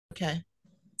Okay.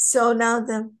 So now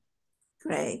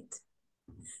great.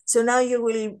 So now you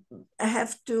will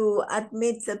have to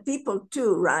admit the people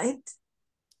too, right?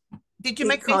 Did you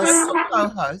make me Because host or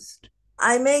co-host?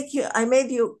 I made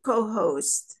you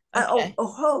co-host. Okay.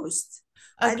 Host.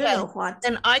 I don't Okay. know what.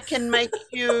 Then I can make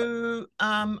you,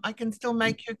 I can still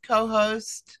make you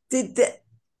co-host. Did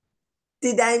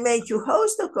did I make you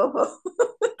host or co-host?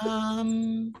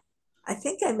 Um, I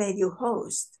think I made you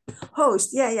host. Host,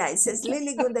 yeah, yeah. It says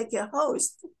Lily Gundeke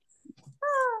host.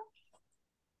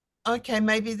 okay,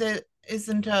 maybe there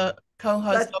isn't a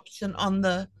co-host But option on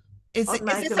the, on is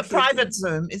my this a computer, private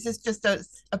Zoom? Is this just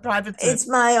a private Zoom? it's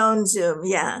my own Zoom.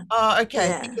 Yeah, Oh, okay.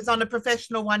 yeah. Because on a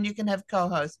professional one, you can have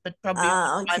co-host, but probably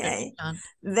on a private, you Okay. can't.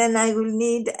 Then I will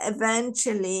need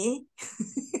eventually,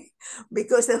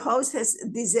 because the host has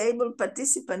disabled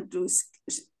participant to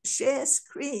share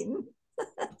screen.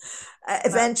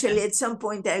 Eventually, Okay. at some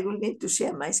point, I will need to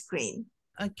share my screen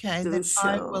Okay, then to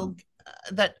I will, show.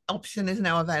 that option is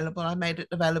now available. I made it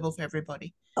available for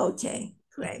everybody. Okay,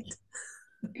 great.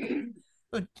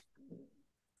 Good.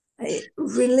 I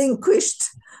relinquished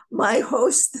my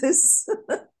hostess.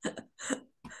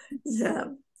 Yeah.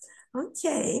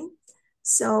 Okay.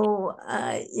 So,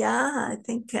 yeah, I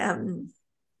think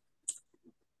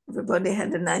everybody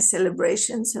had a nice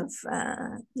celebrations of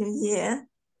New Year.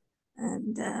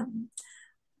 And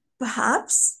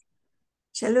perhaps,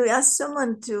 shall we ask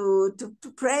someone to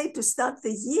pray to start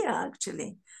the year,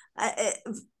 actually?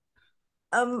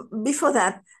 Before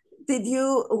that,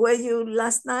 were you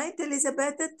last night,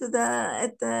 Elizabeth, at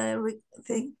the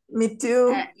thing? Me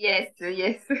too. Yes,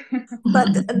 yes. But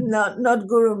not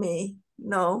Gurumi.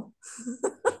 No.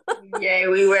 Yeah,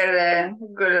 we were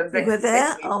good. You were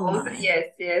there? We Oh both. my. Yes,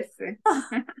 yes.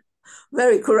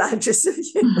 Very courageous of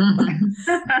you.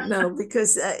 No,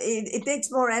 because it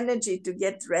takes more energy to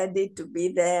get ready to be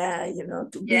there,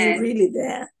 to be Yes, really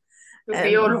there. to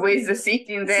be And always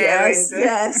sitting there yes, and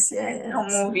yes, not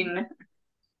yes. moving.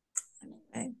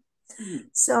 Okay.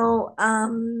 So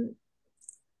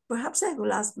perhaps I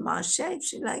will ask Marcia if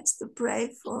she likes to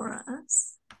pray for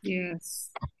us.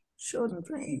 Yes. Short Okay.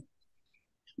 prayer.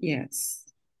 Yes.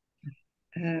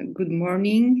 Good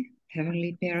morning,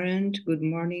 Heavenly Parent. Good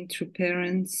morning, true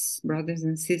parents, brothers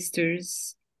and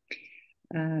sisters.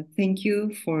 Thank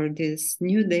you for this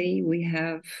new day we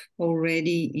have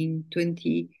already in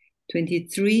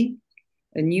 2023,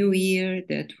 a new year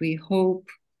that we hope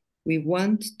we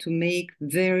want to make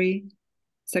very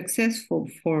successful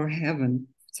for heaven,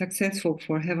 successful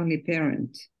for Heavenly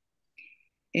Parent.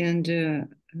 And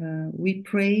we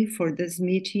pray for this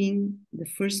meeting, the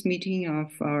first meeting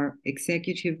of our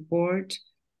executive board,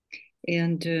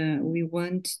 and we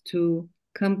want to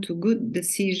come to good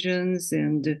decisions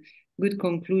and good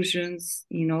conclusions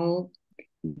in all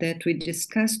that we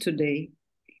discussed today.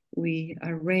 We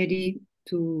are ready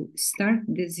to start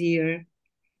this year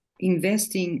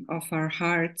investing of our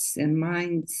hearts and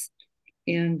minds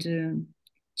and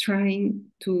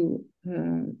trying to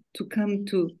come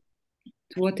to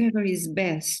whatever is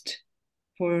best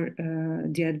for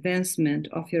the advancement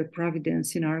of your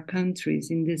providence in our countries,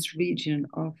 in this region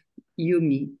of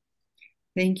EUME.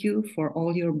 Thank you for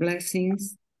all your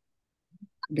blessings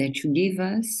that you give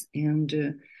us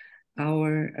and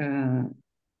our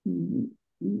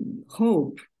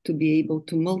hope to be able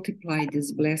to multiply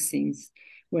these blessings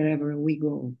wherever we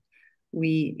go.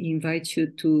 We invite you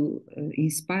to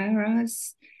inspire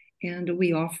us, and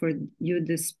we offer you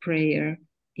this prayer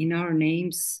in our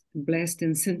names, blessed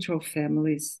and central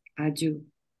families. Adieu.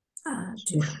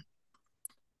 Adieu.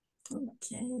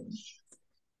 Okay.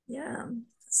 Yeah.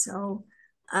 So,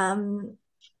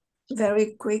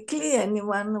 very quickly,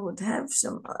 anyone would have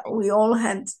some. We all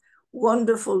had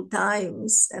wonderful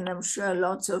times, and I'm sure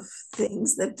lots of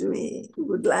things that we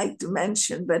would like to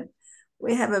mention, but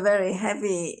we have a very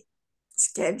heavy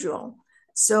schedule.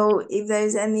 So if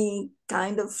there's any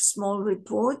kind of small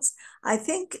reports, I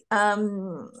think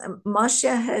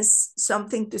Marcia has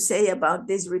something to say about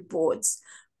these reports,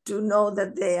 to know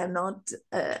that they are not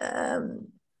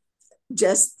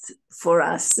just for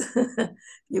us.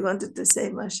 You wanted to say,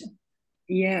 Marcia?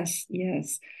 Yes,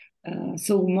 yes.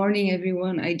 So morning,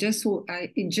 everyone. It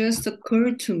just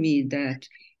occurred to me that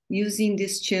using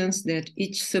this chance that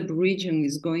each sub-region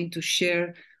is going to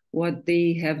share what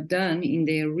they have done in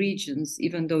their regions,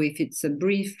 even though if it's a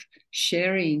brief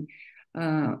sharing,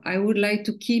 I would like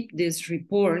to keep these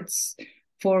reports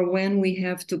for when we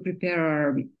have to prepare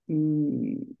our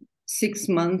 6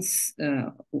 months.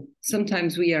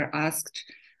 Sometimes we are asked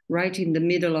right in the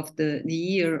middle of the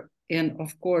year, and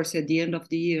of course at the end of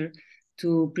the year,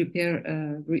 to prepare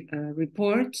a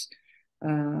report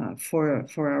for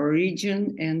our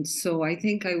region, and so I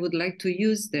think I would like to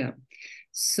use them.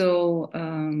 So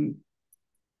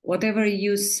whatever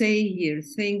you say here,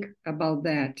 think about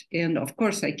that. And of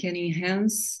course, we can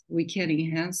enhance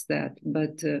that,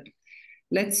 but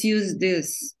let's use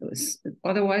this.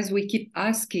 Otherwise, we keep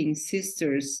asking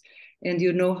sisters, and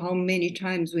you know how many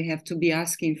times we have to be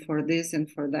asking for this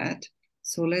and for that.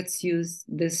 So let's use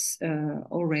this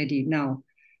already now,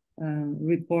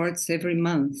 reports every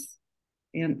month.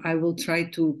 And I will try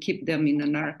to keep them in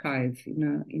an archive,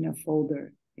 in a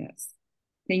folder. Yes.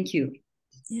 Thank you.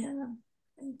 Yeah,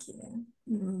 thank you.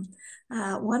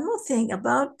 One more thing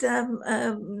about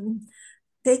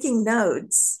taking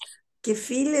notes.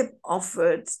 Philip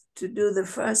offered to do the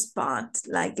first part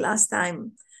like last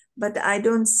time, but I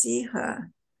don't see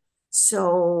her.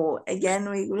 So again,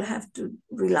 we will have to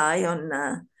rely on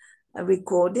a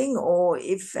recording, or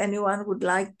if anyone would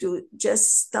like to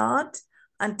just start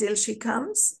until she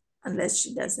comes, unless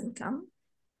she doesn't come.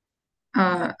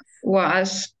 Well, I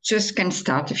just can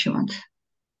start if you want.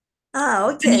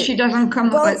 Okay. And if she doesn't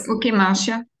come, okay,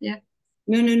 Marcia, yeah.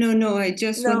 No. I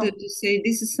just wanted to say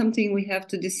this is something we have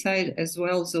to decide as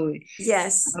well, Zoe.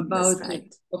 Yes, about that's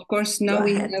right. Of course, now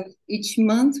we have each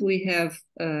month we have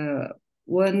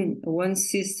one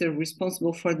sister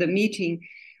responsible for the meeting,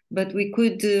 but we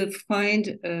could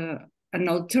find an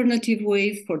alternative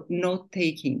way for note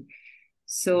taking.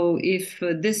 So if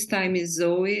this time is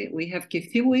Zoe, we have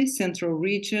Kefiwe, Central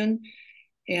Region,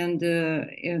 and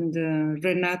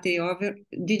Renate offer.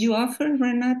 Did you offer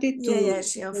Renate to? Yeah,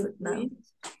 she offered now.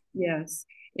 Yes,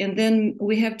 and then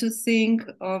we have to think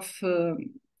of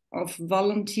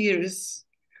volunteers.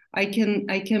 I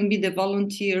can be the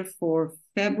volunteer for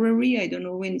February. I don't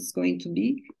know when it's going to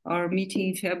be our meeting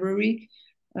in February,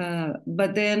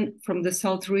 but then from the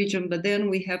South region. But then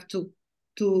we have to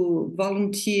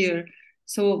volunteer.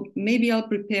 So maybe I'll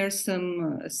prepare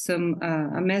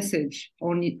a message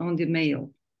on the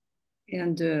mail,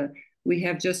 and we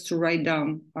have just to write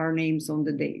down our names on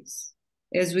the days,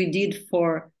 as we did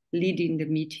for leading the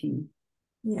meeting.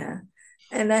 Yeah,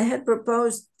 and I had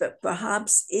proposed that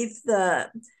perhaps if the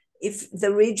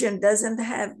region doesn't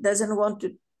want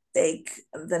to take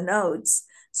the notes,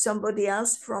 somebody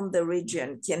else from the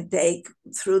region can take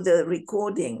through the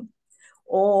recording,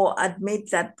 or admit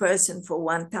that person for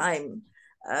one time.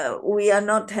 We are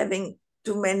not having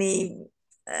too many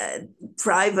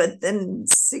private and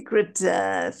secret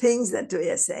things that we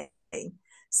are saying.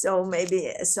 So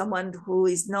maybe someone who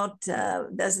is not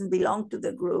doesn't belong to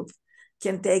the group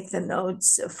can take the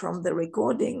notes from the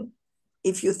recording.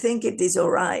 If you think it is all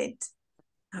right,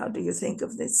 how do you think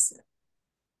of this?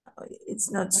 It's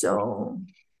not so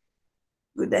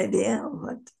good idea, or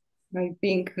what? I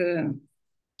think.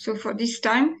 So for this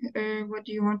time, what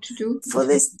do you want to do? For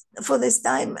this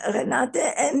time,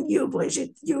 Renate and you,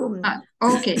 Brigitte, you.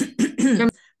 Okay.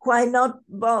 Why not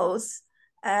both?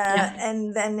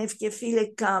 And then if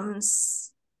Gefile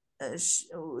comes,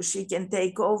 she can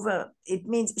take over. It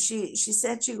means she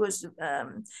said she was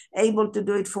able to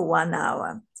do it for 1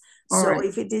 hour. So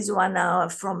if it is 1 hour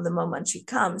from the moment she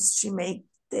comes, she may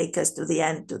take us to the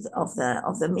end of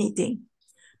the meeting.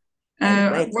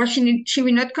 Well, she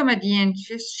will not come at the end.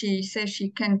 Just she says she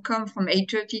can come from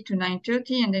 8:30 to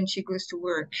 9:30, and then she goes to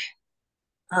work.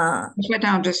 That's what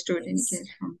I understood in case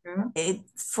from her.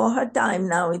 For her time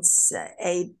now, it's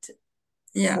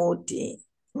 8:40,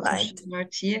 right? So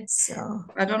not here. So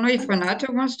I don't know if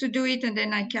Renata wants to do it, and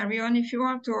then I carry on if you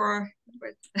want, or.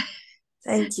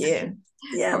 Thank you.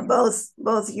 Yeah, both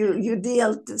you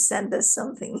deal to send us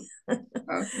something.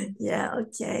 Okay. Yeah,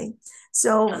 okay.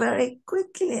 So very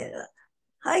quickly,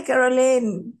 hi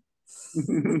Caroline.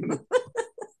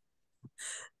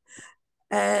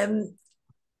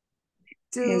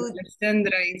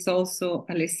 Alessandra is also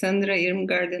Alessandra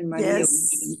Irmgard and Maria.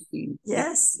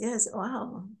 Yes.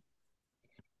 Wow.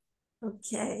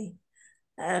 Okay.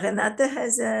 Renata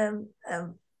has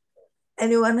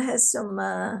anyone has some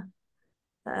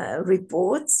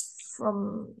reports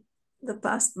from the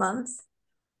past month,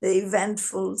 the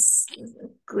eventful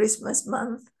Christmas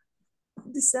month,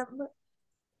 December?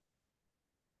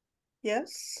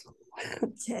 Yes.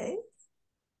 Okay.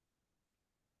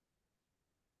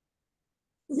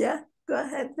 Yeah, go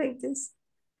ahead, Vigdis.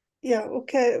 Yeah,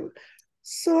 okay.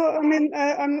 So, I mean,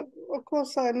 I'm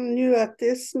new at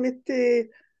this. Mitty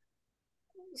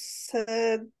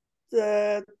said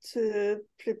to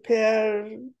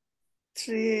prepare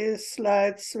 3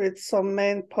 slides with some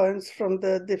main points from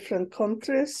the different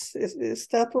countries. Is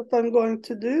that what I'm going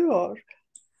to do, or?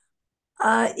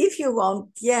 If you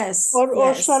want, yes.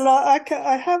 Or shall I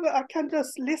can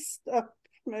just list up,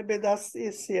 maybe that's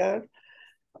easier.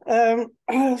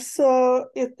 So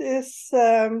it is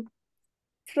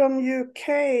from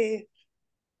UK.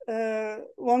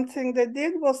 One thing they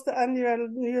did was the annual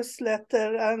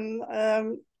newsletter, and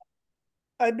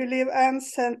I believe Anne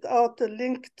sent out a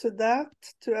link to that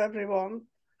to everyone.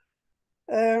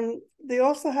 They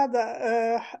also had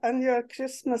an annual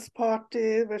Christmas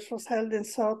party, which was held in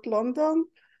South London.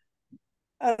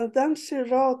 And then she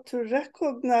wrote to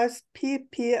recognize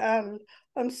PPL.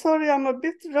 I'm sorry, I'm a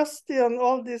bit rusty on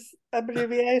all these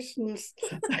abbreviations.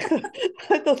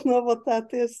 I don't know what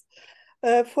that is.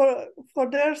 For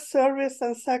their service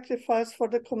and sacrifice for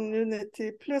the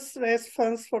community, plus raise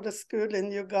funds for the school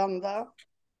in Uganda.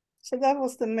 So that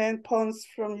was the main points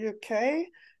from UK.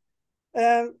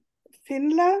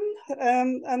 Finland,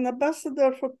 an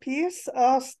ambassador for peace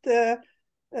asked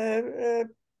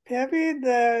Päivi,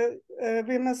 the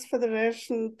Women's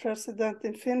Federation president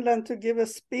in Finland, to give a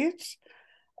speech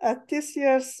at this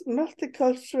year's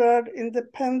Multicultural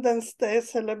Independence Day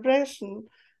celebration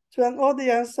to an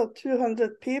audience of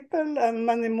 200 people, and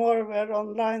many more were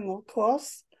online, of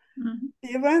course. Mm-hmm. The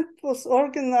event was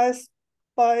organized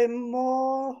by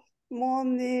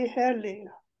Moni Heli,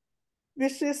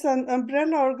 which is an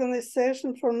umbrella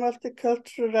organization for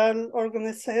multicultural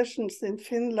organizations in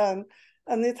Finland,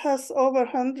 and it has over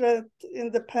 100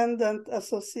 independent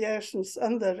associations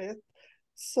under it.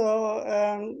 So,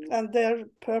 and their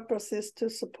purpose is to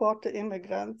support the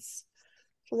immigrants.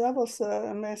 So that was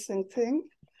an amazing thing.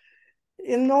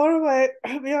 In Norway,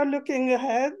 we are looking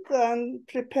ahead and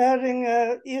preparing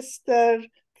an Easter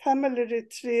family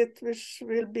retreat, which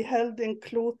will be held in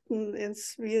Kloten in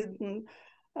Sweden.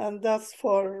 And that's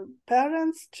for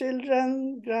parents,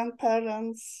 children,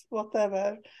 grandparents,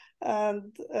 whatever.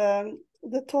 And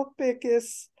the topic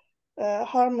is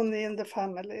harmony in the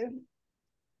family.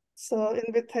 So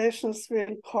invitations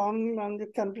will come, and you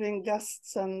can bring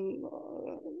guests and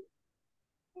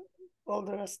all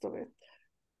the rest of it.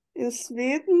 In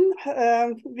Sweden,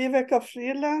 Viveka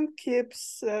Freeland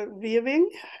keeps weaving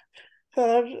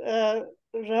her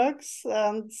rugs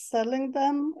and selling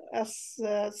them as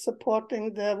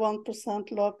supporting the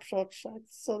 1% Law project.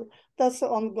 So that's an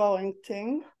ongoing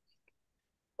thing.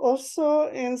 Also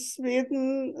in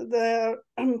Sweden, they're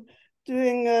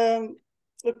doing a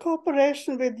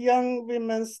cooperation with young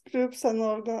women's groups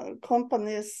and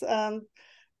companies, and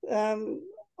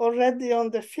already on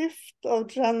the 5th of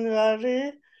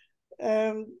January,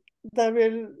 there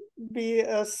will be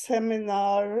a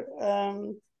seminar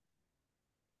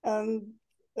and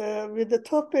with the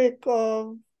topic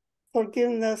of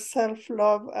forgiveness,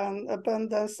 self-love, and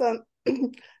abundance. And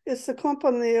it's a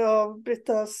company of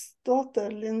Britta's daughter,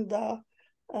 Linda,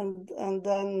 and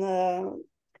then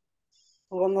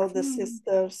one of the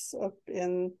sisters up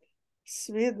in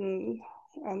Sweden,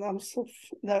 and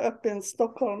they're up in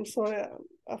Stockholm, sorry,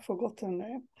 I forgot her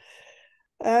name.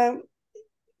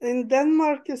 In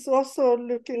Denmark is also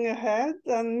looking ahead,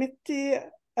 and Mitty,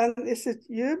 and is it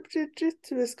you, Bridget,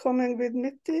 who is coming with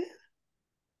Mitty?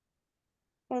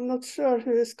 I'm not sure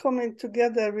who is coming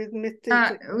together with Mitty.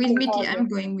 With Mitty, I'm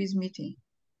going with Mitty.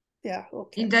 Yeah,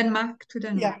 okay. In Denmark, to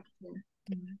Denmark. Yeah.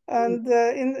 And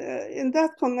in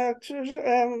that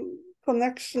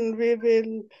connection, we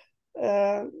will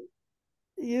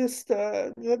use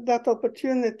that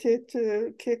opportunity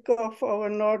to kick off our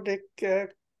Nordic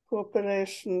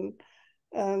cooperation,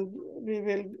 and we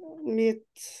will meet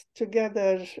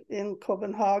together in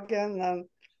Copenhagen,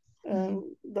 and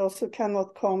those who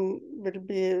cannot come will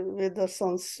be with us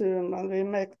on Zoom, and we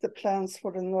make the plans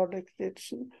for the Nordic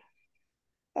region.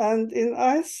 And in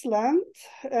Iceland,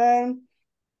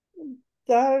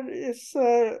 there is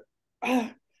a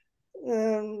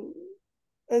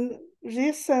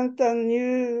recent and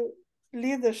new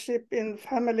leadership in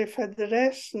Family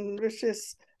Federation, which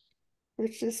is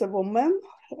a woman.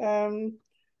 I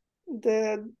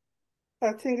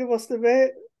think it was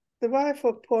the wife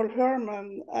of Paul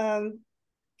Herman, and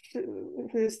who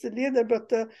is the leader, but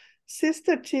the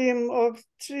sister team of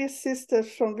 3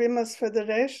 sisters from Women's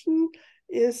Federation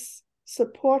is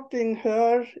supporting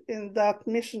her in that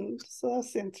mission. So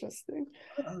that's interesting.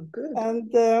 Oh, good.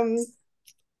 And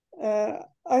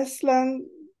Iceland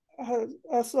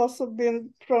has also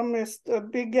been promised a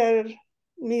bigger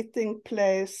meeting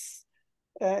place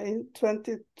in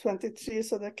 2023,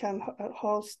 so they can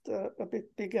host a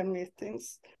bit bigger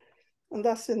meetings. And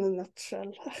that's in a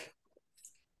nutshell.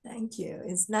 Thank you.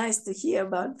 It's nice to hear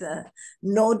about the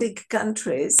Nordic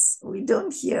countries. We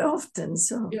don't hear often,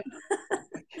 so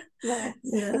yeah,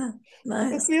 yeah,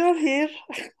 nice. But we are here.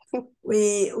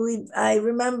 I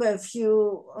remember a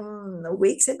few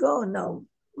weeks ago, no,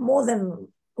 more than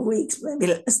weeks, maybe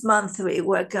last month, we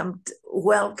welcomed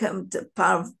welcomed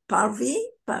Parvi,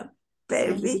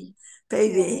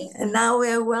 and now we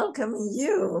are welcoming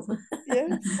you.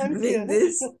 Yes, thank with you.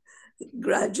 this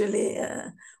gradually.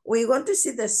 We want to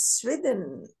see the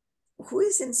Sweden. Who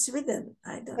is in Sweden?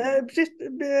 I don't know.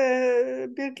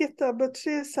 Birgitta, but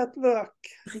she's at work.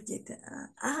 Brigitte.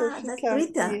 So That's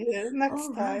Britta. Next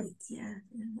time. Right. Yeah.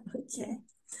 Okay.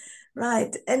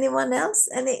 Right. Anyone else?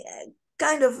 Any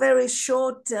kind of very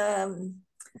short,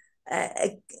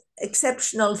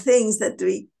 exceptional things that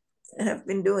we have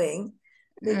been doing?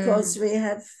 Because we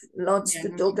have lots to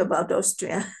talk about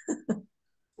Austria.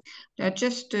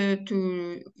 Just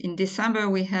in December,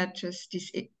 we had just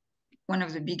this one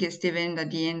of the biggest events at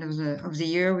the end of the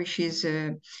year, which is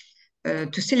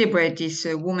to celebrate this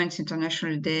Women's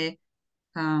International Day.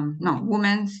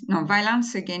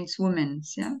 Violence against women,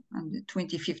 on the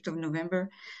 25th of November,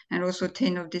 and also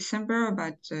 10th of December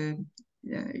about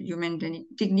human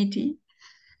dignity.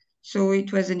 So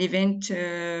it was an event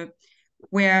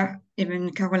where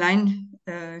even Caroline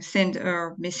sent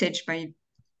her message by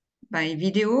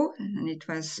video, and it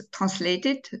was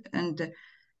translated and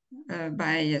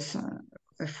by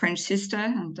a French sister,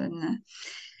 and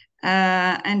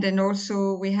then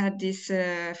also we had this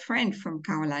friend from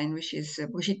Caroline, which is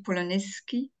Brigitte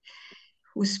Poloneski,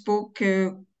 who spoke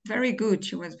very good.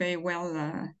 She was very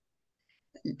well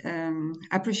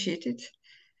appreciated.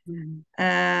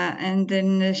 And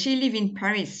then she lived in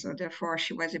Paris, so therefore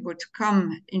she was able to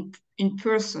come in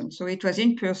person. So it was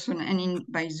in person and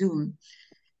by Zoom.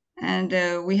 And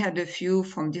we had a few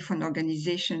from different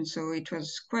organizations, so it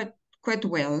was quite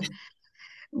well.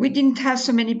 We didn't have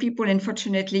so many people,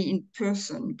 unfortunately, in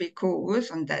person,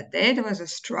 because on that day there was a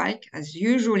strike, as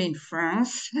usual in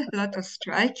France, a lot of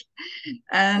strike,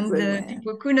 and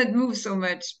people could not move so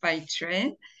much by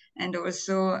train. And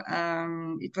also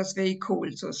it was very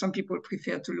cold, so some people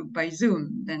prefer to look by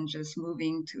Zoom than just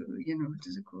moving to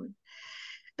the cold.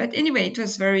 But anyway, it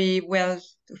was very well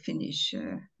to finish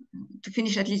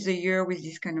at least a year with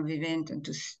this kind of event, and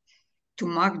to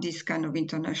mark this kind of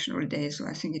international day. So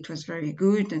I think it was very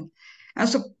good. And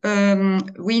also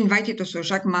we invited also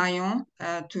Jacques Marion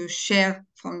to share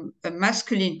from a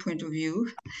masculine point of view,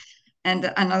 and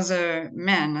another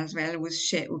man as well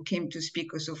who came to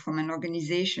speak also from an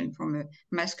organization from a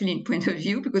masculine point of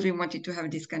view, because we wanted to have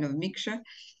this kind of mixture.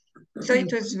 So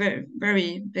it was very,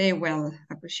 very, very well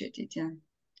appreciated. Yeah.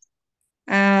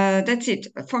 That's it.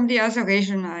 From the other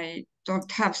region, I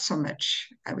don't have so much,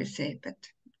 I would say, but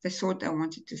that's what I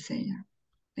wanted to say. Yeah.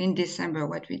 In December,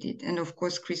 what we did. And of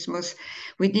course, Christmas,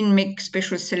 we didn't make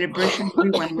special celebration.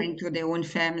 Everyone went to their own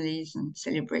families and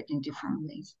celebrate in different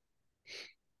ways.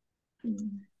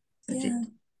 That's it.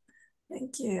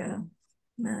 Thank you.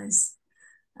 Nice.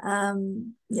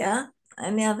 Yeah,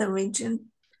 any other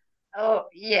region? Oh,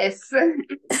 yes.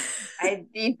 I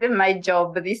did my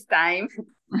job this time.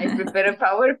 I prepared a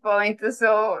PowerPoint,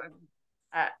 so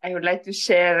I would like to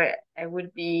share. I will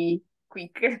be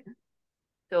quick.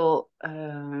 So,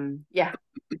 yeah.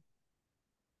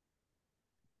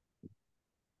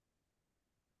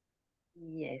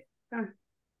 Yes.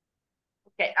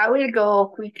 Okay, I will go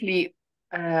quickly.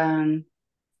 Yeah,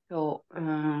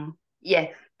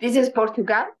 this is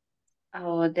Portugal.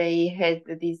 They had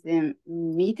this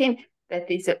meeting that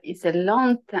is a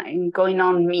long time going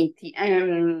on meeting.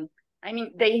 I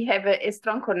mean, they have a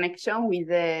strong connection with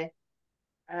the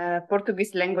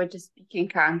Portuguese language speaking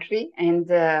country, and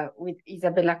with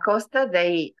Isabella Costa,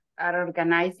 they are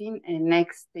organizing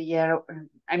next year,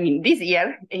 this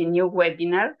year, a new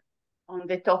webinar on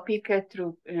the topic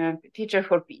through Teacher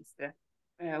for Peace,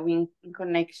 in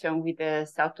connection with the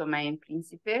Sao Tome and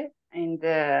Principe, and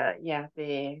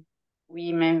the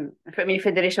Women Family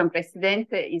Federation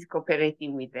President is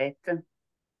cooperating with that.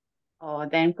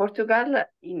 Then Portugal,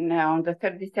 on the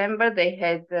 3rd December, they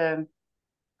had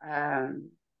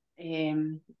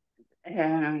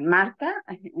Marta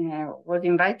was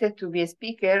invited to be a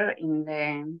speaker in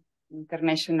the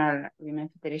International Women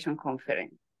Federation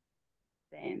Conference.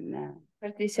 Then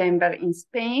 3rd December in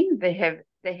Spain, they had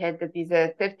this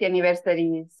 30th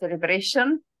anniversary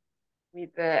celebration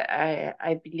with,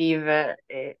 I believe, a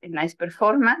nice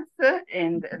performance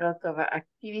and a lot of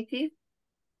activities.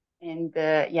 And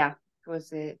it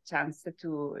was a chance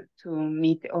to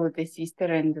meet all the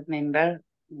sisters and members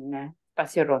in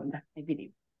Spazio Ronda, I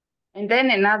believe. And then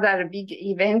another big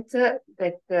event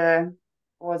that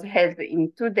was held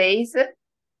in 2 days to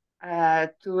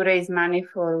raise money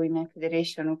for Women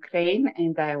Federation Ukraine.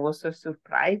 And I was so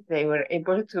surprised they were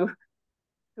able to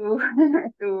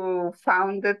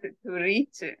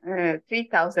reach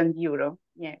 3,000 euro.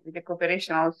 Yeah, with the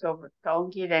cooperation also of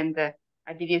Tongil and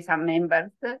I believe some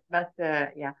members. But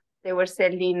they were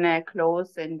selling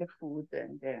clothes and food,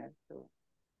 and so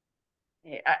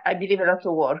I believe a lot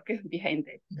of work behind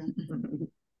it.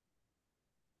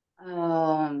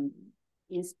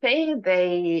 In Spain,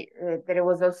 there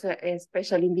was also a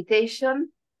special invitation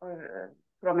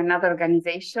from another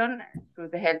organization through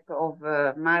the help of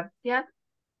Marcia.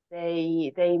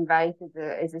 They invited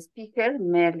as a speaker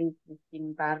Merli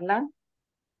Christine Barlan,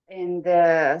 and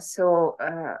so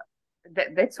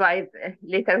that's why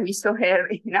later we saw her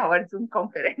in our Zoom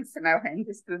conference. Now I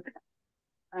understood.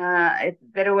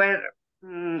 There were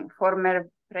former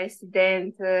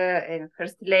president and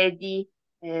first lady,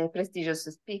 prestigious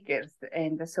speakers,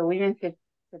 and so Women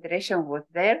Federation was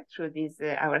there through this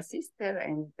our sister,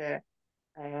 and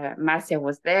Marcia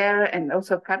was there, and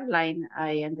also Caroline,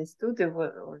 I understood,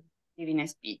 was giving a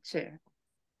speech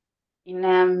in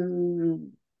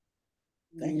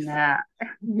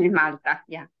Malta.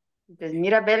 Yeah, the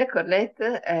Mirabelle Colette.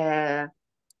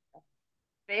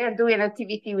 They are doing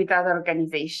activity with other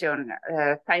organizations.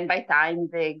 Time by time,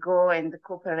 they go and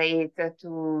cooperate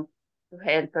to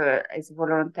help as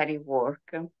voluntary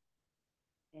work.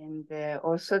 And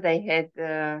also they had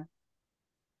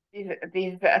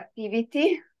this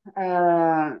activity.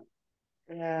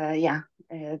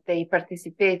 They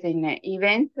participate in an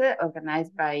event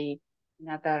organized by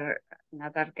another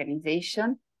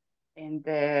organization, and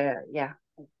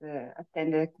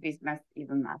attended Christmas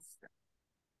Eve Mass.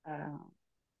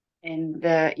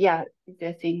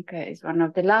 I think is one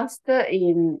of the last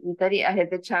in Italy. I had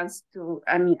the chance to,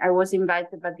 I was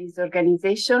invited by this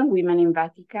organization, Women in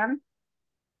Vatican.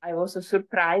 I was also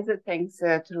surprised thanks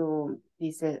to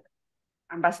this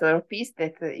ambassador of peace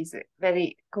that is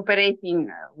very cooperating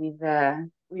with the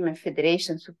Women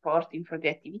Federation, supporting for the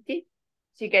activity.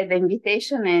 She got the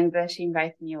invitation and she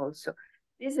invited me also.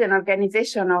 This is an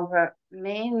organization of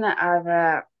men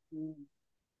are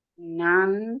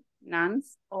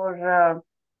nuns or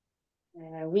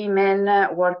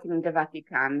women working in the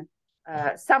Vatican.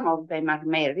 Some of them are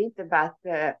married, but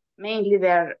mainly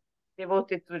they're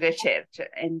devoted to the church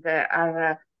and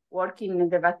are working in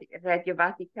the Radio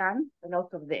Vatican, a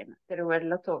lot of them. There were a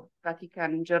lot of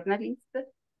Vatican journalists,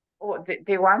 or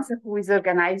the ones who is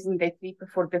organizing the trip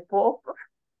for the Pope.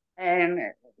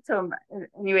 And so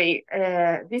anyway,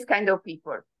 this kind of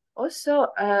people. Also,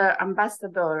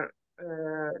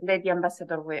 lady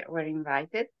ambassador were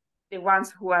invited, the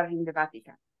ones who are in the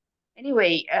Vatican.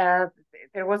 Anyway,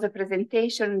 there was a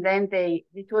presentation, then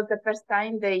it was the first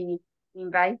time they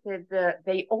invited,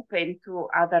 they opened to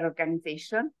other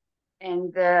organizations,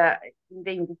 and in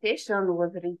the invitation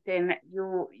was written,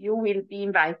 you will be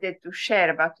invited to share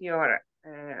about your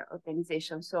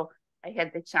organization. So I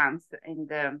had the chance,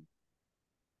 and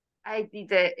I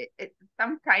did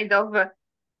some kind of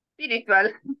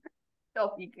spiritual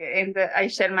topic, and I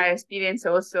share my experience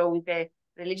also with the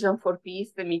Religion for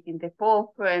Peace, meeting the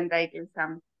Pope, and I gave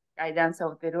some guidance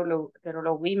of the role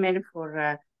of women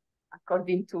for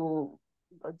according to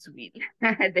God's will,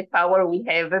 the power we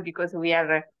have because we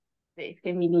are the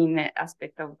feminine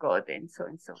aspect of God, and so.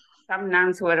 Some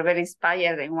nuns were very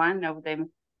inspired, and one of them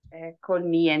called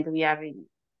me, and we are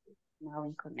now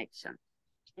in connection.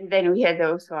 And then we had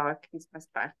also our Christmas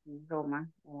party in Roma.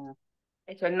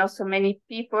 Actually, not so many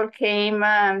people came.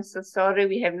 I'm so sorry.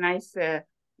 We have nice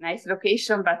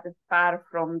location, but far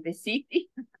from the city.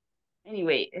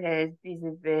 Anyway, this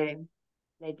is the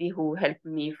lady who helped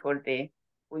me for the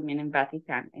Women in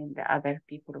Vatican, and the other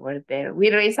people were there.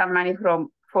 We raised some money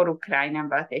for Ukraine,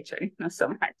 but actually not so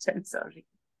much. I'm sorry.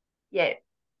 Yeah,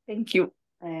 thank you.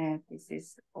 This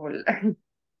is all.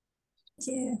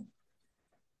 Yeah,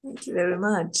 thank you very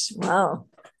much. Wow,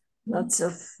 lots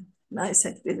of nice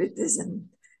activities in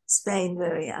Spain,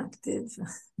 very active.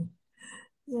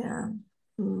 Yeah.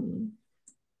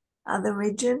 Other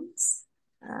regions?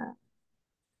 I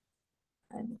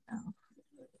don't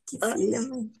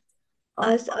know.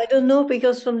 I don't know,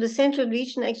 because from the central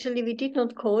region, actually, we did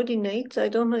not coordinate. So I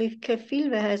don't know if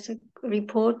Kefilwe has a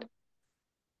report.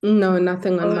 No,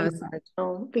 nothing on my side.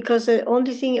 No, because the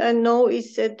only thing I know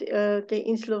is that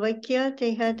in Slovakia,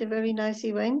 they had a very nice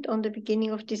event on the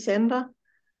beginning of December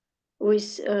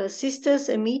with sisters,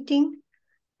 a meeting.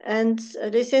 And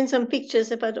they sent some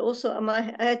pictures, but also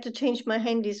I had to change my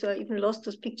handy, so I even lost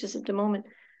those pictures at the moment.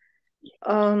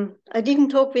 I didn't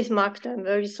talk with Magda, I'm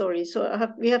very sorry. So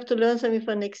we have to learn something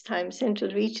for next time, Central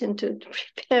Region, to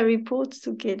prepare reports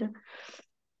together.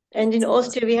 And in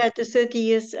Austria, we had the 30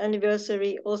 years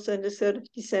anniversary also on the 3rd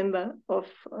of December of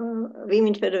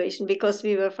Women Federation, because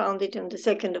we were founded on the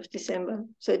 2nd of December,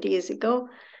 30 years ago.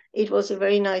 It was a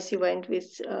very nice event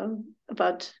with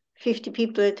about 50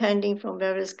 people attending from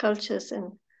various cultures,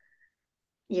 and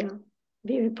yeah,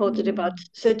 We reported about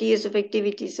 30 years of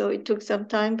activity, so it took some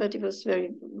time, but it was very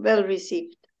well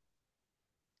received.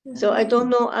 So I don't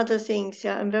know other things.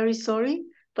 Yeah, I'm very sorry,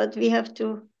 but we have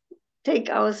to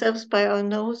take ourselves by our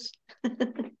nose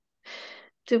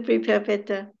to prepare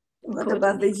better. What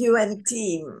about the UN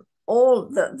team? All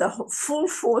the full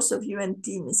force of UN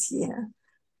team is here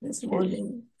this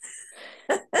morning.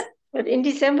 But in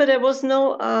December, there was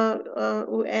no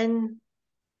UN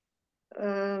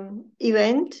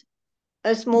event,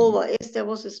 a small one. Yes, there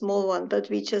was a small one, but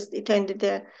we just attended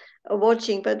there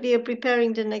watching. But we are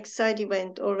preparing the next side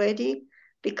event already,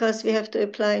 because we have to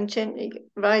apply and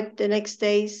write the next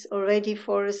days already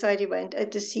for a side event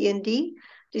at the CND.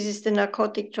 This is the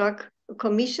Narcotic Drug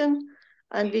Commission.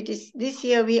 And this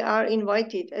year we are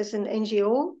invited as an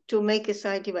NGO to make a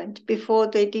side event. Before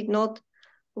they did not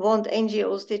want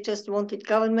NGOs, they just wanted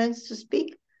governments to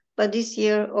speak. But this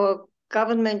year, or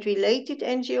government-related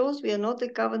NGOs, we are not a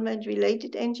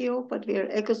government-related NGO, but we are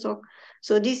ECOSOC.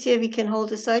 So this year we can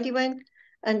hold a side event,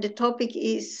 and the topic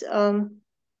is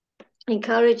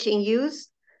encouraging youth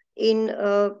in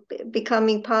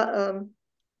becoming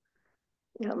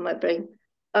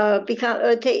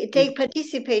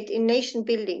participate in nation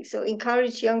building. So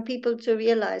encourage young people to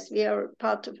realize we are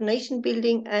part of nation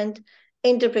building and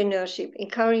entrepreneurship,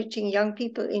 encouraging young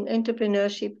people in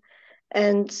entrepreneurship.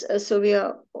 And so we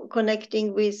are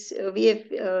connecting with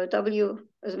WFWP,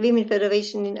 Women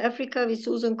Federation in Africa, with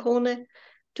Susan Kone,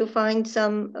 to find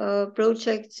some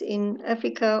projects in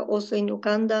Africa, also in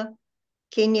Uganda,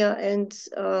 Kenya, and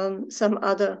some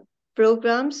other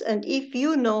programs. And if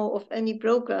you know of any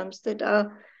programs that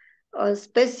are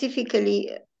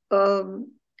specifically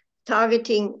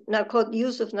targeting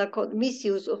misuse of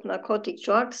narcotic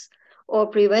drugs, or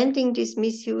preventing this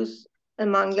misuse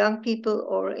among young people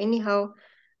or anyhow,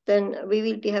 then we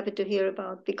will be happy to hear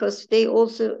about, because they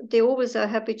always are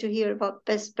happy to hear about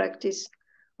best practice.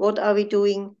 What are we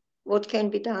doing? What can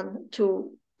be done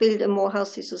to build a more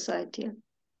healthy society?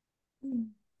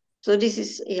 So this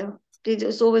is, it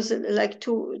is always like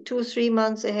 2-3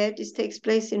 months ahead. This takes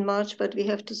place in March, but we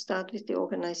have to start with the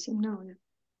organizing now.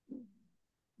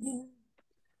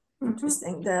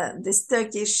 Interesting. This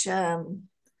Turkish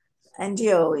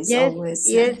NGO is always.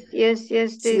 Yes.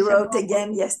 She wrote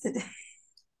again yesterday.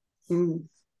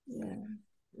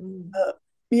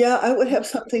 I would have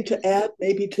something to add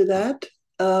maybe to that.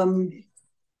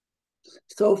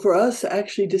 So for us,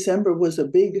 actually, December was a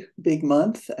big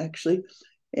month, actually.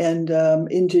 And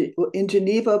in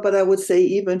Geneva, but I would say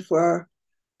even for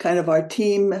our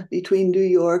team between New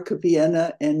York,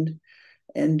 Vienna, and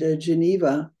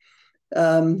Geneva,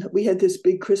 we had this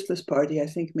big Christmas party. I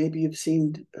think maybe you've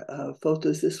seen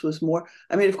photos. This was more.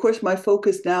 I mean, of course, my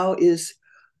focus now is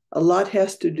a lot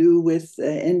has to do with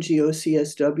NGO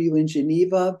CSW in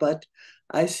Geneva, but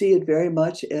I see it very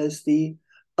much as the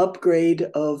upgrade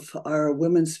of our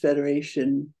Women's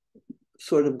Federation,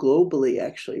 sort of globally,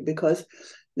 actually, because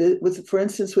for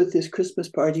instance, with this Christmas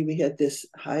party, we had this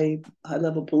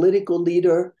high-level political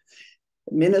leader,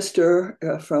 minister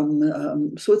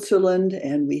from Switzerland,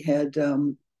 and we had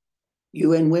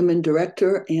UN Women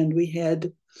Director, and we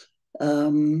had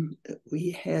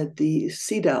the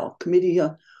CEDAW, Committee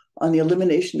on the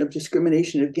Elimination of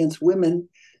Discrimination Against Women,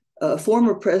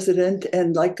 former president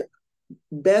and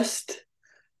best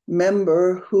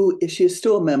member, she is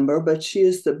still a member, but she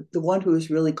is the one who is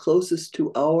really closest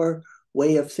to our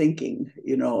way of thinking,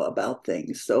 about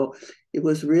things. So it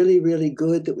was really, really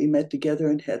good that we met together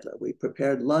and we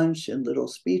prepared lunch and little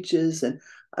speeches, and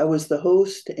I was the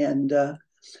host. And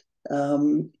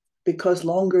because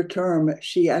longer term,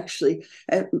 she actually,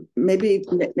 and maybe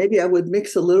I would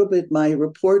mix a little bit my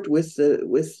report with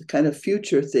kind of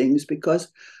future things, because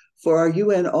for our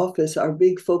UN office, our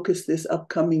big focus this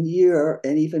upcoming year,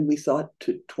 and even we thought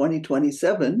to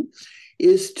 2027,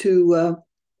 is to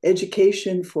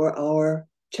education for our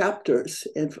chapters,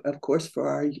 and of course for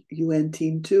our UN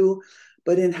team too,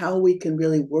 but in how we can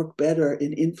really work better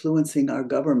in influencing our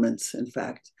governments, in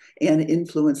fact, and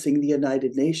influencing the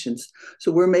United Nations.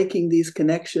 So we're making these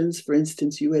connections. For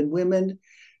instance, UN Women,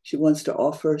 she wants to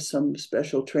offer some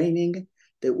special training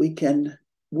that we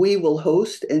will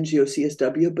host, NGO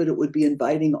CSW, but it would be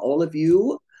inviting all of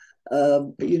you,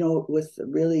 with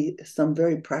really some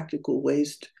very practical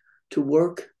ways to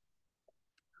work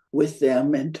with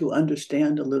them and to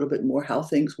understand a little bit more how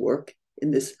things work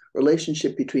in this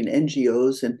relationship between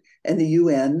NGOs and the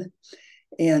UN.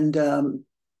 And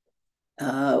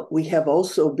we have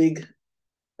also big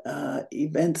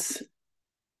events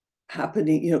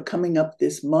happening, coming up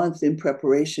this month in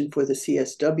preparation for the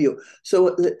CSW.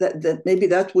 So that maybe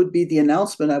that would be the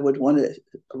announcement a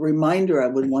reminder I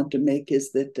would want to make,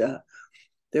 is that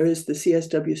there is the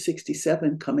CSW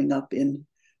 67 coming up in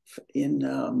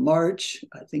March,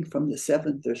 I think from the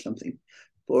 7th or something,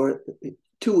 for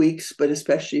 2 weeks, but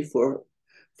especially for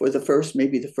the first,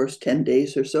 maybe the first 10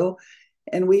 days or so.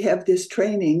 And we have this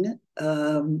training.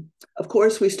 Of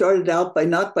course, we started out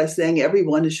not by saying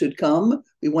everyone should come.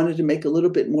 We wanted to make a little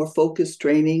bit more focused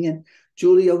training, and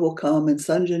Julia will come and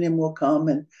Sanjanim will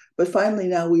come. But finally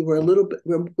now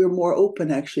we're more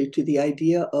open actually to the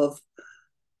idea of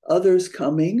others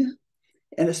coming,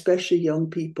 and especially young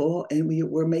people. And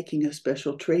we're making a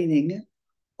special training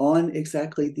on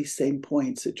exactly these same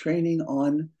points, a training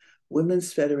on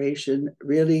Women's Federation,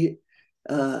 really,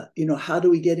 how do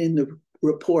we get in the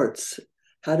reports?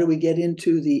 How do we get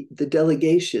into the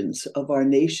delegations of our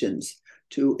nations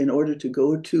in order to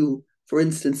go to, for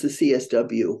instance, the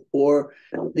CSW or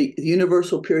the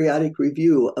Universal Periodic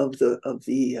Review of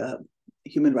the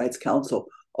Human Rights Council?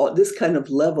 All this kind of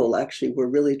level, actually, we're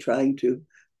really trying to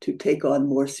take on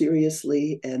more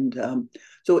seriously. And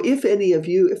so if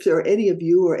there are any of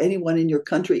you or anyone in your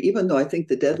country, even though I think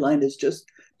the deadline is just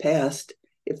passed,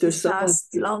 if there's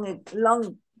someone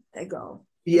long ago.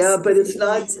 Yeah, but it's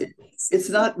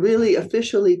not really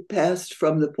officially passed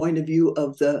from the point of view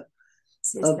of the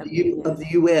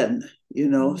UN,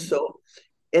 So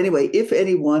anyway, if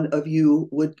any one of you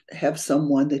would have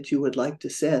someone that you would like to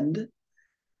send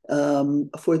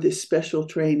for this special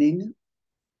training,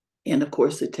 and of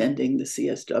course attending the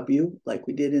CSW like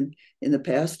we did in the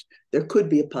past, there could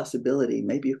be a possibility.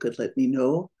 Maybe you could let me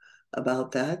know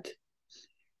about that.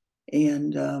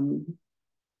 And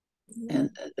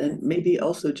maybe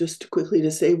also just quickly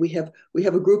to say we have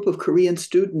a group of Korean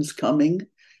students coming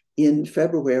in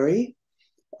February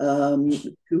to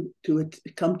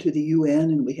come to the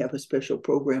UN, and we have a special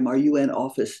program. Our UN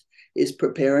office is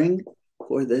preparing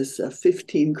for this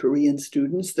 15 Korean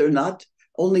students. They're not,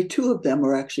 only 2 of them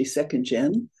are actually second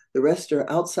gen. The rest are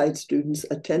outside students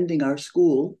attending our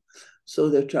school. So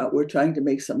we're trying to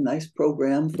make some nice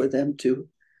program for them to,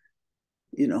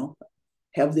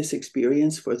 have this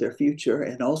experience for their future,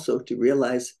 and also to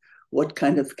realize what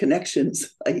kind of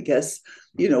connections, I guess,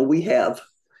 we have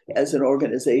as an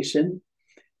organization.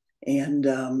 And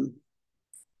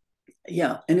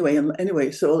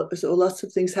anyway, so lots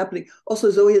of things happening.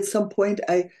 Also, Zoe, at some point,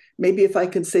 maybe if I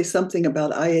can say something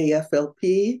about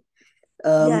IAFLP,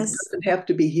 yes. It doesn't have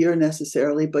to be here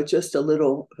necessarily, but just a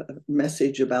little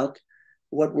message about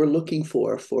what we're looking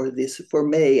for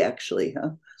May, actually,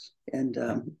 huh? And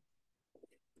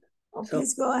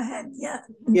please go ahead. Yeah.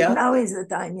 Now is the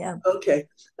time. Yeah. Okay.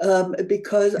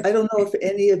 Because I don't know if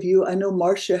any of you, I know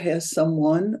Marcia has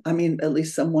someone, at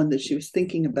least someone that she was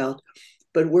thinking about,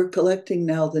 but we're collecting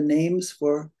now the names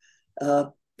for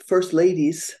first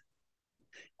ladies.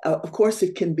 Of course,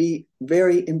 it can be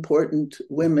very important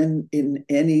women in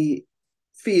any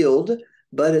field,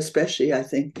 but especially, I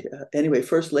think,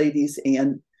 first ladies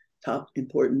and top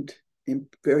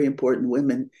very important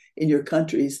women in your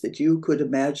countries that you could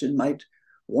imagine might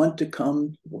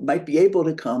be able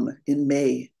to come in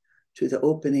May to the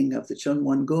opening of the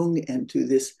Chunwon-gung and to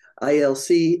this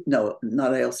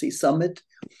summit.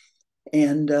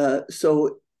 And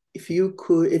so if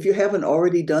you haven't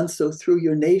already done so through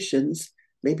your nations,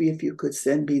 maybe if you could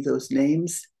send me those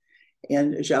names.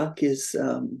 And Jacques is,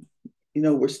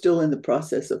 we're still in the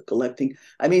process of collecting.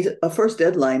 A first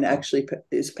deadline actually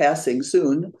is passing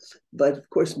soon, but of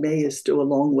course, May is still a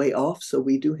long way off, so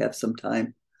we do have some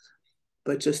time.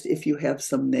 But just if you have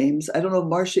some names, I don't know,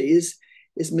 Marcia, is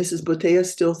Mrs. Botea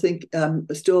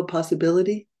still a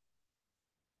possibility?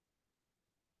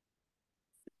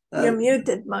 You're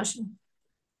muted, Marcia.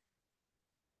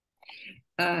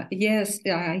 Yes,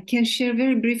 I can share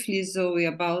very briefly, Zoe,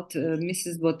 about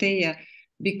Mrs. Botea,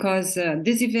 because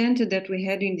this event that we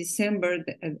had in December,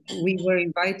 we were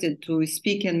invited to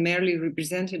speak, and Merle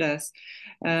represented us.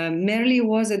 Merle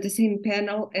was at the same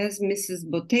panel as Mrs.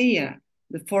 Botea,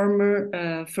 the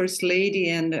former First Lady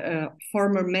and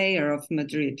former Mayor of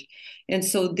Madrid. And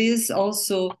so this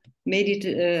also made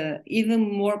it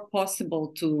even more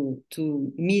possible to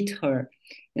meet her.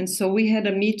 And so we had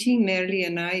a meeting, Merle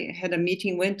and I had a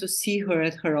meeting, went to see her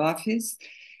at her office,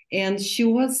 and she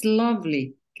was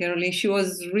lovely. Caroline, she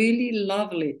was really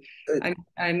lovely.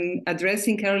 I'm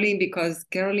addressing Caroline because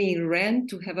Caroline ran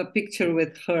to have a picture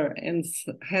with her and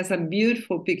has a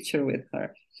beautiful picture with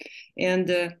her.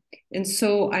 And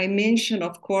so I mentioned,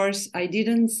 of course, I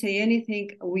didn't say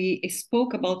anything. We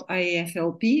spoke about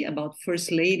IAFLP, about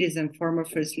first ladies and former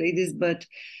first ladies, but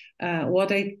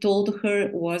what I told her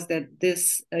was that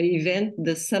this event,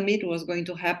 the summit, was going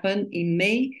to happen in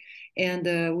May, and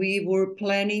we were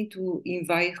planning to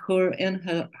invite her and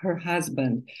her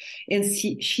husband. And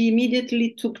she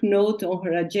immediately took note on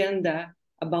her agenda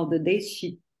about the dates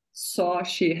she saw.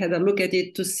 She had a look at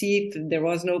it to see if there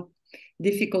was no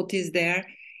difficulties there.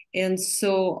 And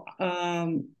so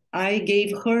I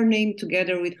gave her name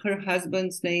together with her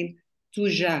husband's name to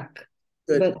Jacques.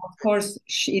 Good. But of course,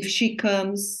 if she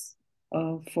comes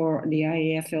for the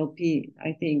IAFLP,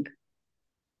 I think.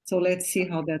 So let's see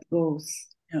how that goes.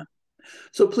 Yeah.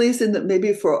 So please,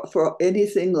 maybe for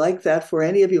anything like that, for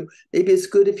any of you, maybe it's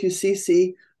good if you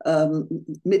CC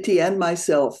Mitty and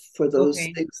myself for those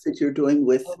things that you're doing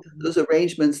with those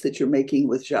arrangements that you're making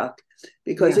with Jacques,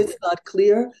 because it's not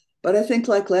clear. But I think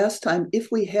like last time, if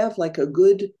we have like a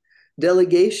good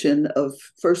delegation of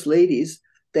first ladies,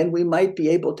 then we might be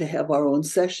able to have our own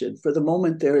session. For the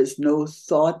moment, there is no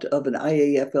thought of an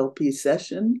IAFLP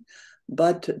session,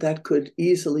 but that could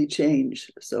easily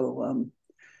change. So,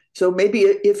 so maybe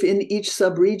if in each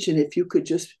sub-region, if you could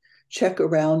just check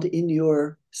around in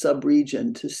your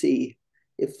sub-region to see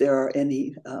if there are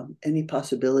any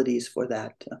possibilities for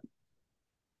that.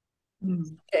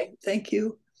 Okay, thank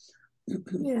you.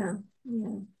 Yeah.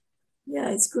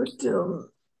 It's good to.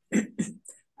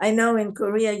 I know in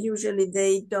Korea usually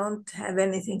they don't have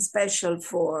anything special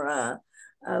for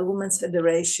Women's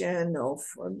Federation or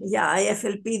for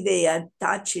IFLP. They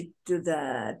attach it to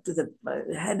the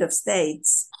head of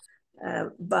states,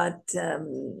 but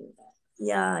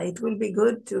it will be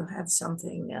good to have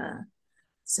something.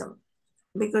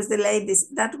 Because the ladies,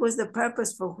 that was the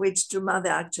purpose for which True Mother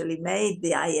actually made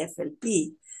the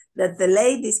IFLP, that the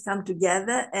ladies come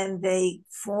together and they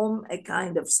form a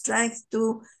kind of strength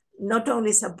to not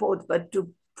only support, but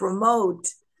to promote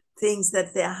things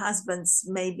that their husbands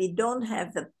maybe don't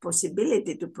have the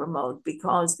possibility to promote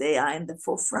because they are in the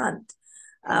forefront.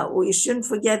 We shouldn't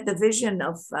forget the vision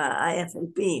of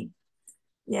IFLP.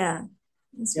 Yeah,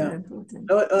 it's very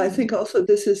important. I think also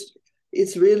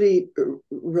it's really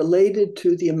related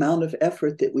to the amount of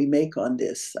effort that we make on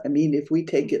this. I mean, if we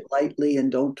take it lightly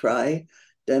and don't try,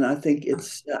 then I think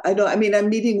it's, I'm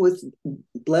meeting with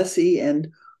Blessy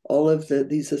and all of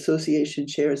these association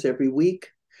chairs every week.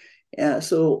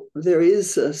 So there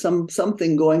is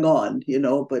something going on,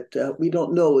 but we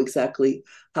don't know exactly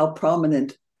how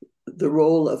prominent the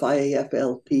role of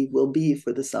IAFLP will be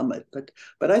for the summit.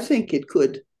 But I think it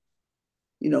could,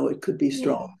 it could be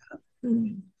strong.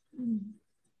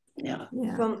 Yeah.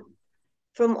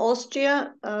 From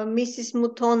Austria, Mrs.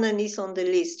 Mutonen is on the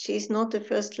list. She's not the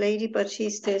first lady, but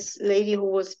she's this lady who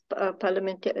was a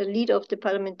leader of the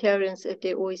parliamentarians at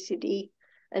the OECD.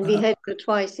 And we had her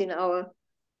twice in our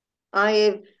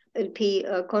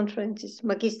IFLP conferences,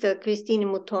 Magister Christine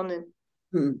Mutonen.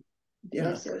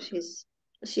 So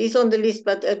she's on the list,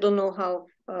 but I don't know how,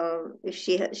 if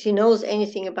she knows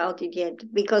anything about it yet,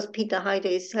 because Peter Heider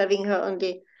is having her on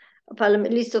the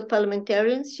list of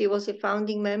parliamentarians. She was a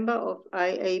founding member of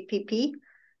IAPP,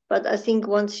 but I think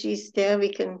once she's there, we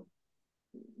can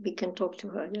talk to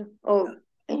her.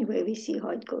 Anyway, we see how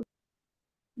it goes.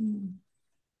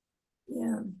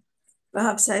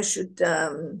 Perhaps I should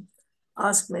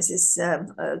ask Mrs.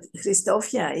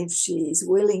 Christofia if she is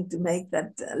willing to make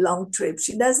that long trip.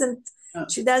 She doesn't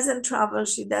travel.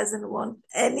 She doesn't want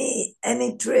any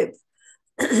trip.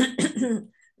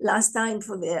 Last time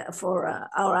for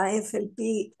our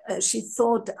IFLP, she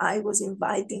thought I was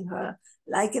inviting her,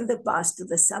 like in the past, to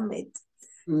the summit.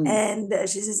 And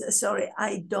she says, sorry,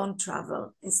 I don't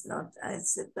travel. It's not, I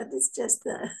said, but it's just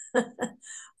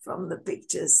from the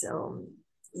pictures. So,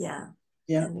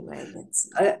 anyway, that's...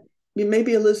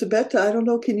 Maybe Elisabetta, I don't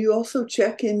know, can you also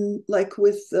check in like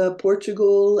with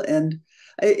Portugal? And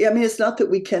I mean, it's not that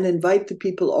we can invite the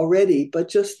people already, but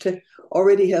just to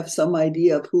already have some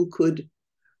idea of who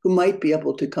might be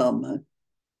able to come.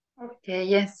 Okay,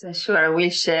 yes, sure. We'll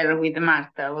share with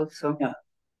Marta also. Yeah.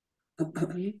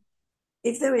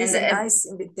 If there is a nice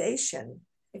invitation,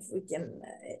 if we can,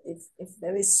 if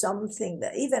there is something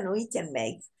that even we can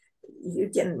make, you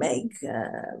can make,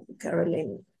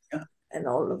 Caroline, and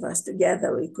all of us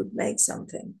together, we could make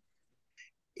something.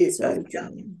 I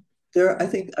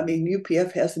think, I mean,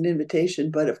 UPF has an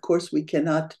invitation, but of course we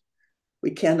cannot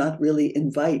really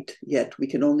invite yet. We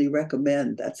can only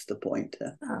recommend. That's the point.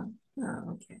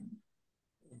 Okay.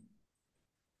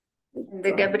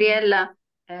 Gabriella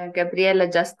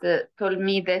just told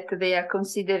me that they are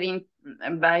considering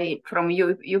from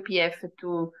UPF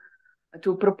to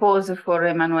propose for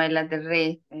Emanuela Del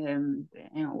Rey,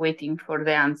 waiting for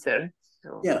the answer.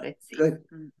 So let's see. Good.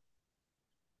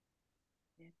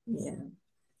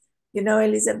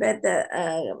 Elisabetta,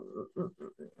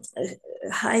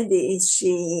 Heidi,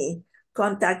 she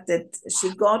contacted.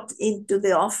 She got into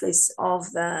the office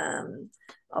of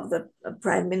the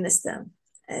Prime Minister,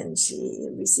 and she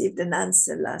received an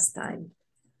answer last time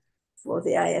for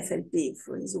the IFLP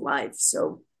for his wife.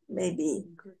 So maybe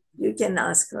you can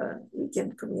ask her, you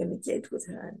can communicate with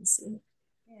her and see.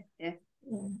 Yeah.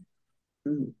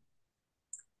 Mm.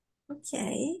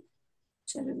 Okay,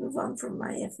 shall we move on from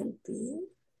IFLP?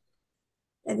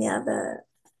 Any other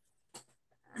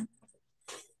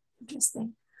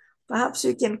interesting? Perhaps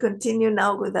we can continue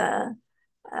now with a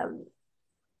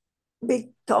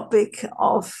big topic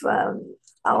of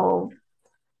our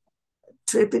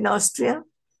trip in Austria.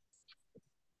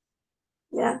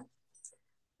 Yeah.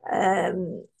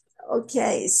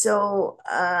 Okay, so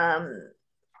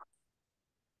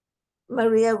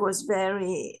Maria was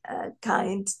very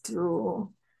kind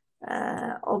to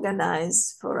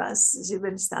organize for us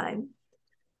Gibenstein.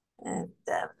 And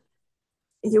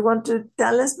you want to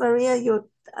tell us, Maria,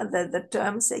 the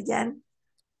terms again?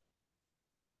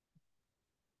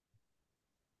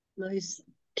 Nice.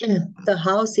 The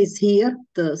house is here,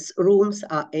 the rooms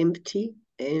are empty,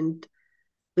 and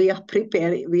we are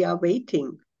preparing, we are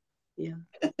waiting. Yeah.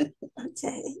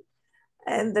 Okay.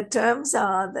 And the terms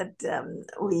are that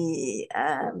we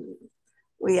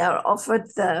are offered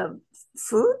the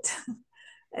food,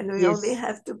 and we only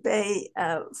have to pay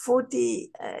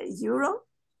 40 euro.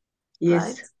 Yes.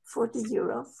 Right? 40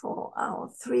 euro for our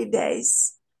 3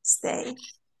 days stay,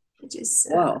 which is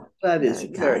wow, that is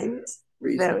very kind,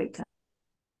 reasonable. very kind.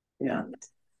 Yeah.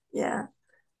 Yeah.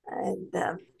 And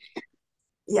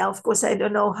yeah, of course, I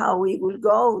don't know how we will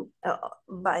go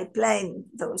by plane,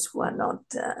 those who are not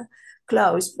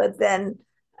close, but then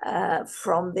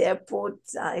from the airport,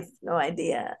 I have no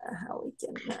idea how we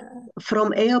can.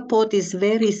 From airport is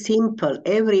very simple.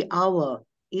 Every hour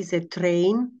is a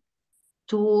train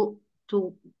to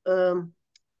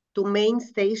main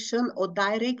station or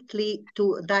directly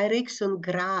to direction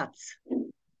Graz.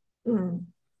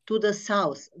 To the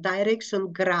south,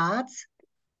 direction Graz,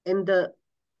 and the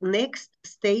next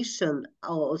station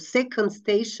or second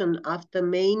station after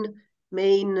main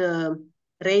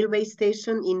railway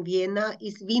station in Vienna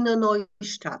is Wiener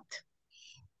Neustadt.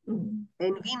 And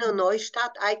Wiener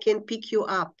Neustadt, I can pick you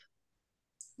up.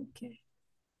 Okay.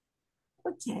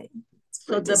 Okay. It's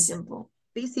so pretty simple.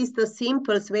 This is the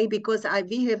simplest way because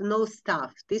we have no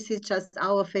staff. This is just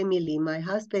our family, my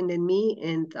husband and me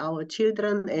and our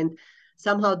children, and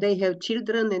somehow they have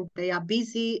children and they are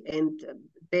busy and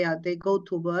they go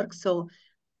to work. So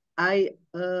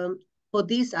for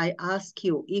this I ask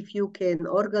you if you can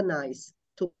organize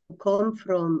to come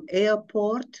from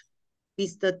airport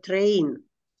with the train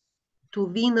to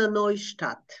Wiener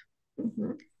Neustadt.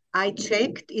 I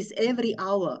checked, is every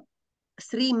hour.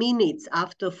 3 minutes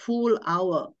after full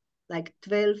hour, like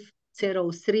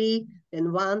 12:03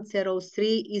 and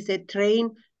 1:03 is a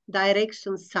train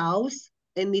direction south,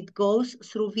 and it goes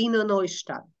through Wiener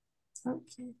Neustadt.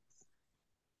 Okay.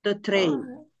 The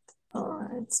train. All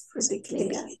right. It's pretty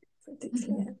clear. Pretty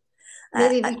clear.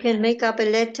 Maybe we can make up a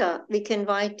letter. We can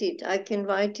write it. I can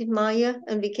write it, Maya,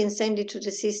 and we can send it to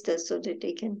the sisters so that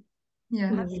they can.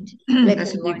 Yeah, have it.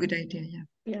 that would be a good idea.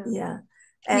 Yeah. Yeah.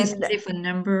 With And telephone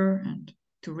number and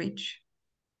to reach.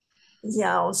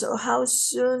 Yeah. Also, how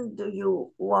soon do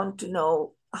you want to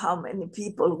know how many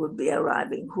people would be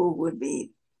arriving? Who would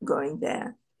be going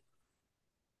there?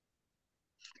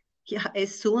 Yeah,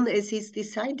 as soon as it's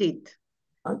decided.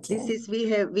 Okay. This is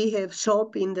we have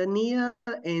shop in the near,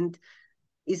 and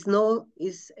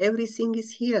everything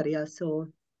is here. Yeah.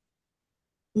 So.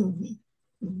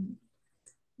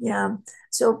 Yeah.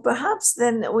 So perhaps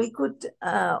then we could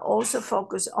also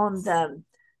focus on the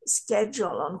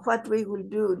schedule, on what we will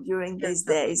do during these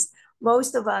days.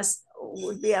 Most of us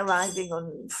would be arriving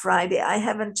on Friday. I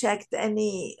haven't checked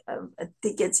any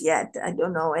tickets yet. I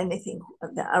don't know anything,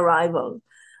 the arrival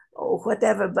or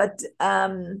whatever, but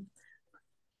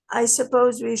I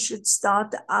suppose we should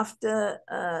start after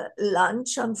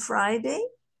lunch on Friday.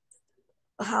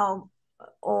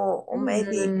 Or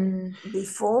maybe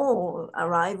before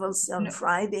arrivals on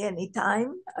Friday,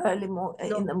 anytime,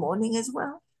 in the morning as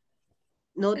well?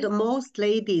 No, the most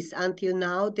ladies until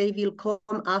now, they will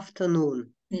come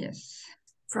afternoon. Yes.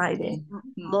 Friday.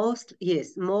 Most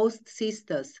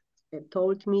sisters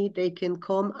told me they can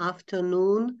come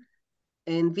afternoon,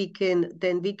 and we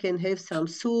can have some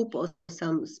soup or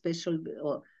some special,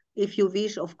 or if you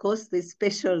wish, of course, this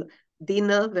special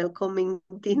dinner, welcoming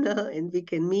dinner, and we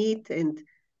can meet.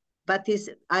 But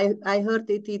I heard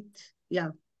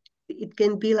it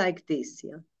can be like this.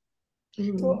 Yeah.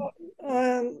 So,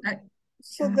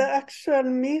 So the actual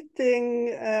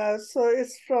meeting, so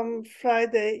it's from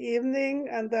Friday evening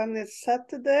and then it's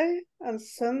Saturday and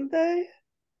Sunday.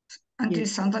 Until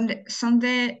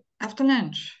Sunday after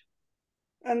lunch.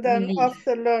 And then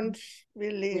after lunch we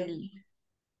We leave. leave.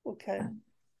 Okay.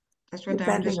 That's what I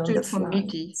Depending on understood the from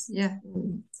flights. Niti. Yeah.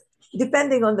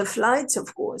 Depending on the flights,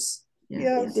 of course.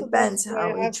 Yeah, It so depends that's why how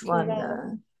I have each to one.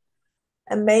 know.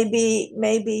 And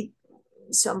maybe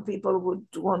some people would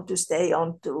want to stay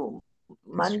on to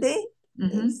Monday,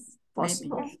 if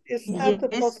possible. Is Yes, that a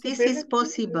this is possibility?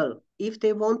 possible. If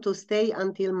they want to stay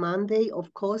until Monday,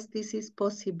 of course, this is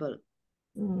possible.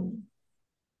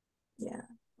 Yeah.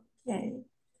 Okay.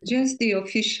 Just the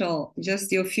official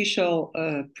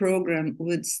program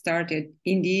would start in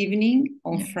the evening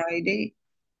on Friday,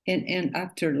 and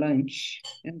after lunch.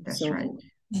 And that's so, right.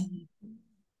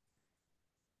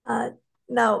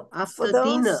 Now, after for those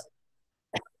dinner.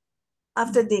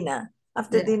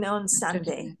 After dinner on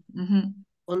Sunday.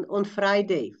 On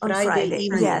Friday. On Friday,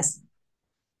 evening. yes.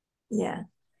 Yeah.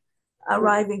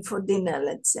 Arriving for dinner,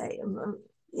 let's say.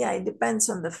 Yeah, it depends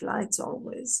on the flights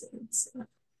always. It's,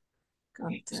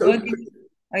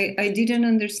 I didn't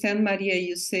understand, Maria,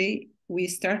 you say we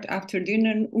start after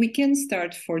dinner. We can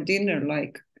start for dinner,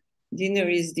 like dinner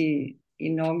is the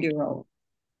inaugural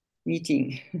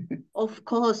meeting. Of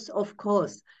course.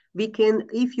 We can,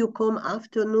 if you come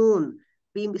afternoon,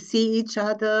 we see each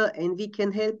other and we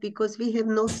can help because we have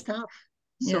no staff.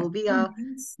 So we are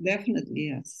definitely,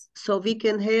 yes. So we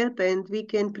can help and we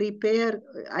can prepare.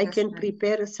 I can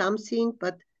prepare something,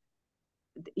 but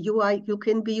you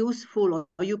can be useful,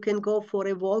 or you can go for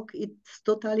a walk. It's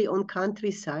totally on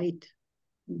countryside.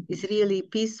 It's really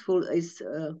peaceful. It's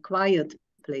a quiet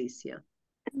place. Yeah.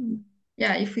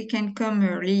 Yeah, if we can come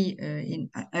early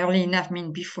enough,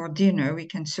 before dinner, we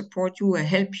can support you and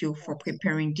help you for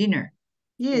preparing dinner.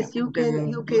 Yes, you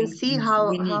can see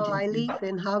how I live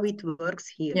and how it works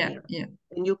here. Yeah.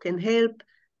 And you can help,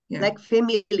 like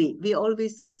family. We have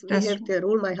the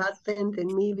rule. My husband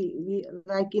and me, we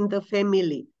like in the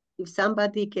family. If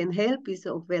somebody can help, is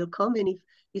welcome, and if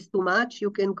it's too much,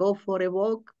 you can go for a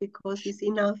walk because it's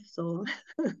enough. So,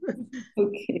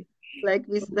 okay, like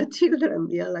with the children,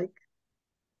 like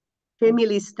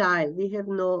family style. We have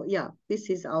no,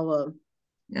 this is our,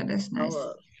 that's nice.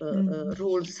 Our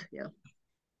rules,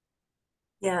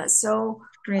 Yeah, so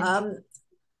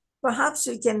perhaps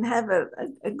we can have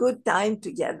a good time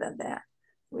together there.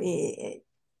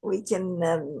 We can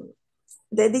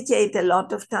dedicate a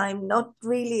lot of time, not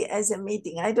really as a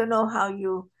meeting. I don't know how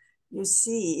you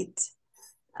see it.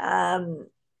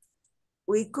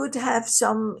 We could have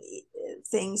some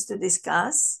things to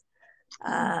discuss.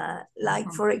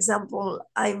 Like, for example,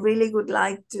 I really would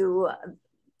like to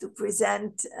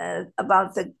present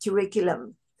about the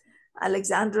curriculum.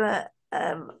 Alexandra,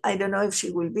 I don't know if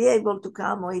she will be able to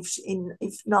come or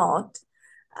if not.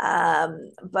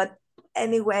 But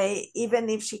anyway, even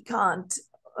if she can't.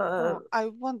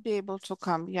 I won't be able to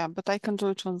come, but I can do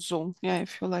it on Zoom,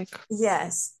 if you like.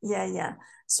 Yes, yeah.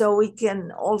 So we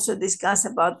can also discuss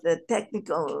about the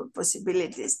technical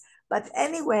possibilities. But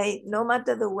anyway, no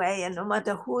matter the way and no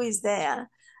matter who is there,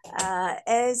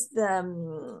 as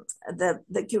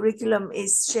the curriculum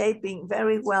is shaping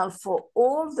very well for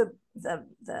all the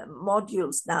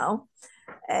modules now,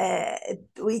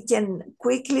 we can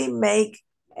quickly make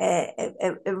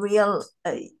a real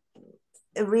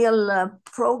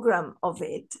program of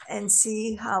it and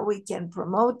see how we can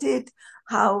promote it,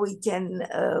 how we can,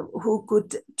 who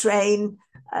could train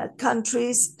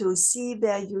countries to see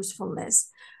their usefulness.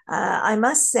 I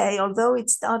must say, although it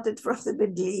started from the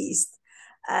Middle East,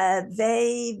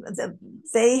 they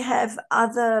have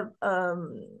other,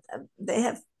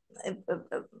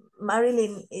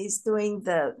 Marilyn is doing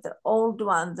the old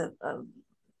one,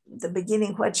 the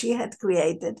beginning, what she had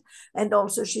created, and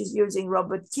also she's using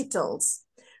Robert Kittle's.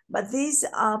 But these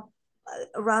are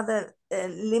rather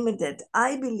limited.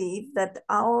 I believe that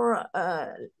our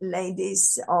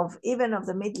ladies even of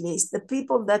the Middle East, the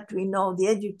people that we know, the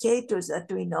educators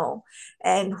that we know,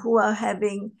 and who are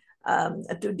having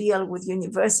to deal with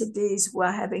universities, who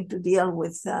are having to deal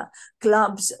with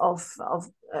clubs of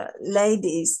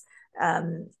ladies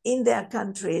in their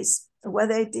countries,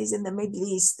 whether it is in the Middle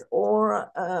East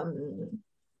or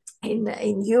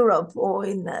in Europe or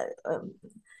in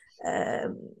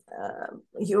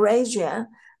Eurasia,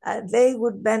 they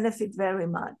would benefit very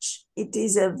much. It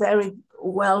is a very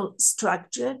well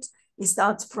structured. It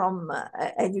starts from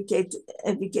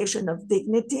education of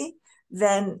dignity,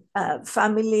 then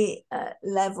family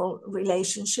level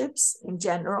relationships in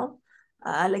general.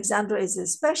 Alexandra is a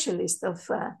specialist of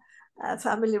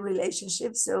family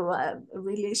relationships. So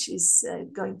really, she's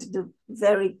going to do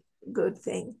very good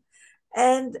thing.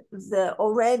 And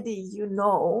already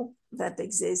that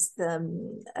exists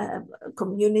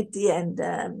community and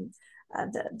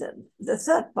the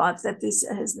third part that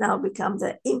has now become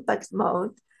the impact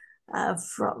mode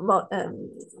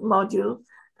module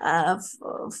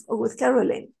with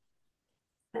Caroline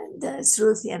and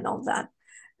Shruti and all that.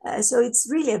 So it's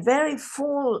really a very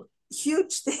full,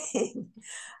 huge thing.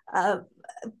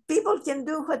 People can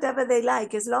do whatever they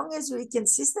like as long as we can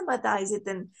systematize it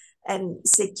and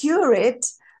secure it.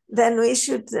 Then we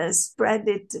should spread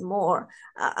it more.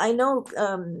 I know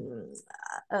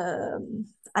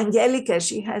Angelica,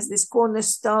 she has this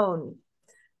cornerstone,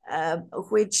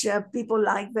 which people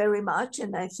like very much,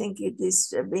 and I think it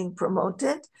is being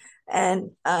promoted.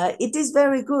 And it is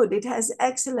very good. It has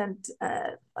excellent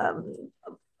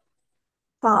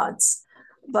parts,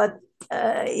 but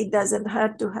it doesn't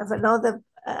hurt to have another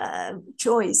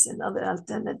choice, another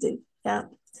alternative. Yeah,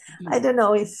 I don't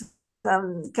know if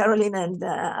Caroline and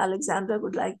Alexandra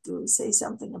would like to say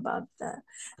something about that.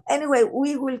 Anyway,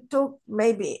 we will talk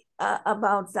maybe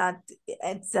about that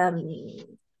at the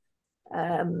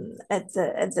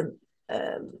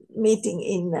meeting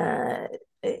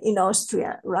in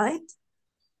Austria, right?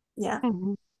 Yeah.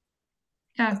 Mhm.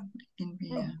 Yeah, it can be.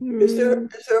 Is there a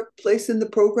place in the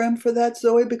program for that,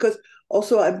 Zoe? Because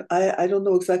also I don't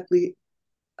know exactly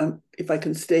if I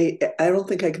can stay. I don't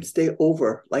think I can stay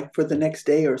over like for the next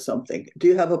day or something. Do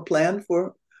you have a plan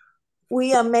for?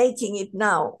 We are making it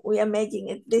now. We are making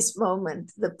it this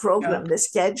moment, the program, the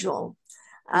schedule.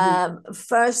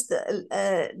 First,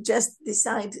 just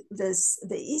decide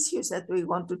the issues that we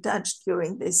want to touch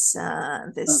during this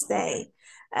day.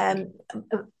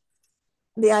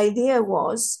 The idea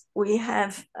was we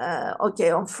have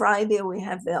on Friday we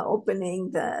have the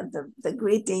opening, the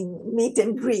greeting, meet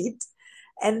and greet,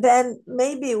 and then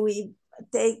maybe we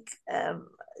take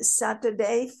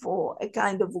Saturday for a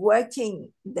kind of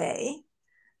working day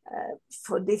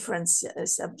for different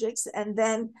subjects, and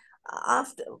then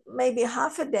after maybe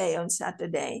half a day on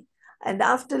Saturday, and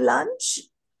after lunch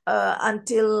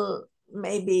until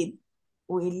maybe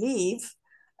we leave,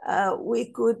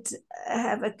 we could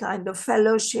have a kind of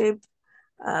fellowship,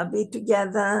 be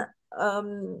together.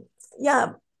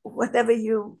 Whatever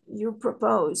you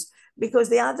propose, because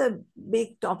the other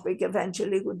big topic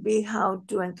eventually would be how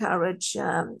to encourage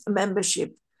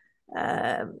membership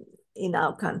in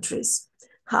our countries,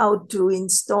 how to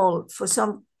install, for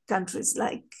some countries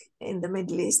like in the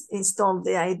Middle East, install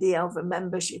the idea of a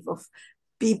membership of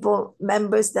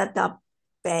members that are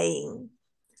paying.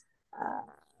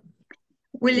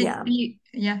 Will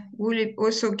it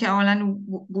also, Caroline,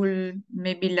 will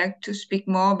maybe like to speak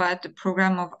more about the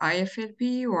program of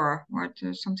IFLP or what,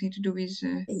 something to do with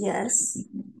yes,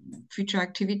 future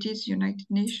activities, United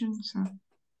Nations,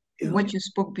 what you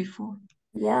spoke before?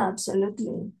 Yeah,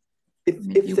 absolutely.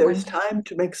 If there's time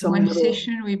to make some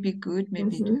session would be good,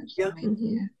 maybe to have some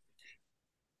idea.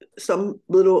 Some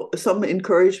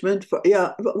encouragement for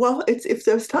well, it's if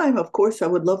there's time, of course I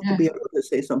would love to be able to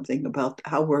say something about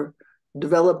how we're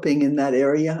developing in that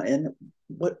area and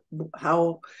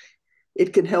how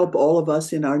it can help all of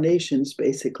us in our nations,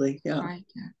 basically. Right,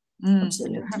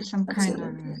 absolutely. Have some kind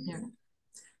of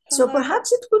So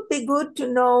perhaps it would be good to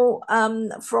know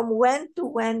from when to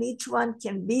when each one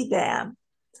can be there.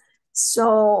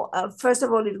 So first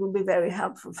of all, it would be very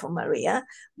helpful for Maria,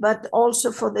 but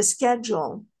also for the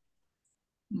schedule.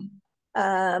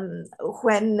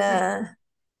 When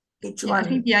each one. I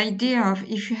think the idea of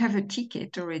if you have a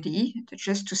ticket already,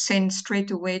 just to send straight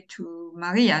away to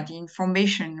Maria the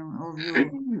information of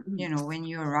you, when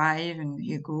you arrive and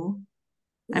you go.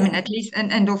 I mean, at least,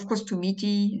 and of course to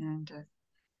Mitty and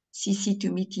CC to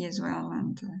Mitty as well,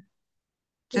 and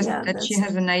just that she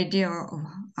has an idea of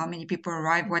how many people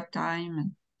arrive, what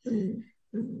time.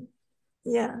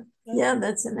 Yeah,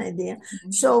 that's an idea.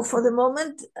 So for the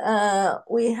moment,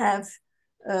 we have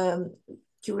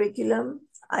curriculum,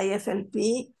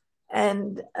 IFLP,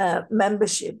 and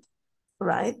membership,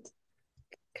 right?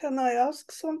 Can I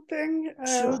ask something?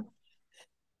 Sure.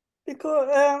 Because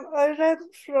I read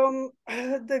from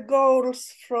the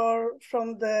goals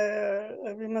from the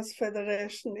Women's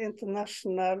Federation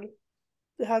International.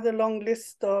 They had a long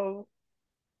list of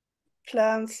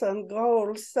plans and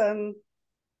goals, and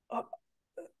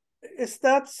is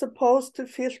that supposed to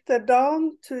filter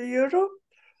down to Europe?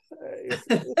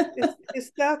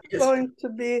 Is that going to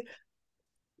be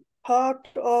part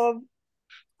of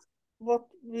what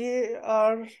we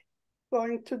are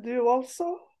going to do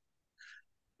also?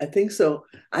 I think so.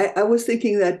 I was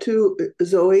thinking that too,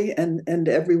 Zoe, and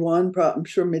everyone. I'm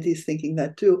sure Mitty's thinking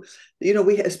that too. You know,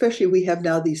 we have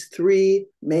now these three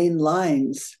main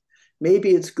lines.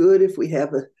 Maybe it's good if we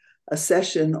have a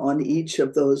session on each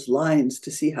of those lines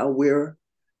to see how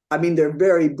I mean, they're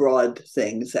very broad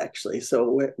things actually.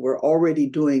 So we're already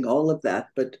doing all of that,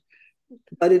 but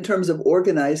in terms of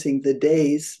organizing the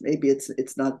days, maybe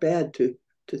it's not bad to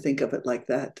think of it like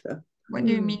that. What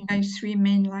do you mean by three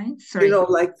main lines? Sorry. You know,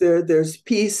 like there's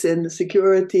peace and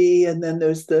security, and then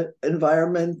there's the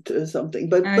environment or something.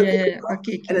 But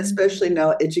Okay. And especially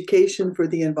now education for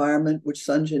the environment, which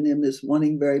Sanjanim is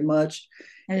wanting very much.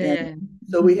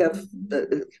 So we have,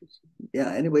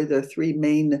 anyway, there are three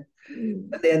main.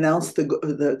 They announced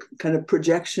the kind of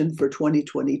projection for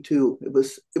 2022. It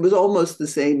was almost the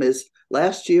same as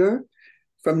last year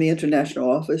from the international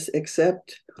office,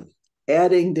 except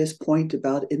adding this point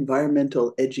about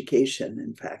environmental education,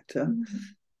 in fact.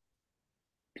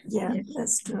 Yeah,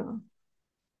 that's true.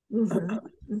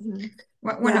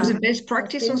 One of the best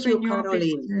practices in your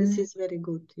Caroline. This is very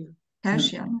good.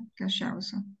 Kasia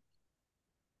also.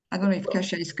 I don't know if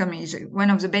Kasia is coming. Is one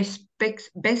of the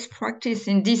best practice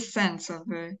in this sense of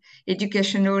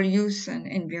educational use and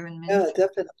environment. Yeah,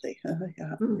 definitely.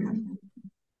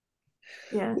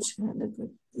 Yeah, it's really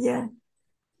good. Yeah.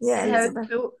 I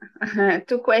have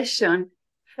two questions.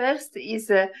 First is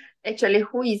actually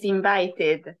who is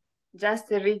invited? Just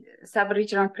the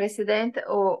sub-regional president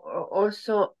or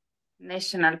also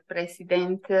national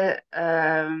president?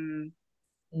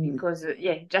 Because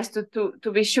just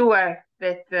to be sure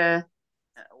that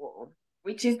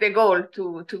which is the goal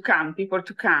to come, people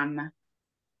to come.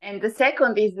 And the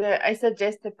second is I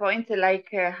suggest a point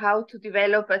like how to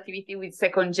develop activity with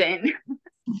second gen.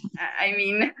 I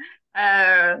mean,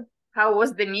 how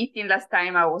was the meeting last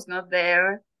time? I was not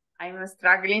there. I'm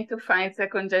struggling to find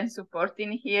second gen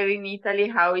supporting here in Italy.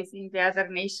 How is in the other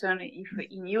nation? If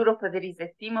in Europe there is a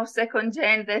team of second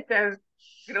gen that are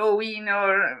growing,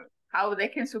 or how they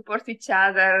can support each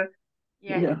other.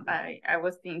 I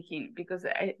was thinking because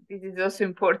this is also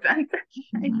important.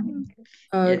 I think.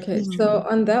 Okay, so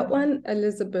on that one,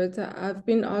 Elisabetta, I've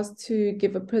been asked to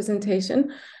give a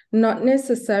presentation, not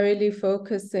necessarily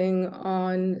focusing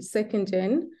on second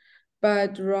gen,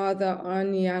 but rather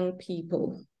on young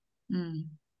people.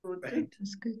 Right.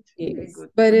 That's good. Yes. Good.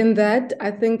 But in that,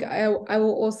 I think I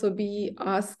will also be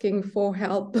asking for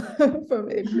help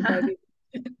from everybody.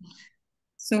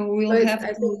 So we'll have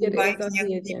to invite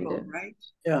young people, right?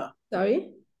 Yeah.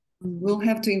 Sorry? We'll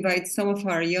have to invite some of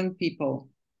our young people.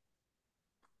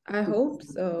 I hope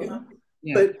so.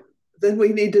 Yeah. But then we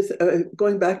need to,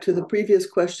 going back to the previous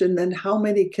question, then how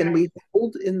many can we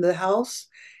hold in the House?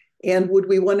 And would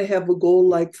we want to have a goal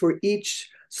like for each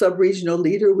sub-regional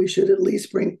leader, we should at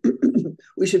least bring,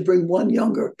 we should bring one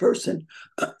younger person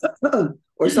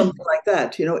or something like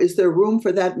that. You know, is there room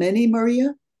for that many,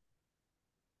 Maria?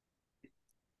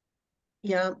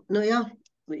 Yeah,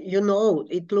 you know,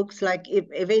 it looks like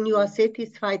when you are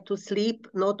satisfied to sleep,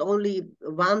 not only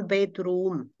one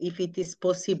bedroom, if it is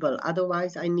possible.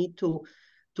 Otherwise, I need to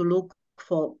look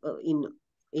for in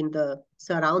the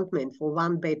surroundment for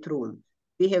one bedroom.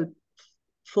 We have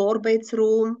 4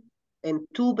 bedroom and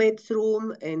 2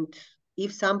 bedroom, and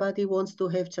if somebody wants to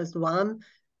have just one,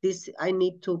 this I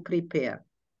need to prepare.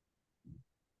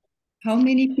 How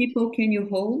many people can you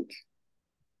hold?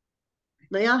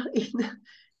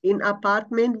 In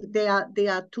apartment there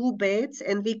are 2 beds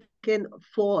and we can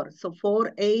 4. So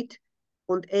 4, 8,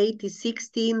 and 8 is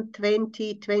 16,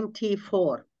 20,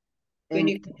 24.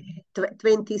 And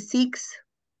 26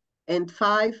 and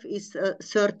 5 is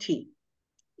 30.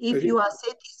 If you are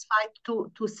satisfied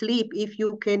to sleep, if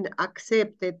you can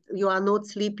accept that you are not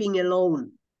sleeping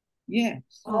alone. Yes.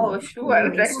 Oh,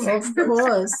 sure. Of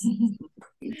course.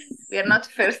 We are not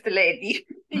first lady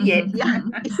yet. Yeah.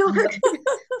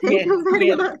 Thank you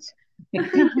very much.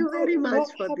 Thank you very much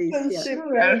for this.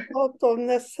 Sure. Out of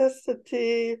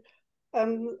necessity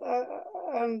and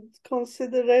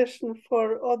consideration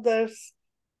for others,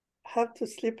 have to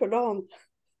sleep alone.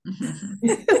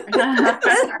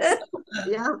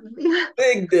 Yeah.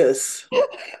 Big this.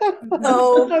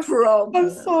 No problem. I'm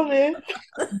sorry.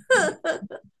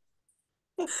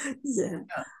 Yeah.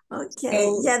 Okay.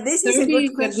 So yeah, this is a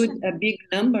good question. A big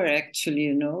number, actually,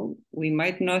 you know. We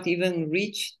might not even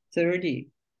reach 30.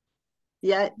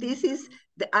 Yeah, this is,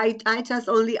 I just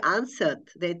only answered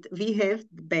that we have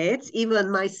beds.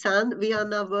 Even my son, we are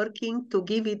now working to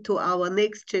give it to our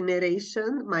next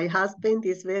generation. My husband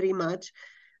is very much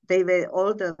they were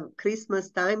all the Christmas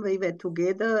time, we were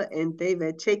together and they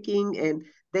were checking, and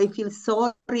they feel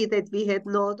sorry that we had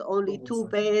not only 2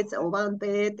 beds or 1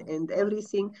 bed and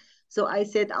everything. So I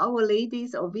said, our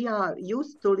ladies, we are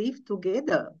used to live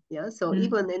together. Yeah. So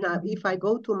even if I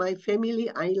go to my family,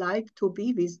 I like to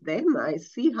be with them. I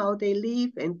see how they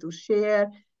live and to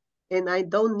share, and I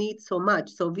don't need so much.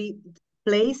 So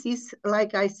place is,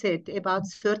 like I said, about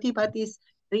 30, but it's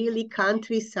really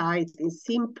countryside. It's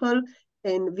simple,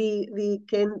 and we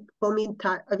can come in,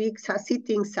 we are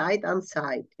sitting side on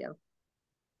side. Yeah.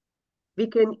 We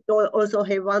can also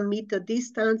have 1 meter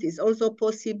distance. It's also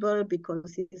possible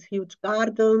because it's a huge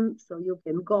garden, so you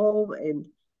can go, and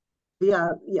we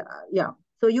are, yeah.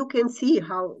 So you can see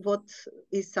what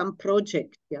is some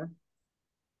project, yeah.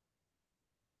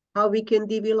 How we can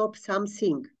develop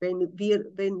something when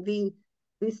we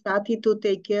started to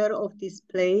take care of this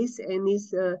place, and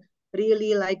it's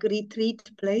really like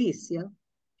retreat place, yeah.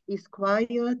 It's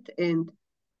quiet, and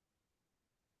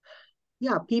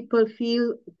yeah, people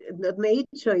feel the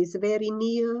nature is very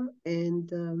near.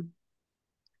 And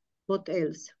what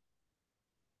else?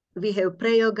 We have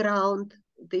prayer ground.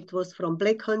 It was from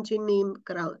Black Hunjinim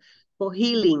ground for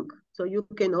healing. So you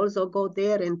can also go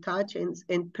there and touch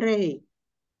and pray.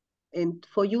 And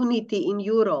for unity in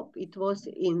Europe, it was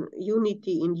in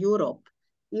unity in Europe.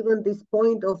 Even this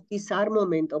point of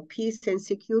disarmament, of peace and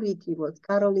security, what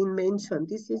Caroline mentioned,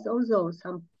 this is also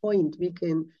some point we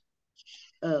can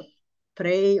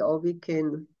pray, or we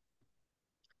can,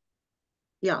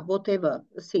 yeah, whatever,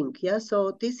 think. Yeah,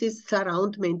 so this is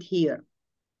surroundment here.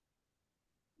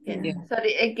 Yeah.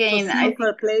 Sorry, again, so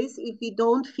simple place. If we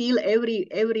don't feel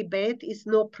every bed is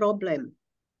no problem.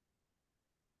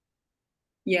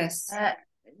 Yes.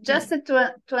 Just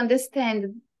to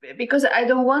understand, because I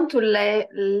don't want to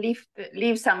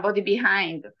leave somebody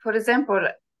behind. For example,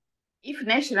 if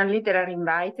national leaders are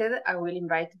invited, I will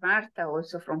invite Marta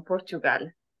also from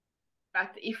Portugal.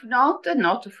 But if not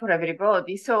for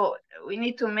everybody. So we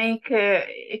need to make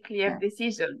a clear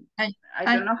decision. I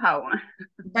don't know how.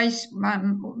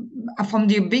 From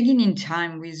the beginning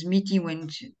time with meeting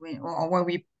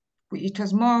it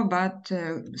was more about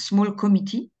small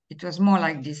committee. It was more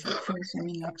like this at first. I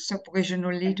mean, like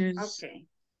sub-regional leaders,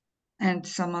 and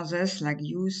some others like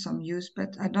some youth.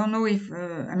 But I don't know if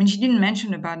I mean, she didn't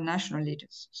mention about national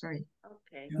leaders. Sorry.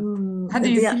 Okay. How do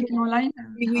you feel it, Caroline?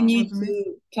 We need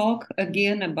to talk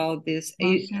again about this.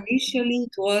 Initially,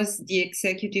 it was the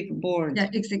executive board. Yeah,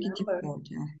 executive board.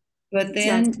 Yeah. But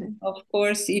then, of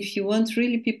course, if you want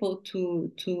really people to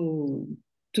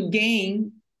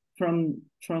gain from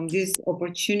this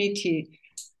opportunity,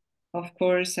 of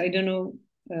course, I don't know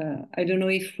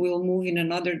if we'll move in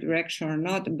another direction or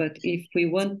not. But if we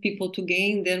want people to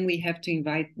gain, then we have to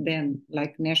invite them,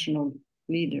 like national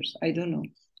leaders. I don't know.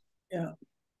 Yeah.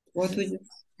 What would you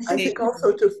I think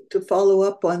also to follow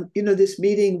up on, this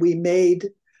meeting we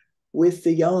made with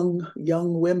the young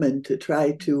women to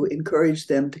try to encourage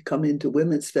them to come into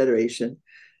Women's Federation.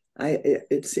 I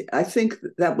think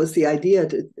that was the idea,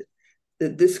 that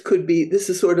this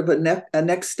is sort of a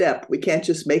next step. We can't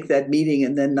just make that meeting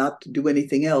and then not do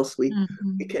anything else. We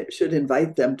should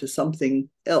invite them to something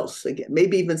else again.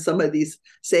 Maybe even some of these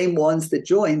same ones that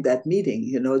joined that meeting,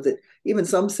 that even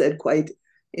some said quite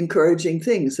encouraging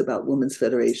things about Women's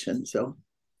Federation. So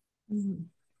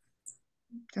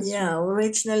yeah,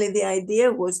 originally the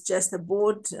idea was just a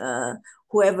board,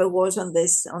 whoever was on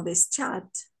this chat,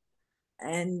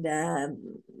 and and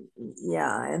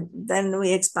then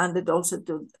we expanded also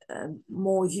to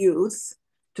more youth,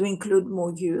 to include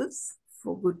more youth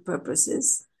for good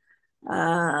purposes.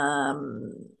 The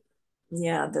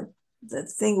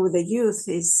thing with the youth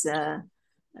is that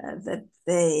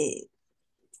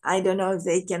I don't know if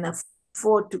they can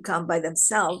afford to come by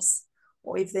themselves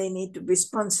or if they need to be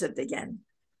sponsored again.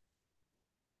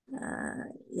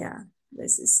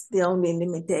 This is the only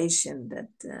limitation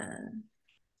that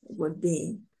would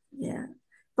be,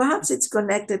 Perhaps it's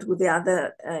connected with the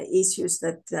other issues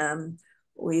that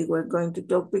we were going to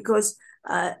talk, because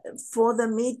for the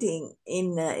meeting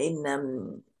in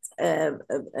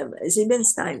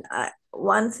Siebenstein,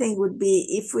 one thing would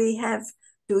be,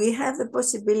 do we have the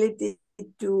possibility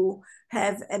to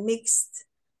have a mixed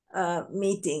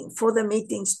meeting, for the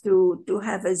meetings to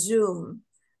have a Zoom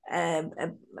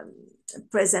a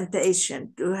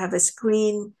presentation, to have a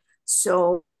screen,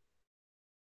 so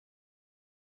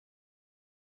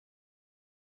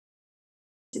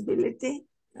possibility,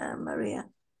 Maria?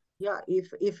 Yeah,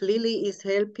 if Lily is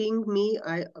helping me,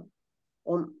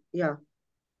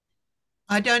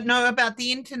 I don't know about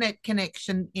the internet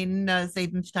connection in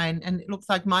Siebenstein, and it looks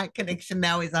like my connection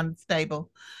now is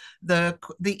unstable. The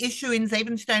issue in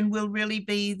Siebenstein will really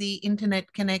be the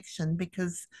internet connection,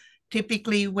 because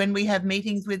typically when we have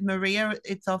meetings with Maria,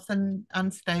 it's often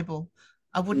unstable.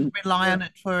 I wouldn't rely on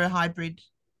it for a hybrid.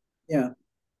 Yeah.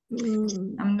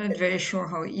 I'm not very sure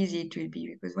how easy it will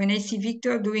be, because when I see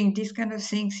Victor doing these kind of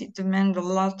things, it demands a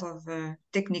lot of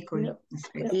technical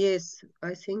aspects. Yes,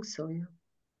 I think so. Yeah.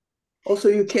 Also,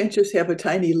 you can't just have a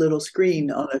tiny little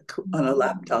screen on a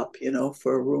laptop, you know,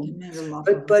 for a room.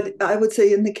 But I would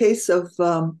say in the case of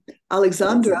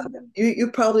Alexandra, you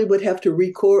probably would have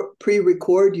to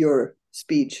pre-record your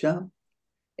speech, huh?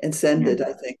 And send it,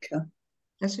 I think. Huh?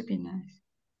 That would be nice.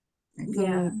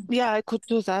 Yeah, I could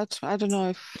do that. I don't know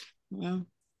if, yeah.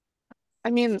 I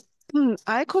mean,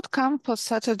 I could come for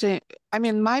Saturday. I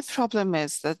mean, my problem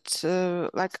is that,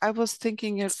 like, I was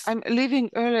thinking, I'm leaving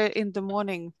early in the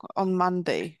morning on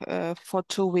Monday for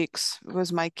 2 weeks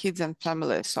with my kids and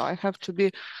family. So I have to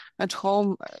be at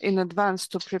home in advance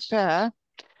to prepare.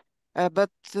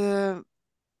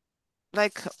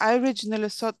 Like, I originally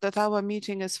thought that our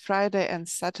meeting is Friday and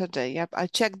Saturday. Yep, I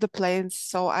checked the planes,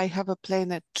 so I have a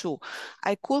plane at 2.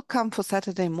 I could come for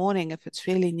Saturday morning if it's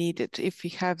really needed, if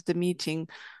we have the meeting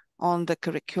on the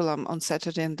curriculum on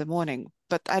Saturday in the morning.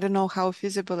 But I don't know how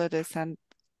feasible it is and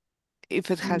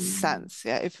if it has sense.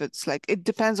 Yeah, if it's like, it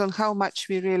depends on how much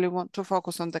we really want to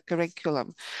focus on the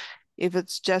curriculum. If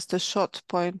it's just a short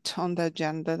point on the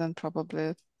agenda, then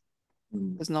probably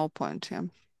there's no point. Yeah.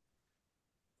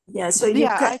 Yeah, so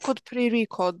I could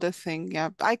pre-record the thing.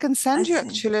 Yeah, I can send you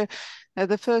actually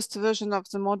the first version of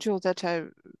the module that I've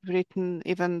written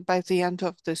even by the end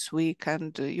of this week,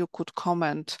 and you could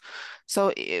comment.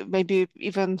 So maybe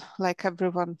even like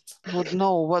everyone would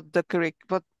know what the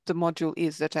module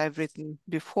is that I've written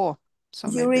before. So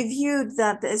you reviewed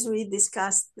that as we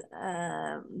discussed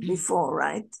before,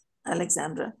 right,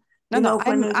 Alexandra? No,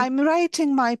 I'm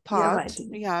writing my part.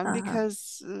 Yeah,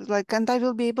 because like, and I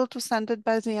will be able to send it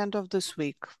by the end of this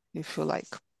week, if you like.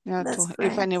 Yeah,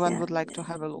 if anyone would like to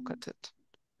have a look at it.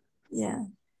 Yeah,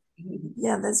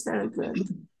 yeah, that's very good.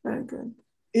 Very good.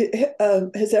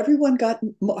 Has everyone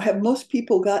have most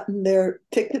people gotten their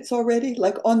tickets already?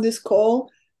 Like on this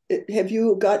call, have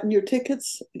you gotten your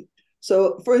tickets?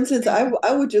 So, for instance, I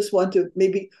would just want to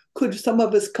could some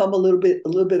of us come a little bit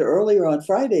earlier on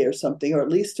Friday or something, or at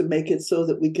least to make it so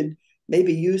that we can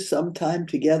maybe use some time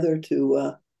together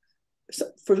to,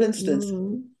 for instance,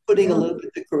 putting a little bit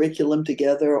of the curriculum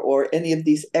together or any of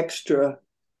these extra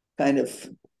kind of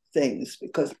things,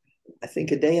 because I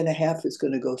think a day and a half is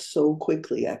going to go so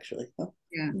quickly, actually. Huh?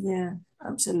 Yeah,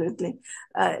 absolutely.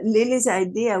 Lily's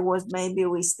idea was maybe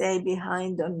we stay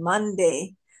behind on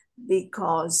Monday,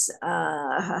 because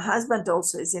her husband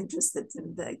also is interested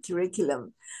in the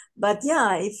curriculum. But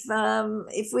yeah,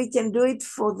 if we can do it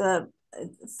for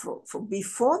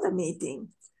before the meeting,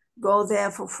 go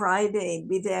there for Friday,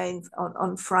 be there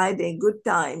on Friday, good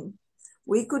time,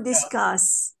 we could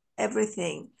discuss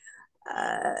everything.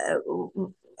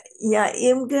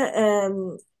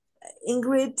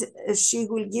 Ingrid, she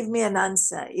will give me an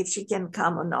answer if she can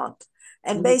come or not.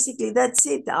 And basically that's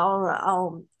it.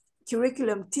 Our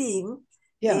curriculum team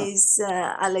is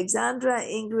Alexandra,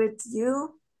 Ingrid,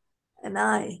 you, and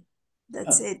I.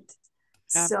 That's it.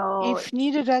 So if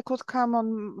needed, I could come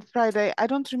on Friday. I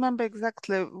don't remember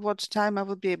exactly what time I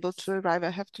would be able to arrive.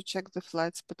 I have to check the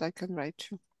flights, but I can write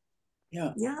you.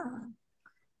 Yeah,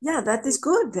 that is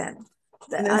good then.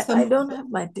 I don't have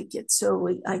my ticket, so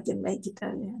I can make it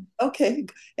earlier. Okay,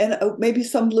 and maybe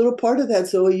some little part of that,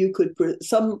 Zoe, you could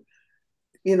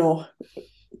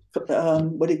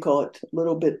what do you call it? A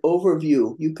little bit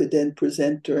overview. You could then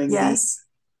present during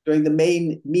the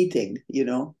main meeting,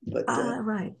 But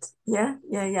right, yeah.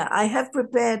 I have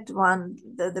prepared one,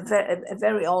 a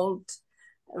very old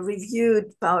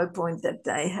reviewed PowerPoint that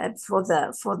I had for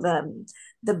the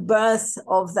birth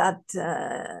of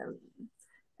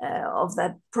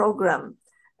that program,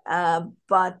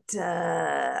 but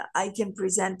I can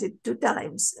present it 2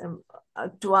 times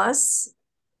to us.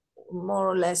 More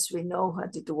or less, we know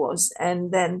what it was,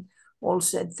 and then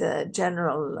also at the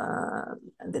general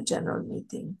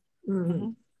meeting.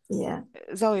 Yeah.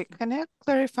 Zoe, can I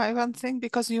clarify one thing?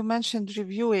 Because you mentioned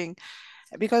reviewing,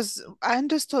 because I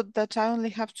understood that I only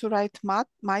have to write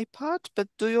my part, but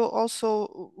do you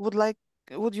also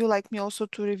would you like me also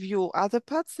to review other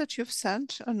parts that you've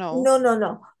sent or no?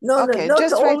 No. Okay, not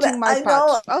just all writing my I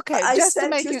part. know, Okay, I just to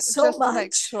sent make you you so just much. to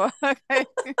make sure. Okay.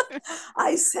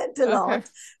 I sent a lot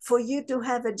for you to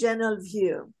have a general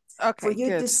view. Okay, for you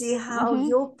good. to see how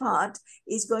your part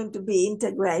is going to be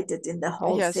integrated in the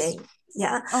whole thing.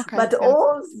 Yeah, Okay, but yeah.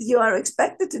 all you are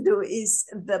expected to do is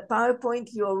the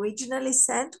PowerPoint you originally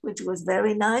sent, which was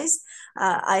very nice.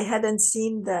 I hadn't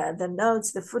seen the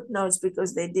notes, the footnotes,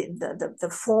 because they did the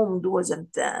form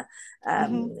wasn't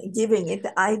giving it.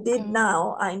 I did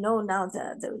now. I know now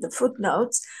the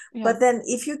footnotes. Yeah. But then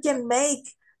if you can make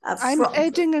I'm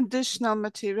adding additional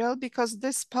material because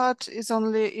this part is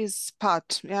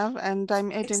part, yeah, and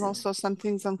I'm adding Excellent. also some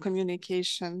things on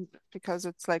communication, because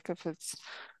it's like, if it's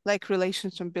like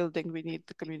relationship building, we need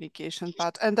the communication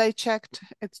part, and I checked,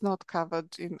 it's not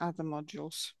covered in other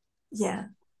modules. Yeah,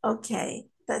 okay,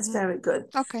 that's very good.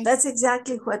 Okay, that's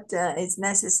exactly what is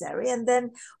necessary. And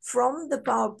then from the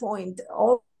PowerPoint,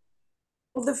 all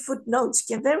the footnotes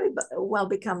can very well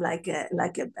become like a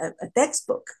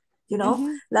textbook, you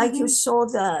know, like you saw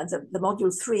the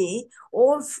module 3.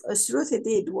 All Shruti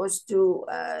did was to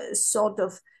sort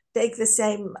of take the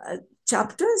same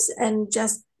chapters and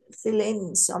just fill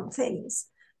in some things,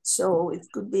 so it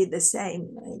could be the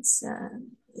same. It's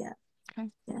yeah. Okay.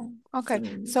 Yeah.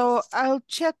 Okay. So I'll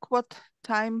check what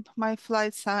time my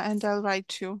flights are and I'll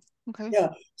write you. Okay. Yeah.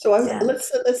 So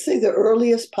let's say the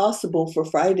earliest possible for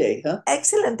Friday, huh?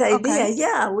 Excellent idea. Okay.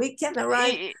 Yeah, we can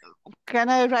arrive. Can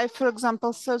I arrive, for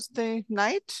example, Thursday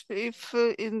night, if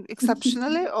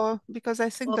exceptionally, or because I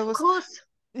think there was. Of course.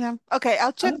 Yeah. Okay.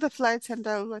 I'll check the flights and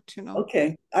I'll let you know.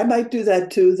 Okay. I might do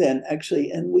that too then,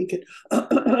 actually. And we could,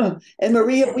 and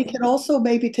Maria, we can also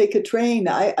maybe take a train.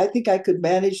 I think I could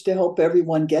manage to help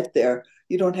everyone get there.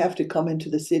 You don't have to come into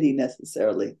the city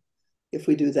necessarily if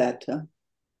we do that. Huh?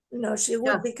 No, she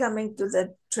would be coming to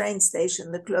the train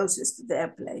station, the closest to their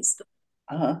place.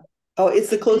 Oh, it's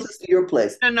the closest to your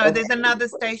place. No, there's another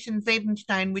station,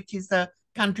 Siebenstein, which is a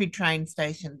country train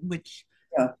station, which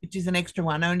is an extra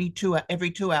one, only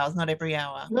every 2 hours, not every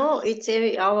hour. No, it's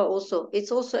every hour also.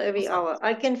 It's also every hour.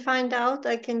 I can find out,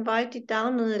 I can write it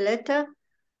down on a letter.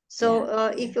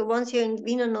 So if once you're in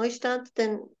Wiener Neustadt,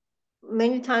 then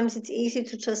many times it's easy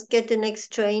to just get the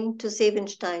next train to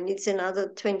Siebenstein. It's another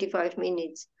 25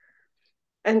 minutes.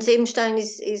 And Siebenstein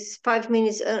is 5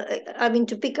 minutes. I mean,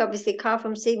 to pick up with the car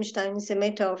from Siebenstein is a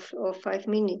matter of 5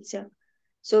 minutes. Yeah.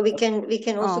 So we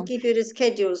can also give you the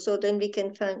schedule. So then we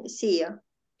can see. Yeah.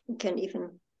 We can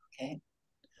even. Okay.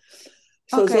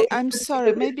 So okay, I'm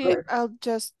sorry. Maybe I'll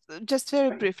just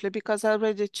very briefly, because I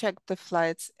already checked the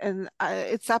flights, and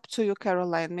it's up to you,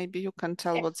 Caroline. Maybe you can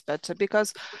tell what's better,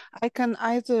 because I can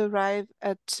either arrive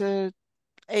at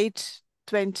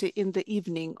 8:20 in the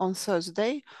evening on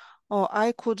Thursday, or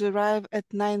I could arrive at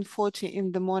 9:40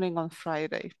 in the morning on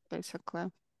Friday,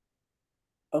 basically.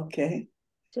 Okay.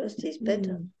 Thursday is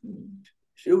better.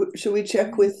 Should we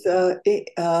check with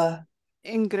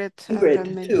Ingrid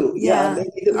too? Yeah,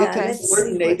 maybe let's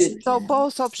coordinated. So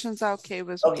both options are okay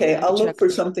with me. Okay, I'll look for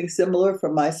something similar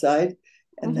from my side,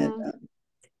 and then.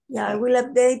 I will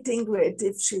update Ingrid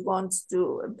if she wants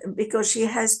to, because she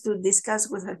has to discuss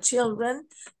with her children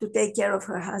to take care of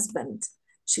her husband.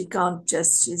 She can't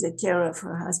she's a carer of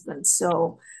her husband.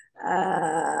 So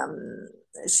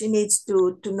she needs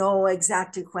to know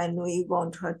exactly when we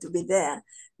want her to be there.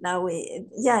 Now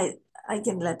I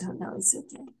can let her know. It's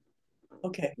okay.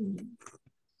 Okay.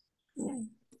 Yeah.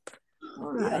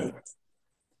 All right.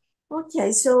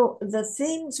 Okay, so the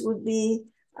themes would be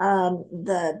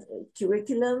the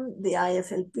curriculum, the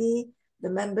IFLP, the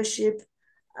membership,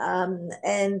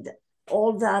 and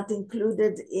all that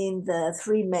included in the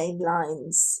 3 main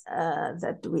lines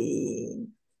that we.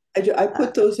 I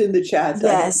put those in the chat.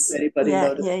 Yes. I don't know if anybody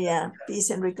noticed. Yeah. Peace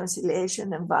and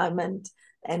reconciliation, environment,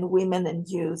 and women and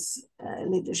youth,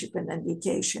 leadership and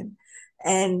education,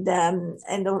 and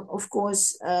of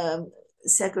course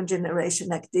second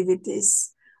generation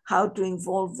activities. How to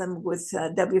involve them with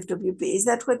WFWP. Is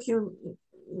that what you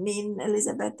mean,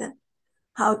 Elizabeth?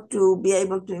 How to be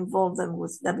able to involve them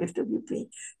with WFWP?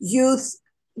 Youth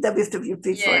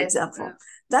WFWP, for example.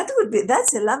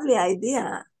 That's a lovely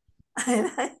idea.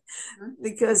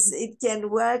 Because it can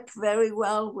work very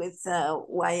well with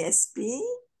YSP,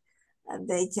 and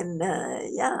they can,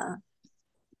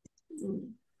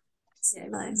 it's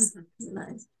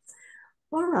nice.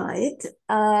 All right.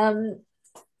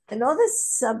 Another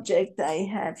subject I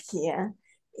have here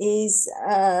is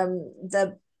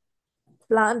the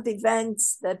planned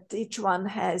events that each one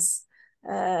has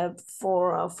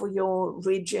for your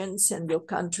regions and your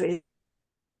countries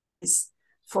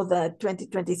for the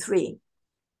 2023.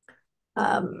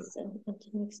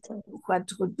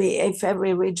 What would be, if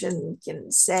every region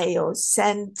can say or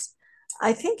send,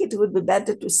 I think it would be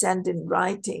better to send in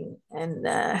writing and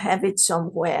have it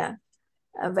somewhere.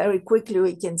 Very quickly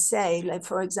we can say, like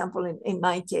for example, in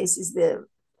my case is the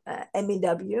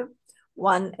MEW,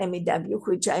 one MEW,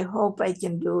 which I hope I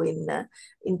can do in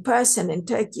person in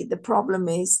Turkey. The problem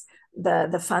is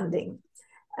the funding.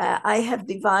 I have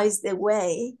devised a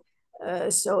way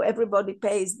so everybody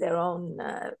pays their own.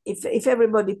 If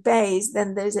everybody pays,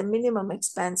 then there's a minimum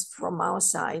expense from our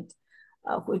side,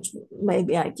 which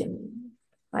maybe I can,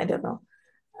 I don't know.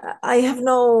 I have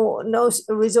no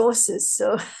resources,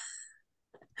 so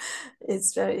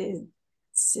it's very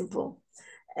simple.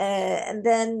 And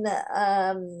then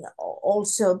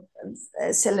also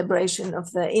a celebration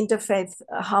of the Interfaith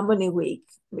Harmony Week,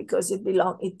 because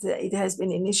it has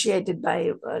been initiated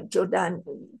by Jordan,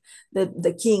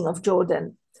 the King of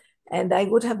Jordan, and I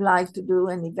would have liked to do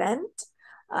an event.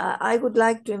 I would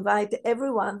like to invite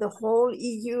everyone, the whole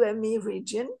EUME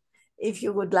region, if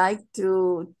you would like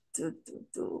to do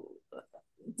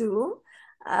the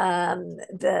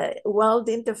World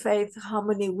Interfaith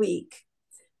Harmony Week.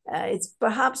 It's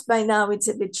perhaps by now it's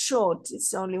a bit short.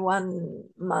 It's only 1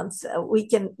 month. We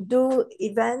can do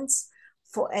events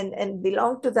for and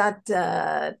belong to that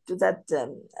day,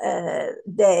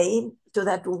 to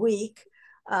that week,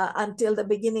 until the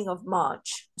beginning of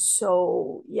March.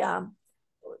 So yeah,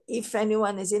 if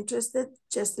anyone is interested,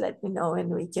 just let me know and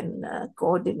we can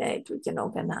coordinate. We can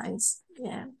organize.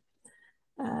 Yeah.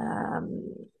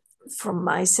 From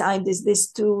my side, is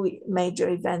these 2 major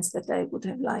events that I would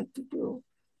have liked to do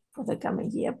for the coming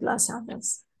year, plus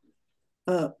others.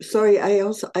 Sorry,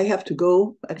 I have to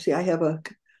go. Actually,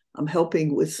 I'm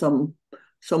helping with some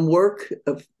work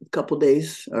of a couple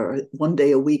days or 1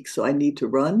 day a week, so I need to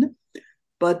run.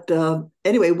 But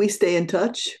anyway, we stay in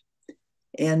touch,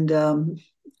 and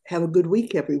have a good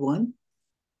week, everyone.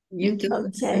 You too.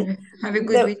 Okay. Have a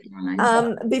good week.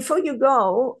 Before you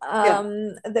go,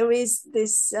 there is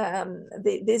this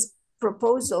these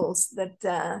proposals that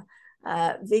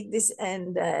Vigdis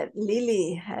and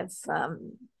Lilly have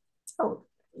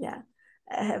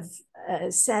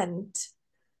sent,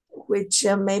 which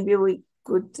maybe we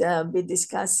could be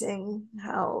discussing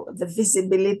how the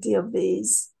visibility of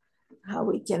these, how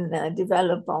we can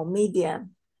develop our media.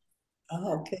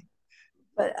 Oh, okay.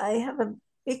 But I have a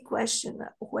big question: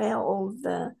 where all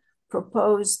the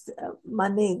proposed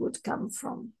money would come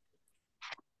from?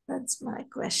 That's my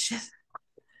question.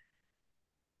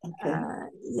 Okay.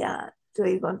 Yeah. Do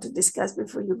you want to discuss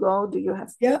before you go? Do you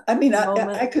have? Yeah, I mean,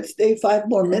 I could stay 5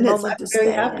 more minutes. I'm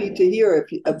very happy to hear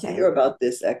hear about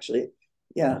this. Actually,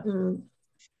 yeah.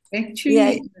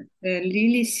 Actually,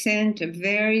 Lily sent a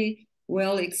very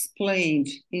well explained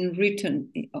in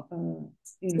written.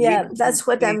 That's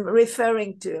what I'm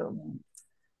referring to.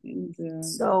 And,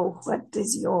 so, what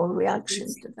is your reaction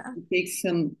to that? Take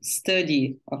some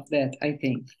study of that, I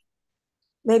think.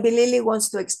 Maybe Lily wants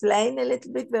to explain a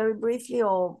little bit very briefly,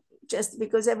 or just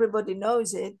because everybody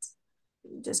knows it,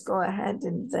 just go ahead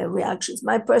and the reactions.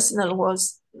 My personal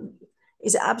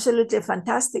is absolutely a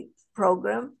fantastic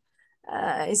program.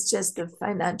 It's just the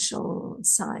financial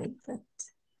side that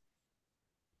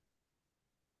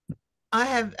I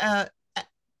have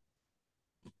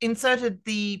inserted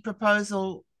the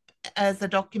proposal as a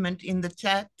document in the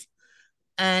chat,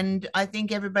 and I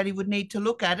think everybody would need to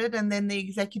look at it, and then the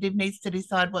executive needs to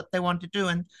decide what they want to do.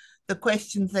 And the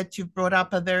questions that you've brought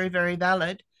up are very, very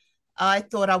valid. I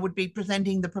thought I would be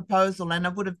presenting the proposal, and I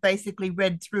would have basically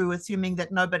read through, assuming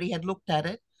that nobody had looked at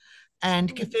it.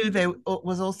 And Kafuve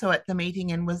was also at the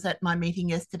meeting and was at my meeting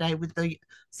yesterday with the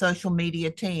social media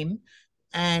team.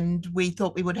 And we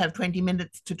thought we would have 20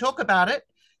 minutes to talk about it.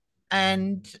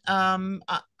 And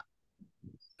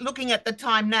looking at the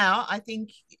time now, I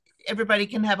think everybody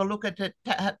can have a look at it,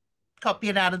 copy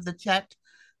it out of the chat.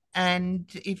 And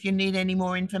if you need any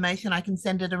more information, I can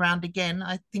send it around again.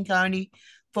 I think I only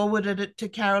forwarded it to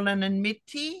Carolyn and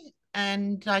Mitty,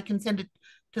 and I can send it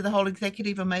to the whole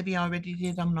executive, or maybe I already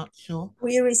did. I'm not sure.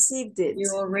 We received it. You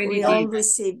already we did. all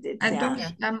received it.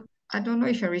 I don't know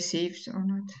if I received or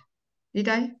not. Did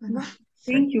I? No. I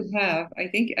think you have. I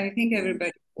think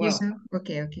everybody. Well. Yes, sir?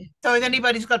 Okay. So if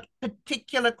anybody's got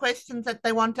particular questions that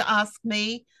they want to ask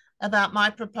me about my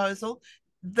proposal,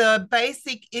 the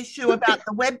basic issue about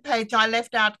the webpage I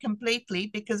left out completely,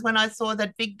 because when I saw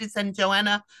that Vigdis and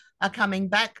Joanna are coming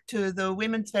back to the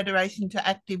Women's Federation to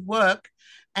active work,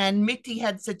 and Mitty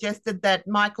had suggested that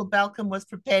Michael Balcom was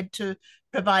prepared to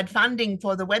provide funding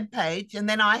for the webpage, and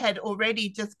then I had already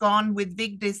just gone with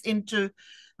Vigdis into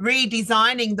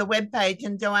redesigning the webpage,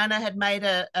 and Joanna had made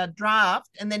a draft,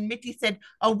 and then Mitty said,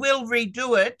 "Oh, we'll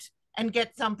redo it and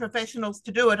get some professionals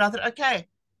to do it." I thought, okay,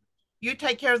 you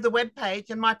take care of the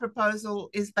webpage, and my proposal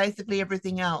is basically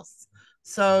everything else.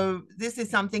 So this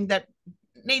is something that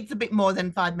needs a bit more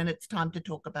than 5 minutes time to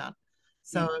talk about.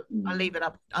 So I'll leave it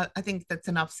up. I think that's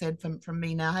enough said from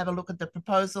me now. Have a look at the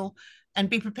proposal and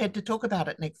be prepared to talk about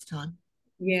it next time.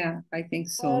 Yeah, I think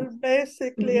so. Well,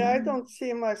 basically, I don't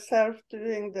see myself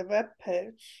doing the web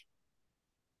page.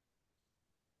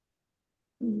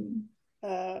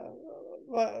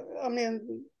 Well, I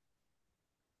mean,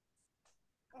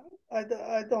 I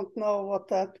don't know what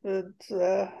that would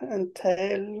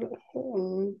entail.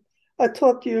 I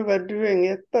thought you were doing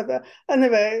it, but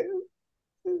anyway,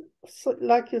 so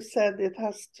like you said, it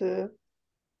has to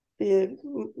be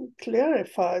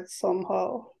clarified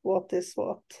somehow what is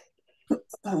what.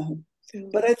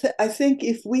 But I think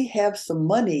if we have some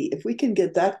money, if we can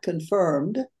get that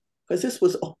confirmed, because this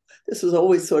was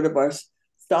always sort of our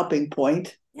stopping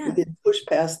point. Yeah. We didn't push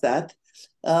past that.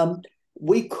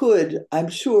 We could, I'm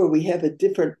sure we have at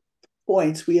different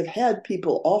points, we have had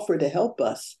people offer to help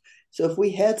us. So if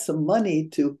we had some money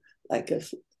to like a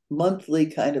monthly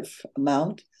kind of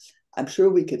amount, I'm sure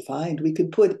we could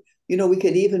put, we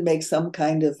could even make some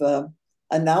kind of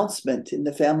announcement in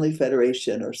the Family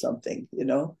Federation or something,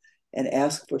 and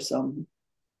ask for some.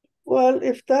 Well,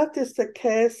 if that is the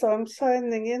case, I'm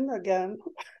signing in again.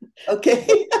 Okay.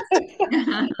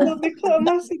 Well, because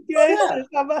my situation,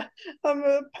 I'm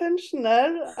a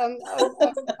pensioner, and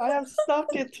I have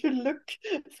started to look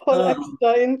for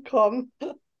extra income.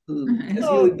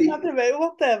 So anyway,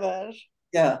 whatever.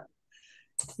 Yeah.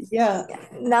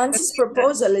 Nancy's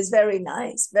proposal is very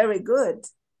nice, very good.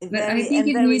 But I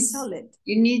think very solid.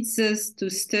 It needs us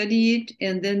to study it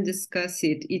and then discuss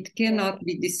it. It cannot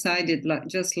be decided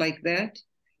just like that.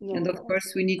 No. And of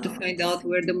course, we need to find out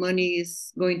where the money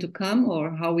is going to come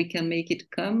or how we can make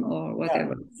it come or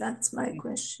whatever. That's my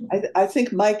question. I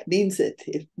think Mike means it.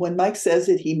 When Mike says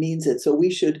it, he means it. So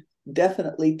we should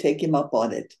definitely take him up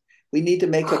on it. We need to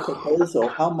make a proposal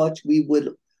how much we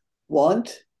would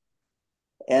want,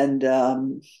 and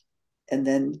then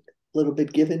a little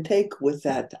bit give and take with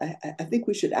that. I think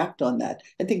we should act on that.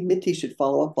 I think Mitty should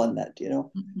follow up on that,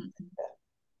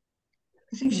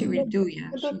 I think she will do, yeah.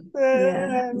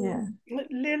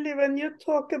 Lily, when you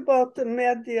talk about the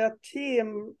media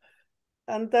team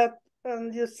and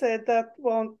you say that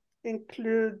won't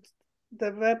include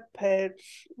the web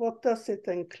page, what does it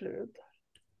include?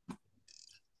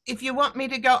 If you want me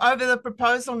to go over the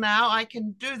proposal now, I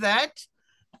can do that.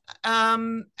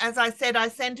 As I said, I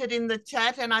sent it in the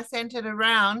chat and I sent it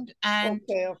around, and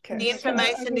the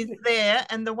information is there.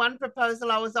 And the one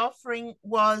proposal I was offering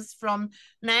was from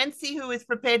Nancy, who is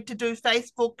prepared to do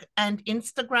Facebook and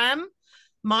Instagram.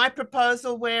 My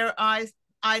proposal where I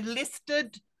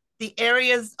listed the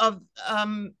areas of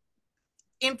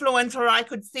influence where I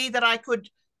could see that I could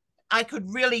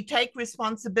really take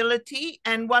responsibility.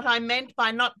 And what I meant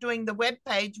by not doing the web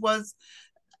page was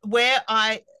where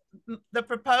the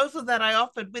proposal that I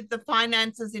offered with the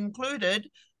finances included,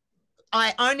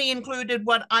 I only included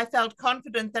what I felt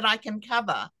confident that I can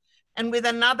cover. And with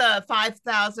another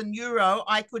 €5,000,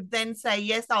 I could then say,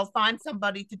 yes, I'll find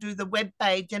somebody to do the web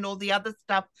page and all the other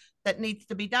stuff that needs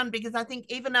to be done. Because I think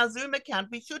even our Zoom account,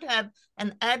 we should have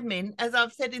an admin. As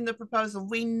I've said in the proposal,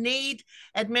 we need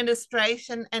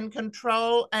administration and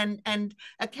control and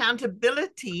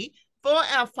accountability for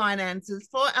our finances,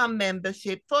 for our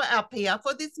membership, for our PR,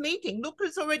 for this meeting. Look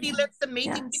who's already left the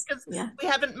meeting because we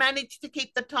haven't managed to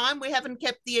keep the time. We haven't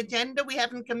kept the agenda. We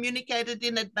haven't communicated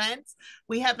in advance.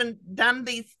 We haven't done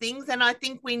these things. And I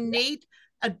think we need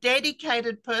a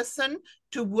dedicated person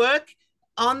to work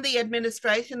on the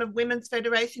administration of Women's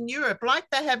Federation Europe, like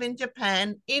they have in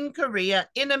Japan, in Korea,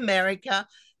 in America,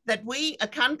 that we,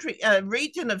 a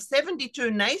region of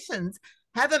 72 nations,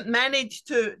 haven't managed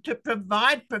to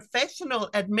provide professional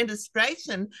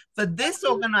administration for this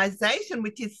organization,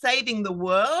 which is saving the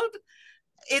world.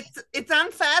 It's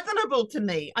unfathomable to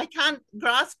me. I can't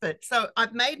grasp it. So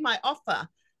I've made my offer.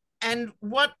 And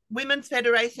what Women's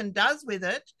Federation does with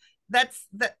it,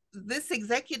 this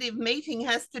executive meeting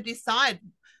has to decide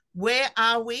where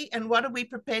are we and what are we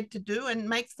prepared to do and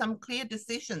make some clear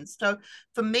decisions. So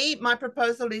for me, my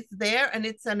proposal is there and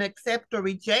it's an accept or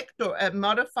reject or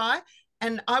modify.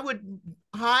 And I would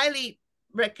highly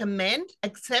recommend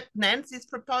accept Nancy's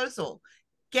proposal.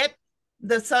 Get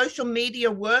the social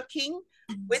media working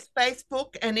with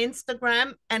Facebook and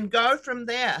Instagram and go from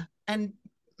there and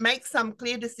make some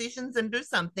clear decisions and do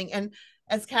something. And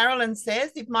as Carolyn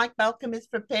says, if Mike Balcom is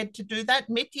prepared to do that,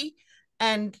 Mitty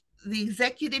and the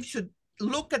executive should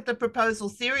look at the proposal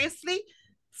seriously,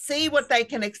 see what they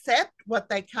can accept, what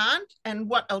they can't, and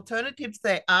what alternatives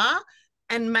there are,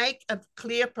 and make a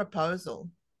clear proposal.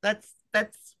 That's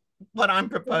what I'm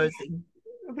proposing.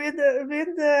 With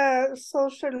the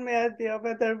social media,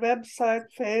 whether website,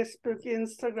 Facebook,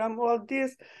 Instagram, all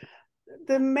these,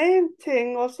 the main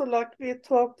thing also, like we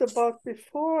talked about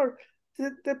before,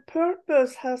 the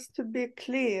purpose has to be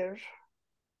clear.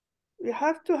 We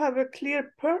have to have a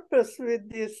clear purpose with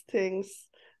these things.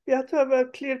 We have to have a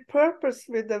clear purpose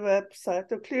with the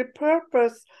website, a clear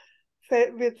purpose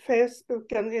with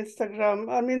Facebook and Instagram.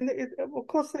 I mean, of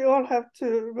course, they all have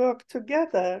to work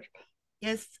together.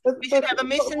 Yes, we should have a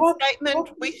mission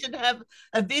statement. We should have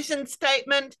a vision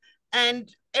statement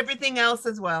and everything else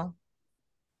as well.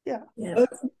 Yeah.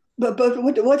 But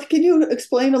what can you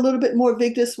explain a little bit more,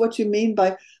 Vigdis, what you mean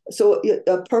by, so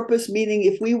a purpose meaning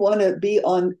if we want to be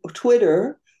on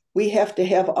Twitter, we have to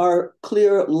have our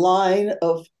clear line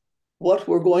of what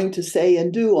we're going to say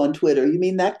and do on Twitter. You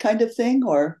mean that kind of thing,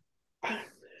 or?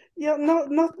 Yeah,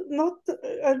 not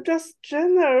just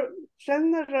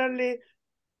generally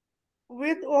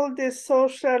with all these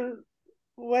social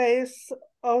ways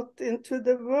out into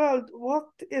the world, what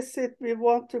is it we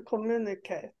want to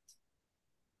communicate?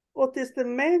 What is the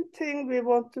main thing we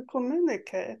want to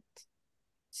communicate?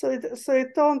 So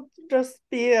it don't just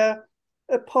be a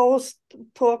post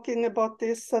talking about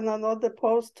this and another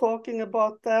post talking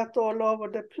about that all over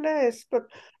the place,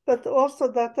 but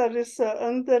also that there is an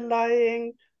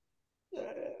underlying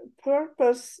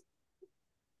purpose,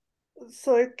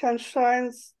 so it can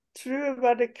shine through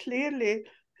very clearly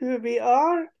who we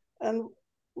are and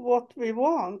what we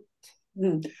want.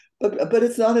 But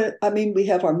it's not I mean, we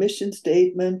have our mission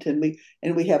statement and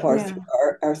we have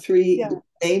our three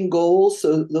main goals.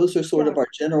 So those are sort of our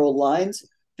general lines.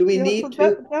 Do we need so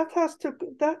to?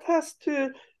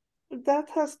 That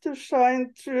has to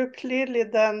shine through clearly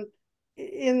then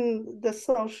in the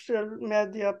social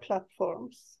media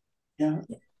platforms. Yeah.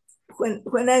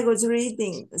 When I was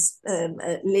reading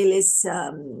Lily's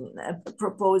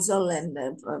proposal and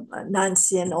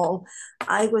Nancy and all,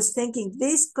 I was thinking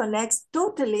this connects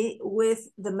totally with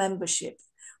the membership.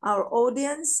 Our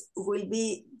audience will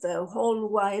be the whole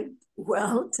wide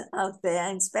world out there,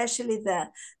 and especially the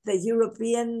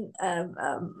European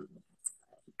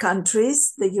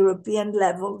countries, the European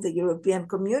level, the European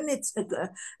community,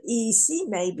 EEC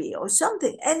maybe, or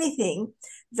something, anything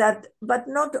that, but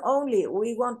not only,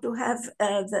 we want to have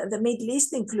the Middle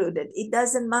East included. It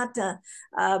doesn't matter.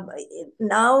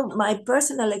 Now, my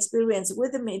personal experience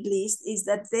with the Middle East is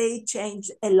that they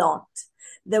change a lot.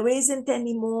 There isn't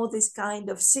anymore this kind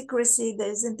of secrecy. There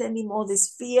isn't anymore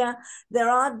this fear. There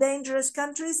are dangerous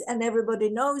countries and everybody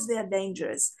knows they are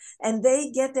dangerous. And they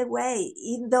get away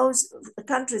in those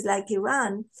countries like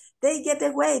Iran. They get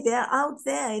away. They are out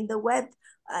there in the web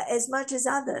as much as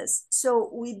others. So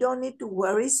we don't need to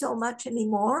worry so much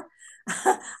anymore.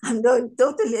 I'm going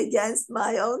totally against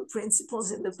my own principles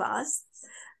in the past.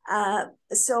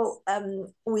 So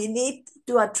we need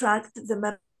to attract the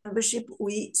membership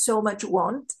we so much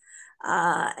want.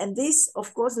 And this,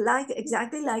 of course,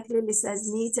 exactly like Lily says,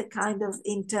 needs a kind of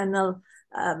internal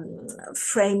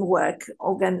framework,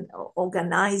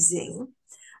 organizing.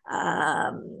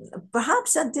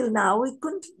 Perhaps until now it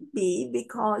couldn't be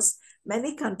because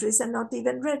many countries are not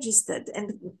even registered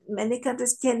and many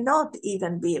countries cannot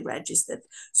even be registered.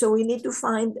 So we need to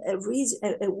find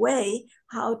a way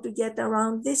how to get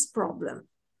around this problem.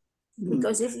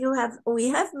 Because if we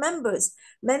have members,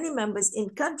 many members in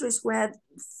countries where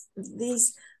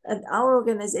our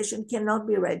organization cannot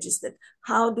be registered.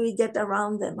 How do we get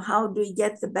around them? How do we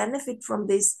get the benefit from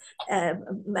these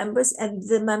members, and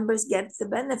the members get the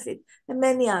benefit, and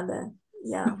many other,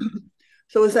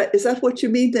 So is that what you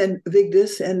mean then,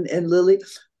 Vigdis and Lily?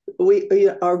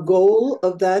 Our goal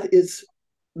of that is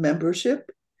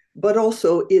membership, but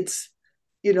also it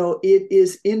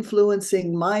is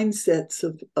influencing mindsets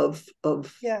of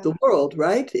the world,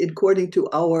 right? According to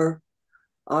our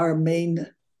main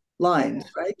lines,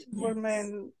 right? Our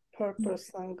main purpose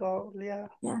and goal,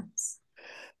 Yes.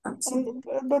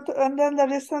 And then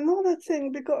there is another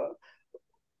thing, because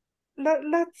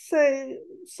let's say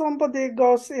somebody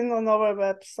goes in on our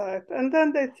website and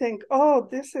then they think, oh,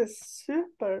 this is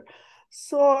super.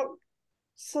 So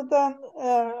then,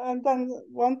 and then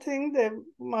one thing, they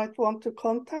might want to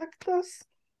contact us,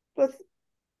 but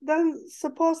then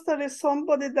suppose there is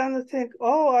somebody then who think,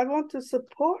 oh, I want to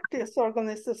support this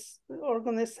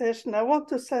organization. I want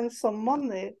to send some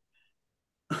money.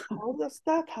 How does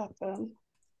that happen?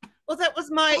 Well, that was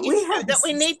my issue, that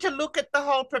we need to look at the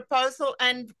whole proposal.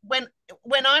 And when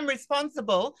I'm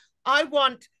responsible, I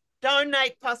want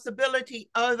donate possibility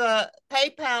over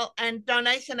PayPal and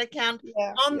donation account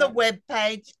on the web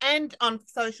page and on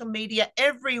social media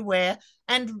everywhere,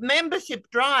 and membership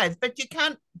drives. But you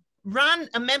can't run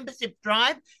a membership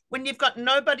drive when you've got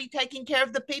nobody taking care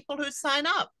of the people who sign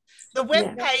up. The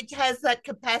web page has that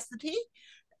capacity.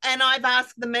 And I've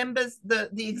asked the members, the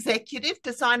executive,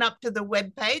 to sign up to the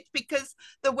webpage, because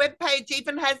the webpage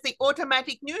even has the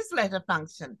automatic newsletter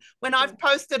function. When I've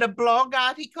posted a blog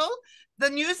article, the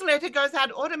newsletter goes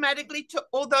out automatically to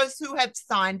all those who have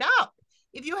signed up.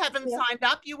 If you haven't signed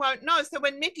up, you won't know. So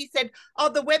when Nitty said, oh,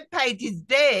 the webpage is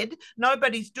dead,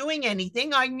 nobody's doing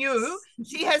anything, I knew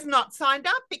she has not signed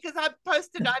up, because I've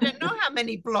posted, I don't know how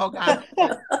many blog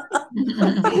articles.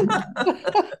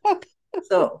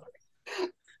 So,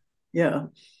 yeah.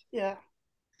 Yeah.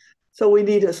 So we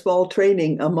need a small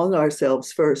training among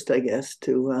ourselves first, I guess,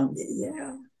 to...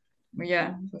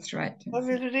 Yeah, that's right. I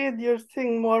will read your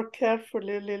thing more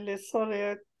carefully, Lily.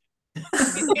 Sorry.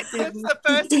 It's the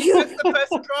first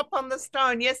drop on the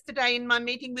stone. Yesterday in my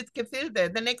meeting with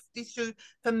Kefilde, the next issue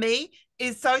for me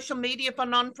is social media for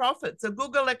non-profits, a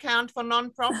Google account for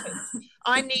non-profits.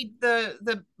 I need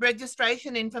the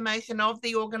registration information of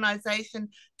the organization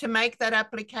to make that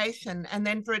application and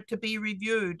then for it to be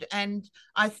reviewed. And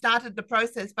I started the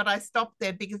process, but I stopped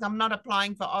there because I'm not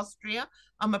applying for Austria.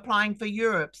 I'm applying for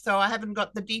Europe. So I haven't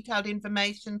got the detailed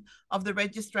information of the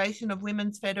registration of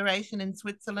Women's Federation in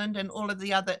Switzerland and all of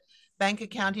the other bank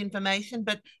account information.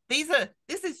 But this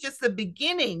is just the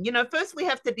beginning. You know, first we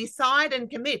have to decide and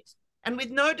commit. And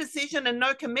with no decision and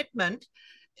no commitment,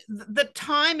 the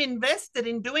time invested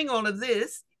in doing all of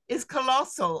this is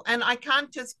colossal. And I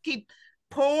can't just keep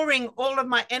pouring all of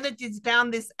my energies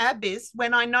down this abyss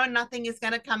when I know nothing is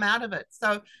going to come out of it.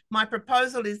 So my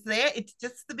proposal is there. It's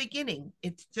just the beginning.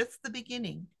 It's just the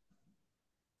beginning.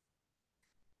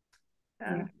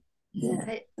 I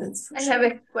have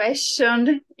a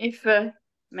question, if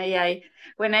may I.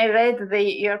 When I read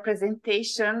your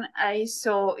presentation, I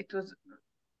saw it was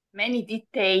many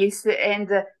details, and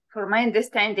for my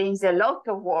understanding, is a lot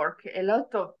of work,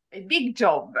 a big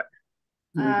job.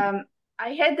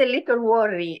 I had a little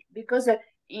worry because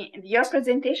your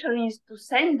presentation is to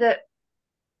send to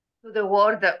the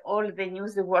world all the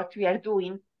news, what we are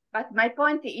doing. But my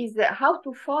point is how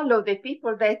to follow the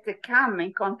people that come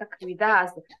in contact with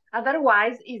us.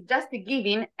 Otherwise, it's just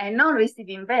giving and not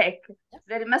receiving back.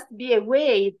 There must be a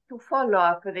way to follow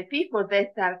up the people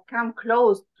that are come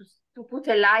close, to put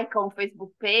a like on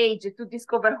Facebook page, to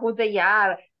discover who they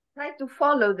are, try to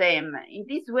follow them. In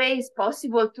this way, it's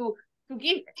possible to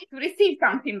receive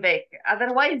something back.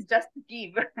 Otherwise, just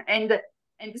give and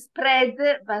spread.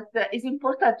 But it's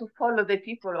important to follow the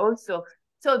people also.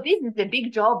 So this is a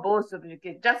big job also,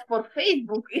 because just for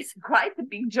Facebook is quite a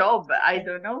big job. I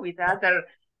don't know with other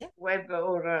web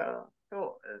or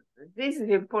so. This is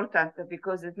important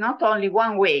because it's not only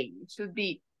one way. It should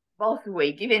be both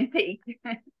way, give and take,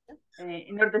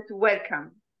 in order to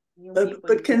welcome new people.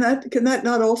 But can that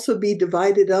not also be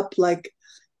divided up? Like,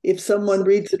 if someone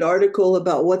reads an article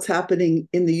about what's happening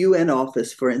in the UN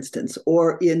office, for instance,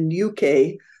 or in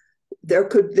UK,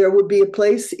 there would be a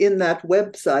place in that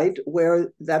website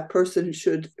where that person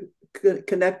should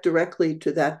connect directly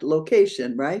to that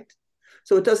location, right?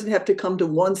 So it doesn't have to come to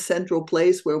one central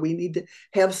place where we need to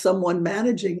have someone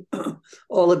managing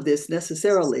all of this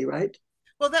necessarily, right?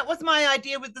 Well, that was my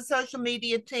idea with the social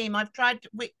media team. I've tried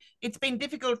it's been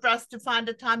difficult for us to find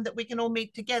a time that we can all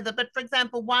meet together. But for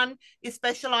example, one is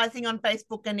specializing on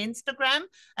Facebook and Instagram.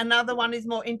 Another one is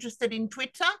more interested in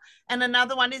Twitter, and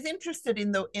another one is interested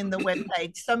in the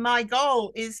webpage. So my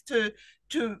goal is to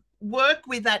work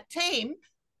with that team,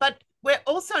 but we're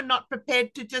also not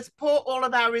prepared to just pour all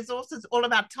of our resources, all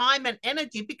of our time and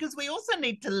energy, because we also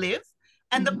need to live.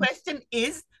 And the question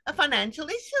is a financial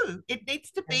issue. It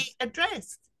needs to be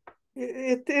addressed.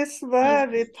 It is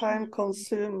very time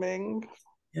consuming.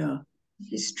 Yeah,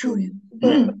 it's true.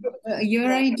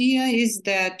 Your idea is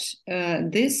that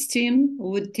this team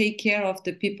would take care of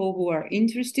the people who are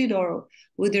interested, or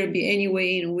would there be any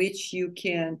way in which you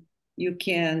can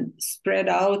spread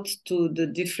out to the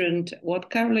different, what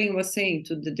Caroline was saying,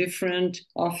 to the different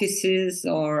offices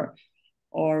or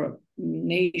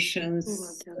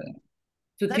nations?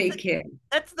 Take care.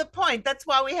 That's the point. That's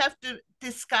why we have to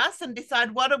discuss and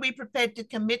decide what are we prepared to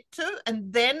commit to,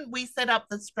 and then we set up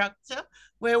the structure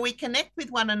where we connect with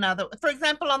one another. For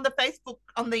example, on the Facebook,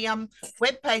 on the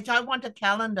webpage, I want a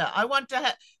calendar. I want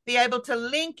to be able to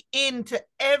link into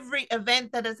every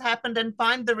event that has happened and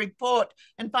find the report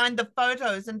and find the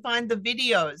photos and find the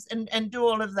videos and do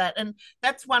all of that. And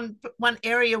that's one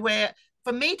area where,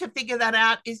 for me to figure that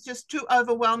out, is just too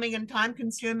overwhelming and time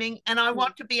consuming. And I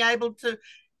want to be able to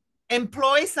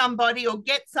employ somebody or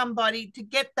get somebody to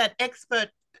get that expert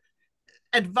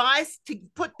advice to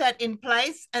put that in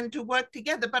place and to work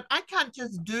together. But I can't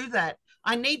just do that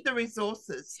I need the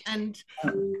resources. And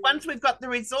once we've got the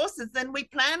resources, then we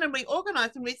plan and we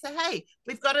organize and we say, hey,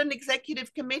 we've got an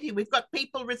executive committee. We've got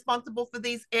people responsible for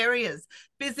these areas,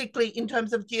 physically in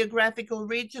terms of geographical,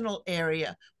 regional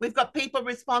area. We've got people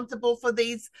responsible for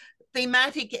these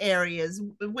thematic areas,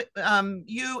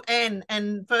 UN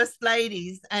and First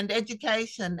Ladies and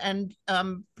education and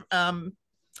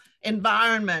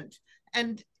environment.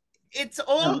 And it's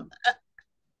all...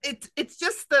 It's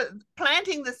just the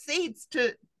planting the seeds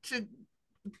to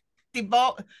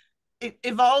evolve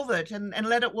it and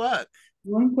let it work.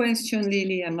 One question,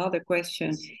 Lily, another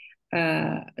question.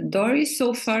 Doris,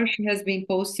 so far she has been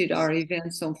posted our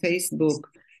events on Facebook.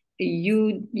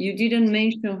 You didn't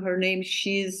mention her name.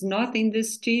 She's not in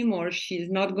this team, or she's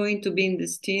not going to be in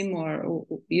this team, or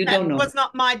you don't know? That was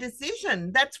not my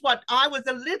decision. That's what I was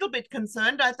a little bit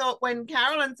concerned. I thought when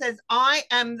Carolyn says, I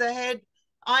am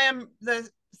the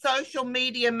social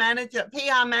media manager,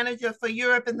 PR manager for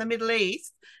Europe and the Middle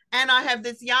East, and I have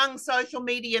this young social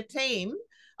media team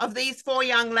of these 4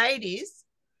 young ladies,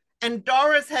 and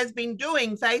Doris has been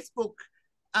doing Facebook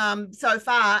so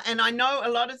far, and I know a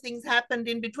lot of things happened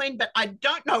in between, but I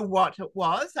don't know what it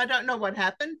was. I don't know what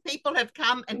happened. People have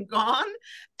come and gone,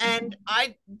 and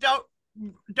I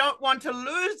don't want to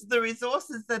lose the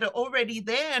resources that are already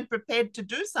there and prepared to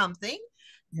do something.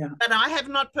 Yeah. But I have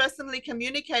not personally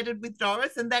communicated with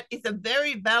Doris, and that is a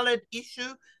very valid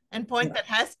issue and point that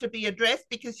has to be addressed,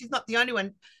 because she's not the only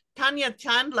one. Tanya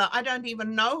Chandler, I don't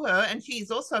even know her, and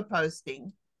she's also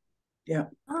posting. Yeah.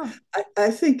 I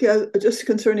think just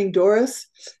concerning Doris,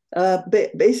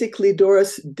 basically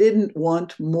Doris didn't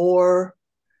want more.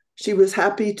 She was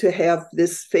happy to have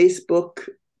this Facebook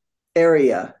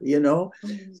area,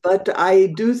 but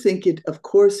I do think of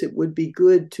course it would be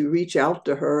good to reach out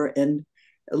to her and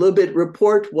a little bit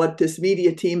report what this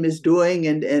media team is doing,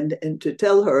 and to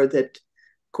tell her that,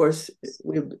 of course,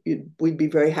 we'd be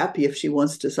very happy if she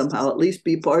wants to somehow at least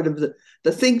be part of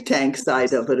the think tank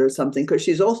side of it or something, because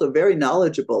she's also very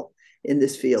knowledgeable in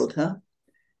this field, huh?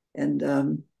 And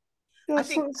I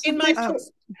think in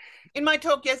my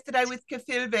talk yesterday with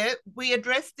Kefilve, we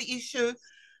addressed the issue.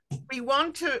 We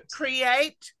want to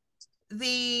create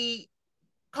the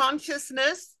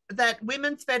consciousness that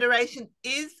Women's Federation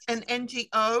is an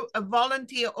NGO, a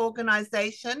volunteer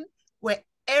organization where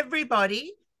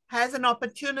everybody has an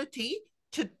opportunity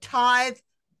to tithe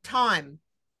time.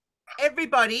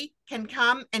 Everybody can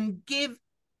come and give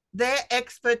their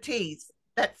expertise,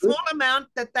 that small amount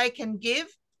that they can give,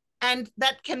 and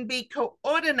that can be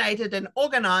coordinated and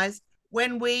organized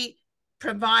when we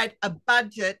provide a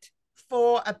budget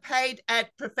for a paid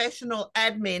professional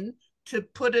admin to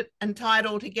put it and tie it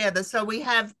all together. So we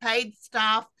have paid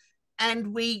staff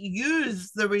and we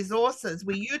use the resources,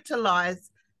 we utilize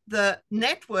the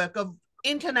network of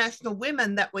international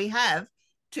women that we have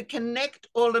to connect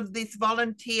all of this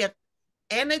volunteer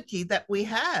energy that we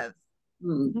have.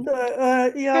 Can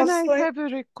I have a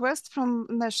request from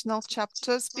national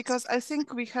chapters? Because I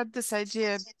think we had this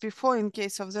idea before in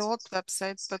case of the old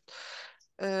website, but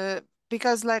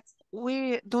because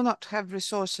we do not have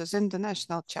resources in the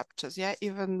national chapters,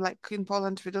 even like in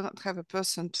Poland, we do not have a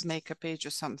person to make a page or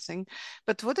something.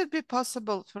 But would it be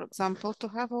possible, for example, to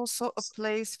have also a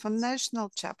place for national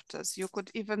chapters? You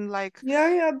could even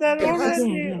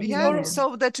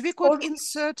so that we could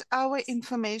insert our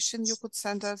information. You could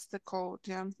send us the code.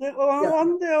 On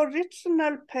the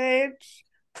original page,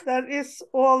 there is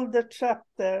all the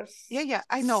chapters.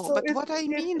 I know, so but what I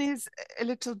mean is a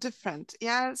little different.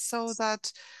 So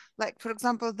that, like, for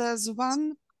example, there's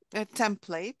one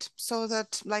template so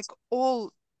that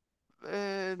all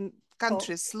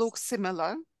countries look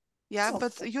similar.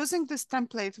 But using this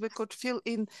template, we could fill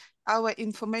in our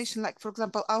information, like, for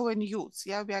example, our news.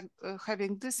 We are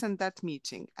having this and that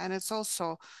meeting, and it's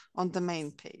also on the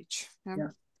main page.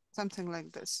 Something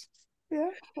like this.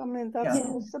 I mean, that's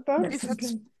possible.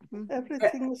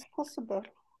 Everything is possible.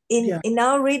 In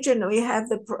our region, we have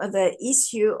the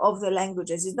issue of the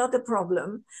languages. It's not a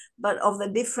problem, but of the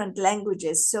different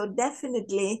languages. So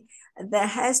definitely there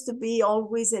has to be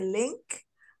always a link,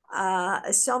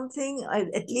 something,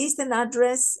 at least an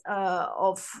address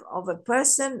of a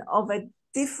person of a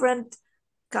different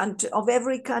country, of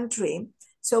every country,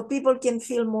 so people can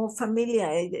feel more familiar.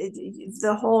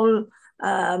 The whole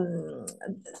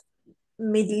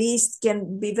Middle East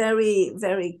can be very,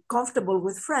 very comfortable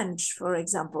with French, for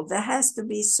example. There has to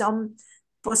be some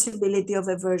possibility of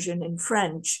a version in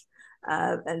French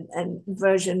and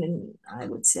version in, I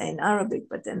would say, in Arabic,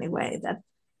 but anyway, that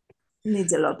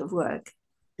needs a lot of work.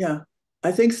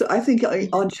 I think so. I think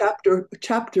on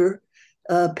chapter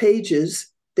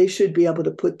pages, they should be able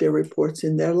to put their reports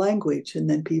in their language, and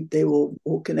then they will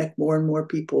connect more and more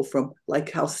people from, like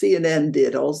how CNN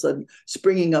did, all of a sudden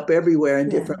springing up everywhere in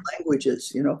different languages.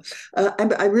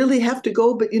 I really have to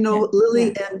go, but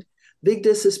Lily and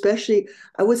Vigdis especially,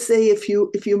 I would say if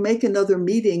you make another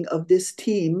meeting of this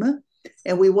team,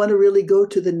 and we want to really go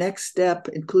to the next step,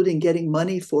 including getting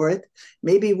money for it,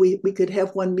 maybe we could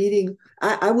have one meeting.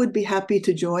 I would be happy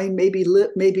to join. Maybe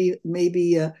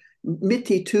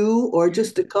Mitty too, or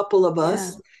just a couple of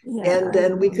us. And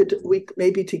then we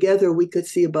maybe together we could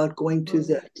see about going to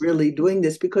really doing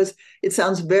this, because it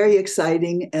sounds very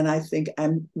exciting. And I think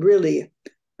I'm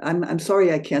sorry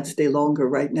I can't stay longer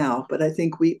right now, but I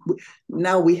think we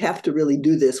have to really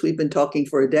do this. We've been talking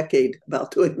for a decade about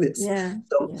doing this.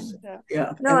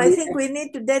 No, I think we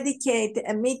need to dedicate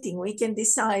a meeting. We can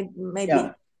decide maybe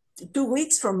 2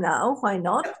 weeks from now. Why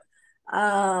not?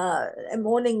 A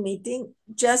morning meeting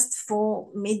just for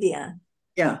media.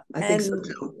 Yeah, I think so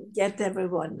too. Get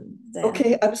everyone there.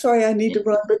 Okay, I'm sorry I need to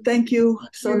run, but thank you.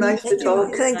 So nice to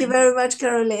talk. Thank you very much,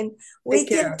 Caroline. We Take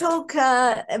care. can talk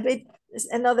a bit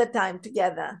another time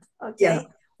together. Okay.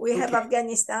 We have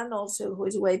Afghanistan also who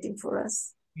is waiting for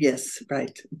us. Yes,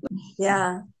 right.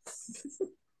 Yeah.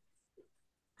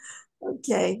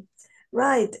 Okay.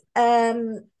 Right.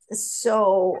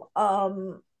 So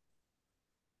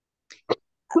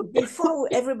before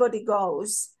everybody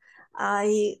goes,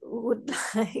 I would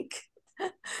like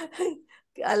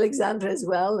Alexandra as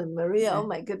well, and Maria. Oh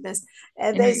my goodness.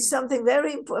 There's something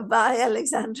very important. Bye,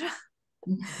 Alexandra.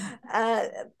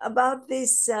 About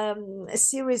this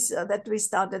series that we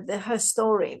started, the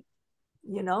Herstory.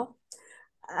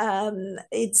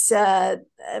 It's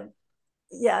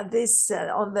this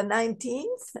on the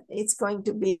 19th. It's going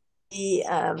to be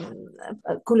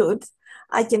Kulud.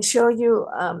 I can show you.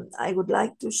 I would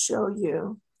like to show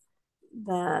you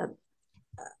the.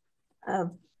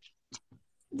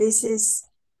 This is.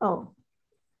 Oh,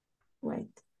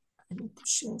 wait. I need to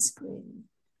share screen.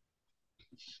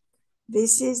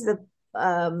 This is the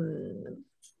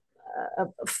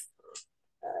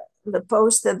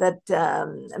poster that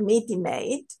Miti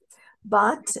made,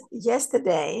 but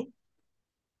yesterday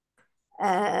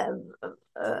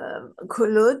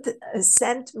Kulud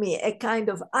sent me a kind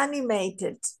of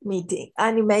animated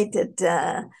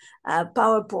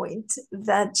PowerPoint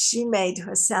that she made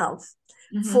herself.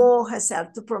 For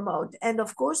herself to promote. And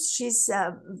of course, she's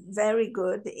very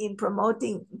good in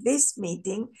promoting this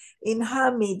meeting in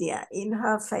her media, in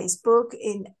her Facebook,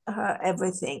 in her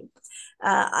everything.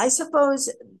 I suppose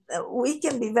we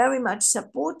can be very much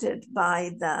supported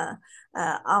by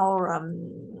our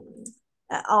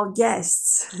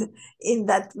guests in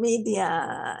that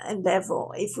media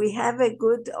endeavor. If we have a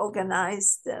good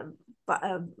organized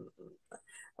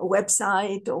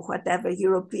website or whatever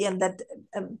European that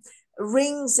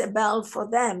rings a bell for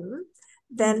them,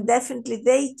 then definitely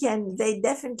they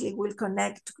definitely will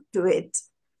connect to it.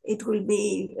 It will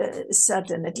be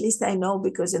certain, at least I know,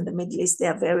 because in the Middle East they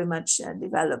are very much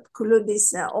developed. Kulud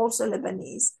is also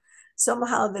Lebanese.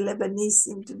 Somehow the Lebanese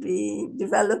seem to be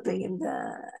developing in the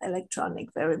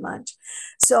electronic very much.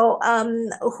 So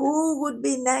who would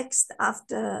be next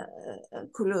after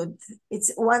Kulud?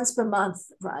 It's once per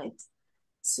month, right?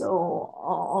 So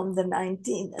on the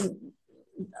 19th and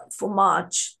for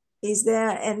March, is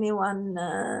there anyone?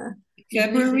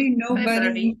 February,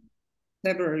 nobody.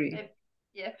 February.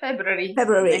 February.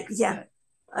 Next. Yeah.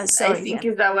 Sorry, I think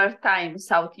is our time,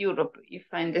 South Europe, if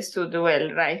I understood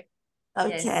well, right?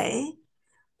 Okay.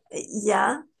 Yes.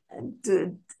 Yeah.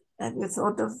 Good. Have you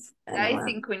thought of anyone? I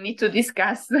think we need to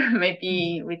discuss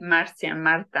maybe with Marcia and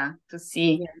Marta to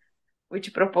see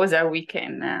which proposal we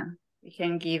can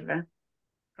give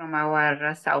from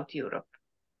our South Europe.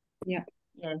 Yeah.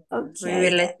 Yes. Okay. We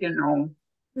will let you know.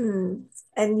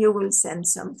 And you will send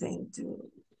something to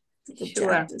the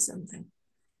chat or something.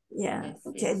 Yeah. Yes,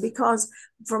 okay. yes. Because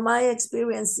from my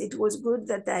experience, it was good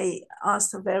that I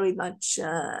asked her very much,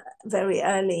 very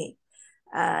early.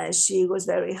 She was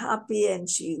very happy and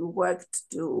she worked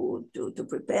to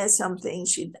prepare something.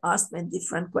 She asked me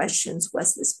different questions.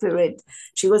 What's the spirit?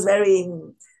 She was very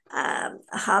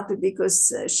happy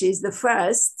because she's the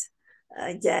first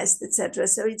guest, etc.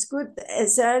 So it's good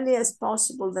as early as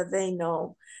possible that they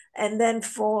know. And then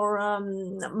for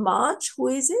March, who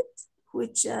is it?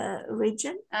 Which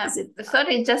region is it?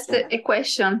 Sorry, just a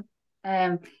question.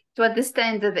 To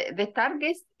understand, the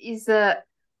target is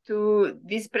to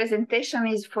this presentation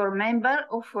is for member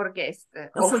or for guest?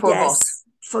 Or for guests.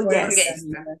 For guests.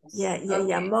 Yeah.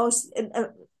 Okay. Most,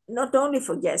 not only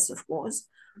for guests, of course,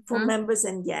 for members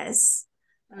and guests.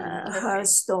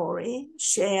 Herstory,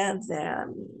 share their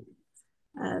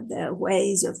their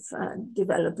ways of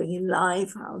developing in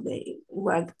life, how they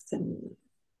worked and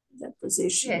their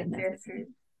position and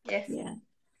everything. Yes. Yeah.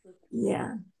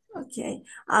 Yeah. Okay.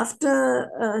 After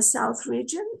South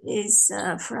region is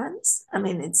France. I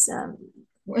mean, it's France.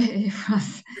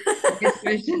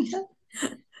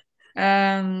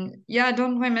 Yeah, I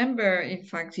don't remember, in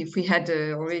fact, if we had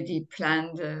already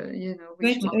planned,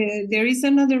 which but there is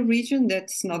another region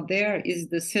that's not there, is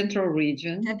the Central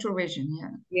region. Central region,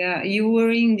 yeah. Yeah, you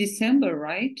were in December,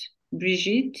 right,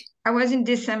 Brigitte? I was in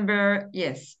December,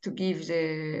 yes, to give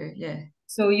the, yeah.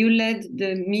 So you led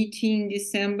the meeting in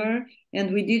December,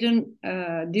 and we didn't,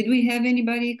 did we have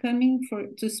anybody coming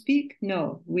to speak?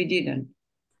 No, we didn't.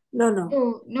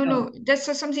 No.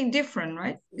 That's something different,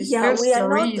 right? This Yeah, we are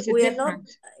not. We are different. not.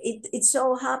 It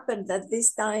so happened that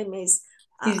this time is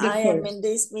He's I am in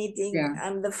this meeting. Yeah.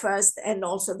 I'm the first, and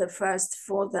also the first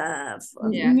for the.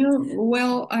 Yeah. No,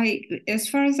 well, as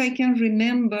far as I can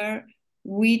remember,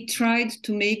 we tried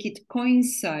to make it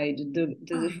coincide. The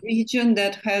region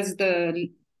that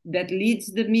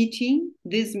leads the meeting,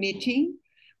 this meeting,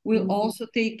 will also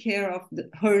take care of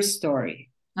Herstory.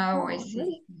 Oh, I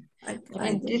see.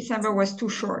 December was too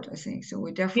short, I think. So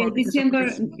we therefore. Yeah, December,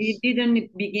 it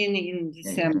didn't begin in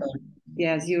December.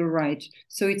 Yes, you're right.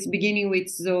 So it's beginning with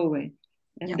Zoe.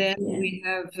 And then we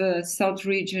have South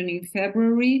region in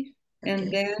February.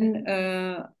 And then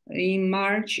in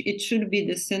March, it should be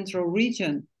the Central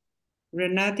region.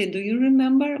 Renate, do you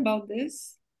remember about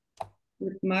this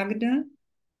with Magda?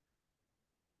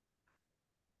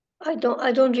 I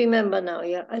don't remember now.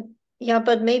 Yeah,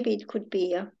 but maybe it could be.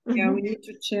 Yeah. Yeah, we need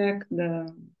to check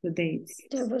the dates.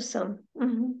 There was some.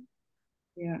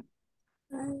 Yeah.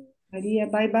 Maria,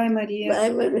 bye, Maria. Bye,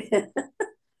 Maria.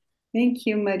 Thank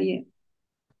you, Maria.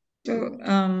 So,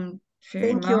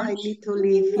 thank you. I need to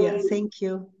leave. Yeah, thank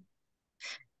you.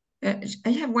 I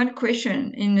have one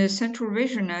question. In the Central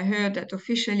region, I heard that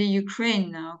officially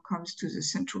Ukraine now comes to the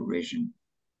Central region.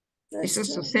 It's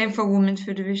also the same for Women's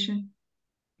Federation?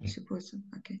 I suppose so.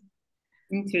 Okay.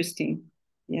 Interesting.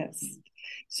 Yes.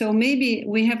 So maybe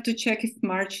we have to check if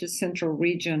March is Central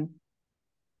region.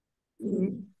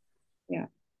 Yeah.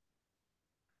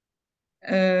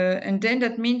 And then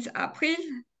that means April.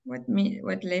 What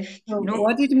left? So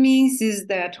what it means is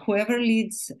that whoever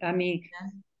leads the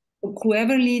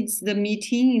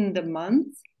meeting in the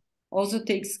month also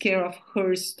takes care of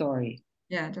Herstory.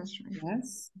 Yeah, that's right.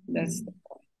 Yes, that's the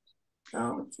point.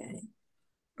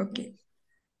 Okay.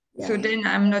 Yeah. So then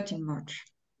I'm not in March.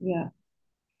 Yeah.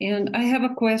 And I have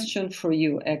a question for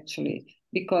you, actually,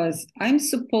 because I'm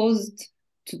supposed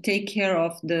to take care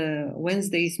of the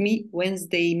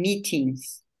Wednesday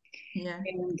meetings. Yeah.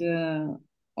 And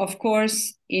of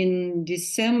course, in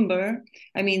December,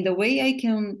 I mean, the way I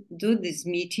can do these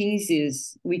meetings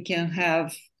is we can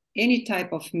have any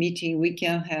type of meeting. We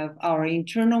can have our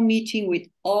internal meeting with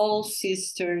all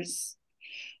sisters,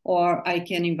 or I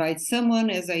can invite someone,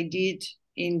 as I did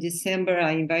in December.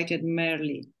 I invited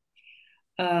Merle.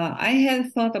 I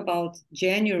had thought about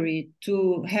January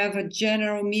to have a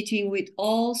general meeting with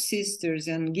all sisters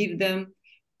and give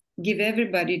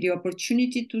everybody the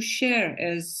opportunity to share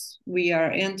as we are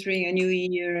entering a new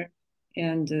year,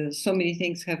 and so many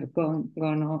things are going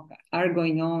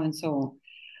on, and so on.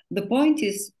 The point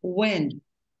is when,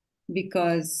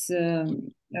 because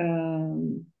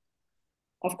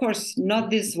of course not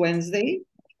this Wednesday,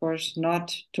 of course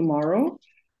not tomorrow.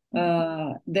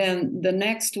 Then the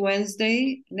next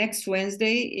Wednesday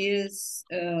is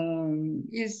 11.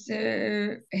 Is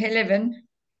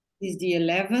the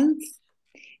 11th.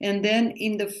 And then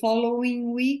in the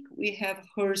following week, we have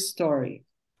Herstory.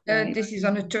 Right? This is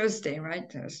on a Thursday, right?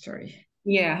 Herstory.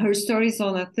 Yeah, Herstory is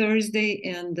on a Thursday,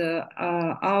 and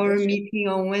our meeting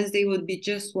on Wednesday would be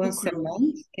just once a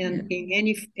month, and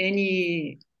in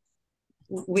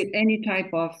with any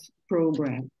type of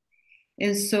program.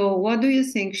 And so what do you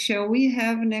think? Shall we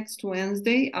have next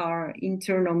Wednesday our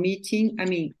internal meeting? I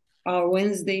mean, our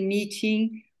Wednesday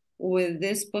meeting with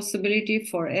this possibility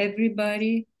for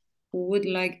everybody who would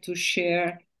like to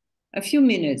share a few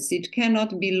minutes. It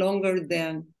cannot be longer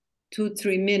than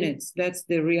 2-3 minutes. That's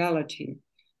the reality.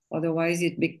 Otherwise,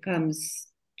 it becomes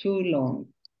too long.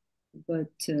 But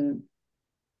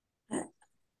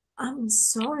I'm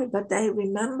sorry, but I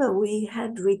remember we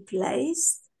had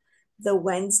replaced the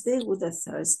Wednesday with a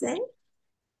Thursday.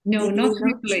 No, not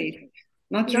replaced.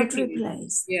 Not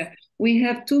replaced. Yeah, we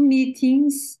have 2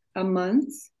 meetings a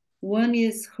month. One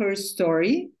is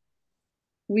Herstory,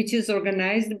 which is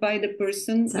organized by the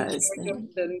person in charge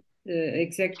of the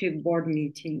executive board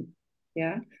meeting.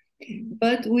 Yeah,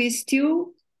 but we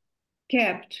still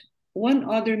kept one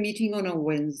other meeting on a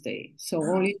Wednesday. So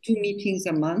only 2 meetings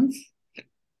a month.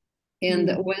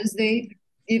 And Wednesday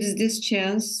gives this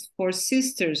chance for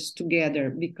sisters together,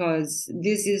 because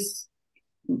this is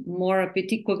more a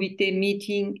petit comité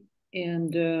meeting,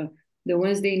 and the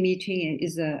Wednesday meeting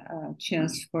is a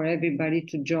chance for everybody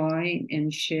to join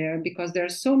and share, because there are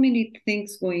so many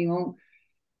things going on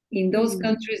in those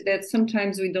countries that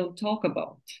sometimes we don't talk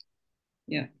about.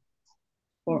 Yeah.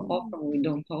 Or often we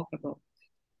don't talk about.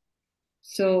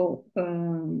 So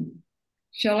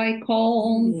shall I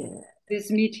call on this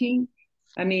meeting?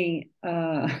 I mean,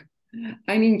 I'm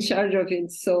in charge of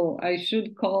it, so I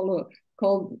should call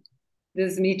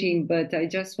this meeting, but I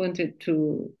just wanted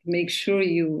to make sure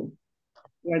you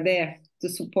were there to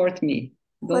support me.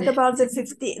 What about the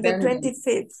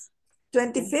 25th?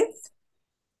 25th?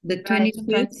 The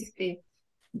 25th?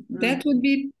 That would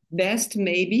be best,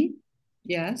 maybe.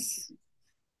 Yes.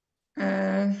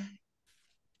 Yeah.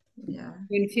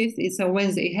 25th is a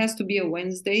Wednesday. It has to be a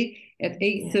Wednesday at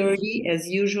 8:30 as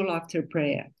usual after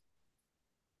prayer.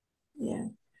 Yeah,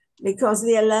 because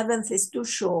the 11th is too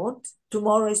short.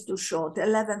 Tomorrow is too short.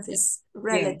 11th is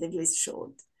relatively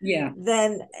short. Yeah.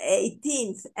 Then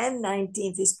 18th and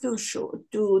 19th is too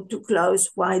short, too close.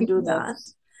 Why do that?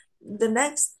 The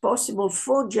next possible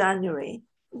for January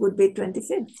would be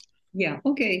 25th. Yeah,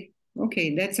 okay.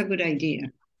 Okay, that's a good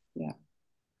idea. Yeah.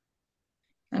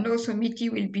 And also Miti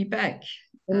will be back.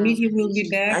 Miti will be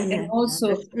back. And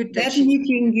also that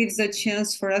meeting gives a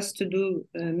chance for us to do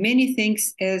many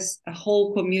things as a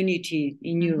whole community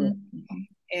in Europe.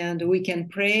 And we can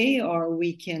pray, or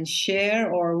we can share,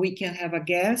 or we can have a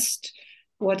guest,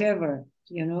 whatever,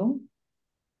 you know.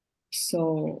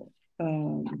 So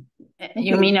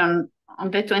you mean on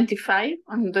the 25th,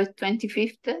 on the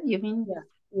 25th, you mean?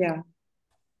 Yeah.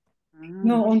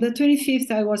 No, on the 25th,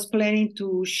 I was planning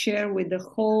to share with the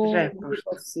whole group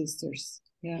of sisters.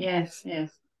 Yeah. Yes.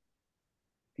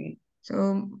 Okay.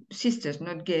 So sisters,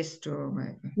 not guests, or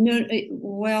whatever. No,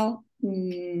 well,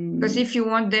 because if you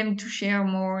want them to share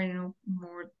more, you know,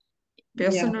 more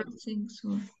personal things,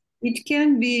 or... it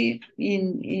can be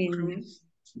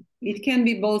it can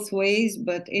be both ways,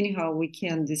 but anyhow, we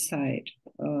can decide.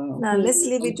 Now let's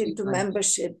leave it into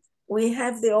membership. We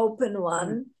have the open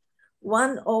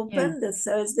one open, the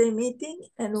Thursday meeting,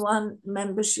 and one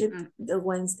membership, the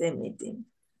Wednesday meeting.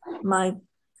 My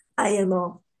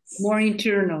IMO. More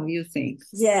internal, you think?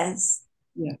 Yes.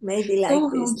 Yeah. Maybe like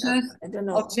this. I don't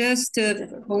know. I'll just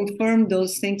confirm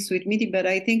those things with Miti, but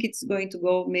I think it's going to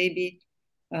go maybe.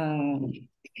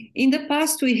 In the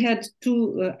past, we had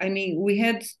two. I mean, we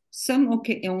had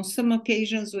on some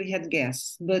occasions we had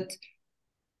guests, but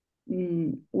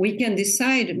we can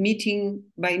decide meeting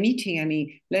by meeting. I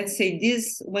mean, let's say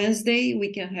this Wednesday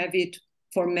we can have it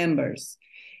for members,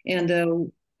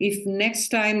 and if next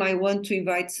time I want to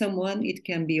invite someone, it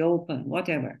can be open,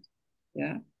 whatever.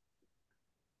 Yeah.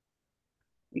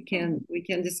 We can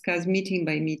discuss meeting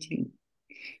by meeting.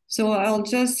 So I'll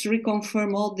just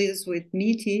reconfirm all this with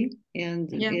Miti and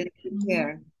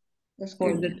prepare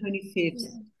for the 25th.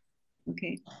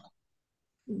 Okay.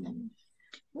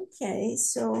 Okay,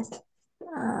 so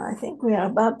I think we are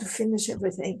about to finish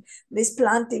everything. These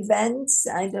plant events,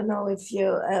 I don't know if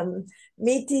you,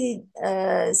 Miti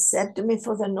said to me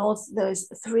for the North, there's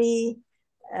three,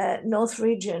 North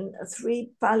region,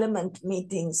 3 parliament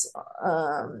meetings,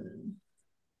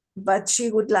 but she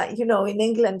would like, you know, in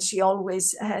England, she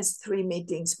always has 3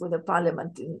 meetings with the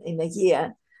parliament in a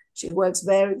year. She works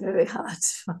very, very hard.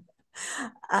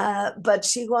 But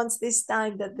she wants this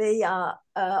time that they are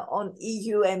on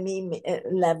EUME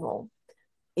level.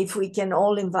 If we can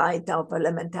all invite our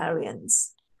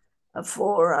parliamentarians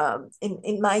for,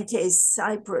 in my case,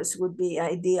 Cyprus would be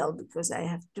ideal because I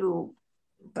have 2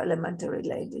 parliamentary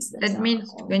ladies. That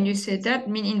means, when you say that,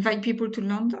 mean invite people to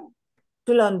London?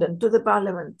 To London, to the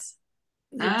parliament.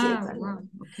 Wow,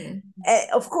 okay.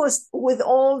 Of course, with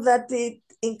all that it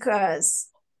incurs,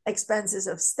 expenses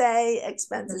of stay,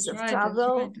 expenses of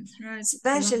travel, that's right.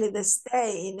 especially the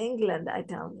stay in England, I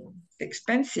tell you.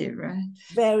 Expensive, right?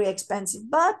 Very expensive,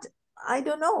 but I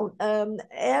don't know.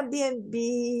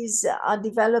 Airbnbs are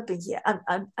developing here.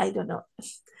 I don't know.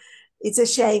 It's a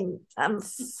shame. I'm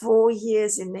 4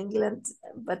 years in England,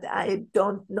 but I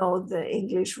don't know the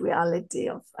English reality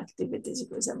of activities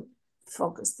because I'm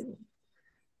focused in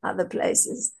other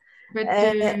places. But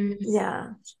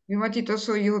you wanted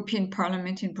also European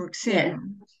Parliament in Bruxelles.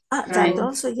 Yeah. That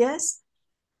also, yes.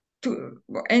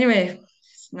 Anyway,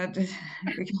 it's not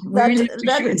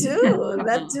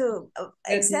that too.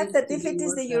 Except that if it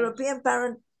is the European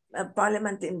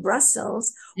Parliament in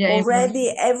Brussels,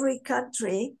 already every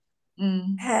country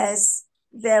has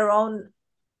their own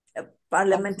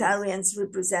parliamentarians,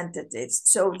 representatives.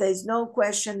 So there's no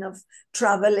question of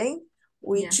traveling.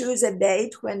 We choose a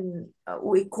date when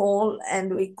we call,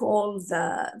 and we call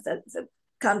the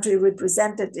country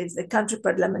representatives, the country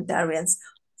parliamentarians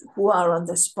who are on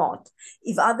the spot.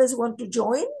 If others want to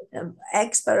join,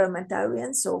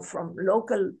 ex-parliamentarians, so from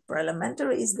local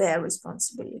parliamentary, is their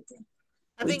responsibility.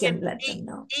 We can let them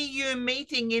know. EU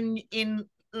meeting in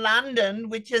London,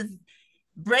 which has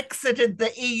Brexited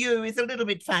the EU, is a little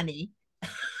bit funny.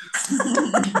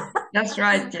 That's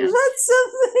right. Yeah. That's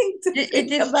something to think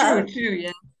it is about. true too.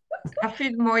 Yeah. I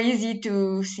feel more easy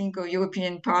to think of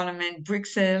European Parliament,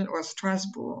 Brussels or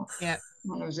Strasbourg. Yeah,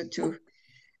 one of the two.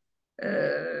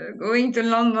 Going to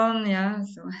London, yeah.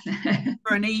 So.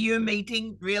 For an EU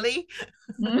meeting, really?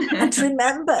 But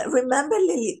remember,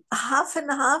 Lily, half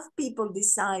and half people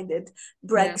decided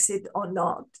Brexit or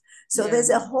not. So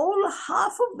there's a whole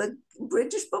half of the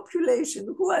British population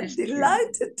who are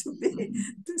delighted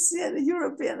to see a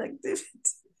European activity.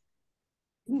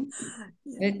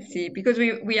 Let's see, because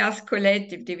we asked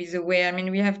Colette if there is a way. I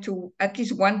mean, we have to at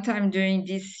least one time during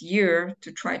this year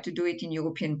to try to do it in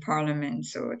European Parliament.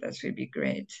 So that would be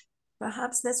great.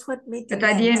 Perhaps that's what meeting. But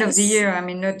at the end of the year, I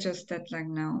mean, not just that like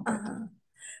now.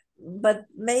 But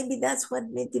maybe that's what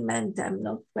Mitty meant. I'm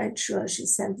not quite sure. She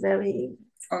sent very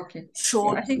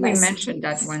short. I think message. we mentioned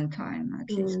that one time,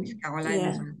 at least with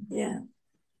Caroline. Yeah.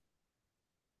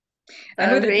 I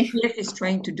know the DPF is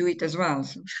trying to do it as well.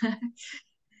 So.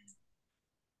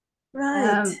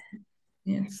 Right.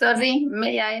 Sorry,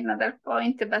 may I another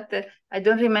point? But I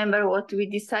don't remember what we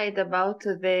decided about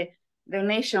the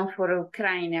donation for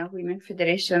Ukraine, Women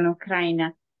Federation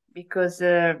Ukraine, because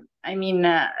I mean,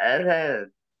 I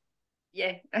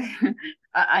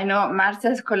know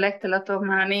Marcia's collect a lot of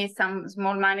money, some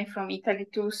small money from Italy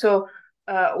too. So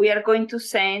we are going to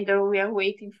send, or we are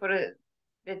waiting for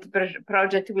that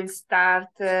project will start.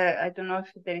 I don't know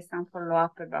if there is some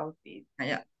follow-up about it.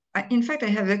 Yeah. In fact, I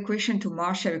have a question to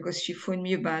Marcia because she phoned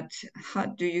me about how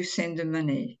do you send the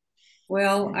money?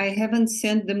 Well, I haven't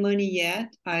sent the money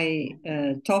yet. I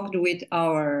talked with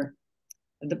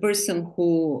the person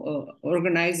who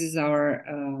organizes our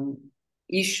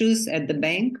issues at the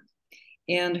bank,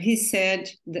 and he said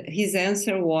that his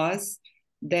answer was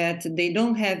that they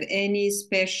don't have any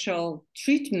special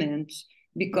treatment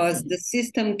because the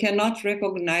system cannot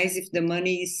recognize if the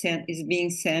money is being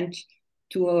sent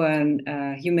to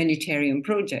a humanitarian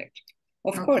project.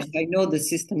 Of course, I know the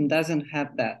system doesn't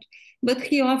have that. But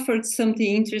he offered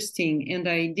something interesting, and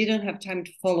I didn't have time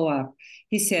to follow up.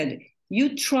 He said,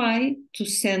 you try to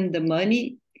send the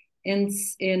money, and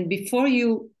before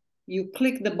you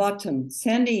click the button,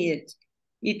 sending it,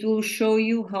 it will show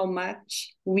you how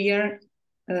much we are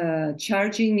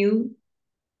charging you,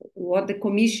 what the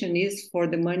commission is for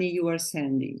the money you are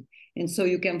sending. And so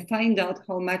you can find out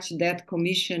how much that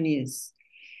commission is.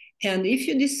 And if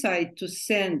you decide to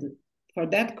send for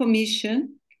that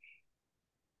commission,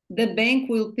 the bank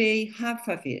will pay half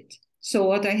of it. So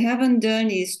what I haven't done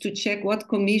is to check what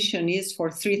commission is for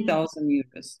 3,000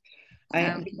 euros.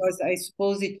 Because I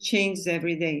suppose it changes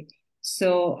every day.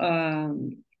 So,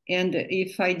 and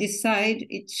if I decide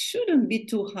it shouldn't be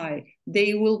too high,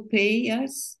 they will pay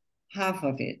us half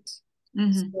of it.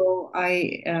 So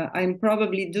I'm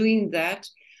probably doing that.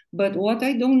 But what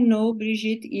I don't know,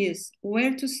 Brigitte, is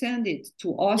where to send it, to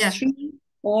Austria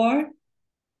or?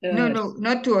 No,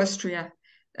 not to Austria.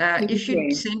 If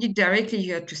you send it directly,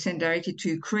 you have to send directly to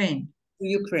Ukraine. To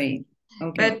Ukraine,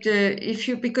 okay. But if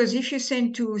you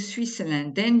send to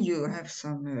Switzerland, then you have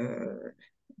some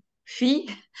fee,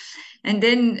 and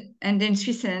then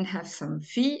Switzerland has some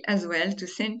fee as well to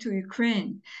send to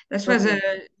Ukraine. That was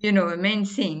a main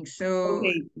thing. So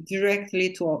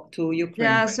directly to Ukraine.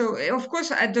 Yeah. So of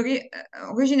course,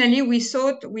 originally we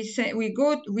thought we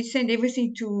send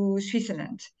everything to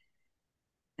Switzerland.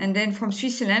 And then from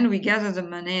Switzerland, we gather the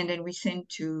money and then we send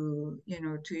to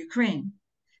Ukraine.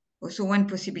 Also one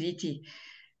possibility.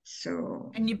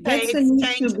 So and you pay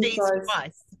exchange fees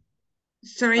twice.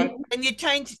 Sorry? And you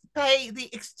pay the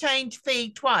exchange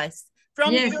fee twice.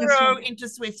 From euro into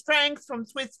Swiss francs, from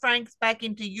Swiss francs back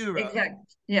into euro. Exactly.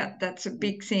 Yeah, that's a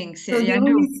big thing. So the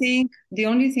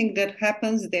only thing that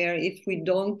happens there, if we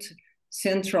don't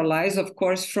centralize, of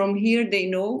course, from here they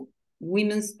know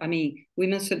Women's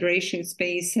Federation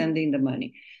is sending the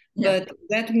money. But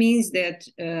that means that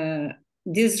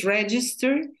this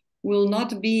register will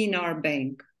not be in our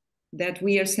bank, that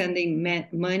we are sending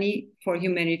money for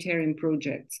humanitarian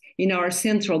projects in our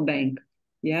central bank,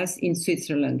 yes, in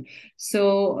Switzerland.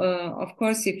 So, of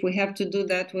course, if we have to do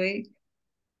that way,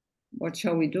 what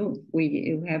shall we do?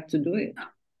 We have to do it.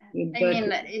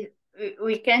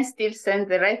 we can still send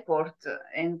the report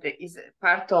and is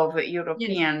part of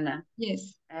European.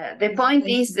 Yes. The point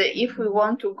is, if we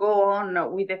want to go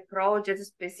on with a project,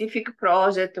 specific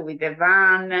project, with a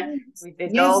van, with the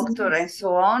doctor and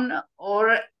so on,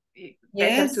 or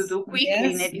better to do quickly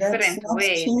in a different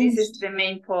way. This is the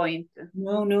main point.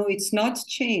 No, it's not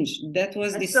changed. That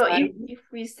was decided. So if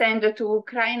we send to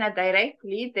Ukraine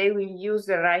directly, they will use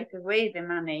right away the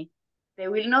money. They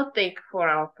will not take for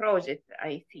our project,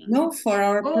 I think. No, for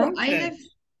our project.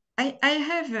 I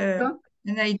have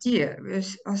an idea.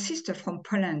 Our sister from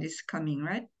Poland is coming,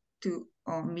 right, to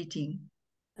our meeting.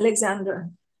 Alexander.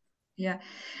 Yeah,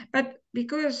 but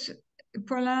because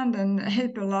Poland and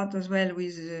help a lot as well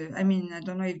with, I mean, I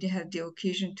don't know if they had the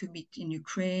occasion to meet in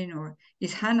Ukraine, or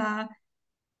is Hannah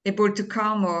able to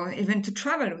come or even to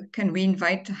travel? Can we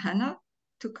invite Hannah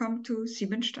to come to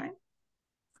Siebenstein?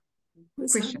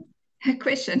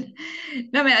 Question.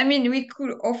 No, I mean, we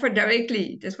could offer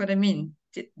directly. That's what I mean.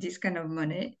 This kind of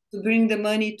money. To bring the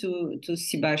money to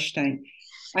Siebenstein.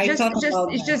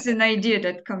 It's just an idea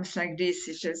that comes like this.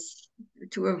 It's just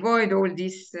to avoid all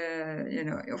this, you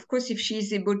know. Of course, if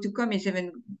she's able to come, it's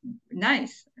even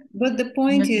nice. But the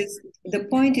point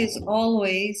is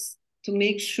always to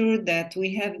make sure that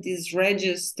we have this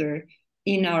register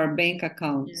in our bank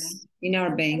accounts, in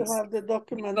our banks. To have the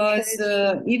document. Because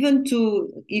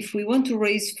if we want to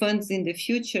raise funds in the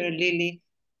future, Lily,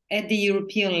 at the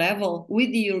European level,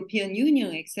 with the European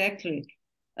Union, exactly,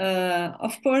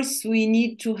 of course, we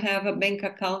need to have a bank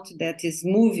account that is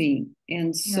moving.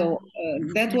 And so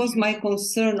that was my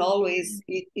concern always.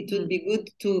 It would be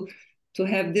good to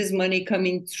have this money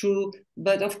coming through.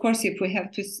 But of course, if we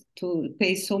have to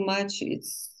pay so much,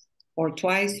 or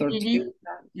twice or two.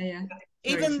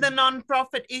 Even the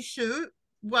non-profit issue,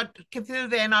 what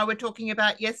Kafilve and I were talking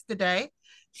about yesterday,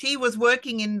 she was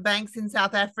working in banks in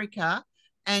South Africa.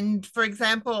 And for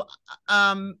example,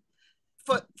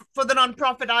 for the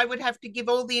non-profit, I would have to give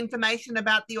all the information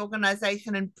about the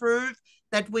organization and prove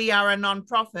that we are a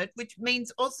non-profit, which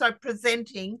means also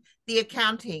presenting the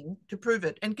accounting to prove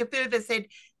it. And Kafilve said,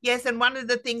 yes, and one of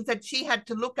the things that she had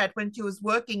to look at when she was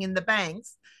working in the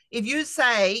banks, if you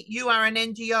say you are an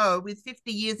NGO with 50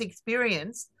 years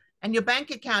experience and your bank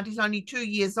account is only 2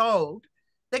 years old,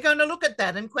 they're going to look at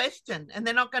that and question, and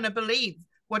they're not going to believe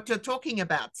what you're talking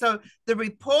about. So the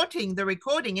reporting, the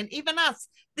recording, and even us,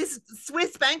 this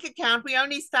Swiss bank account, we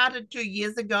only started 2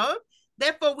 years ago.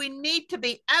 Therefore, we need to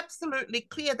be absolutely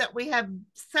clear that we have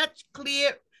such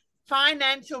clear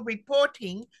financial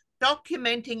reporting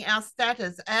documenting our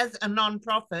status as a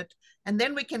non-profit, and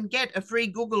then we can get a free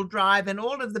Google Drive and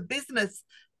all of the business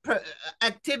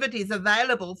activities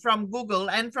available from Google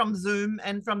and from Zoom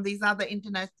and from these other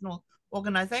international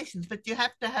organizations. But you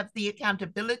have to have the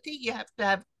accountability, you have to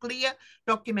have clear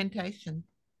documentation.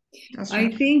 I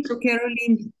think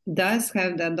Caroline does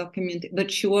have that document,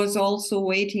 but she was also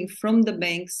waiting from the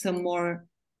bank some more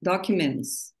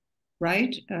documents,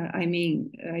 right? I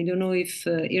mean, I don't know if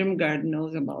Irmgard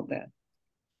knows about that.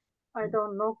 I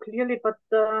don't know clearly, but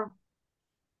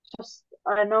just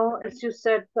I know, as you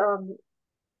said,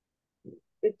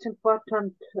 it's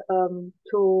important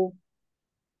to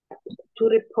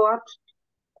report.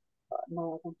 No,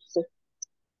 I want to say,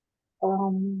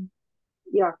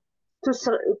 yeah,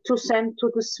 to send to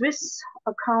the Swiss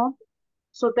account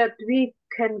so that we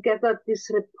can gather these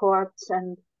reports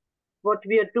and what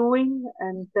we are doing,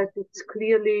 and that it's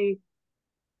clearly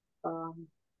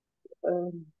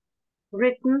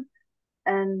written,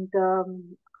 and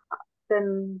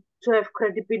then to have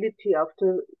credibility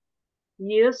after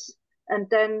years, and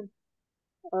then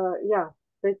yeah,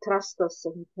 they trust us,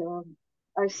 and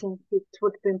I think it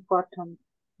would be important.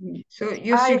 So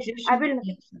your suggestion?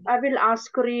 I will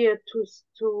ask Ria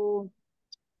to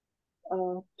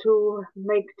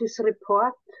make this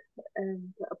report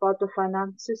and about the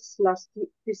finances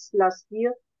this last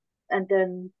year, and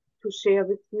then to share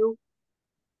with you,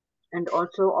 and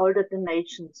also all the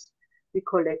donations we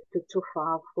collected so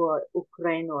far for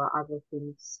Ukraine or other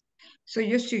things. So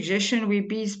your suggestion will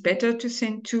be it's better to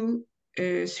send to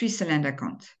a Switzerland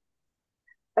account.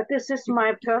 This is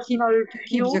my personal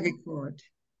view. Keep the record.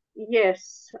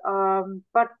 Yes,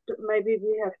 but maybe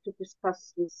we have to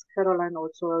discuss with Caroline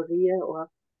also, or Ria, or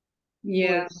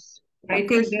I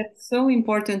think that's so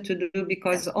important to do,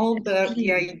 because all the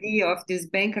idea of this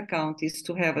bank account is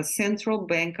to have a central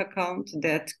bank account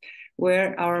that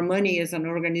where our money as an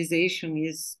organization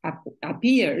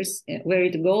appears, where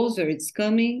it goes, where it's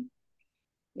coming.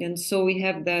 And so we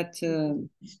have that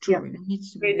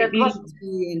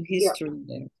credibility and history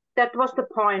there. That was the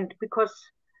point, because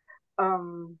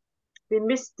we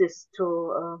missed this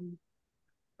to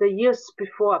the years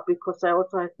before, because I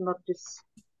also have not this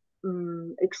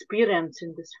experience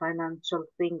in these financial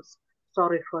things.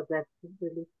 Sorry for that,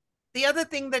 really. The other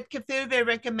thing that Kefirve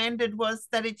recommended was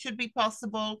that it should be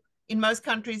possible in most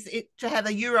countries to have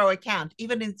a euro account,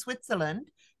 even in Switzerland,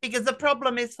 because the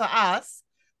problem is for us,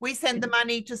 we send the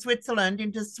money to Switzerland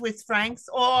into Swiss francs,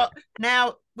 or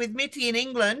now with Mitty in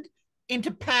England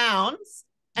into pounds,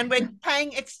 and we're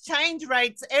paying exchange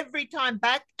rates every time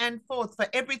back and forth for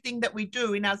everything that we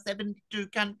do in our 72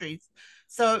 countries.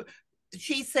 So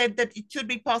she said that it should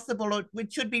be possible, or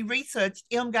it should be researched.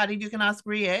 Irmgard, you can ask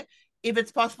Ria, if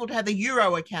it's possible to have a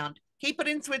euro account. Keep it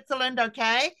in Switzerland,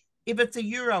 okay, if it's a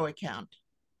euro account.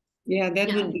 Yeah,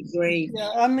 that would be great.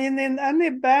 Yeah, I mean, in any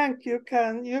bank, you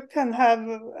can have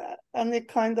any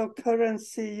kind of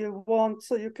currency you want.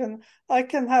 So I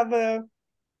can have a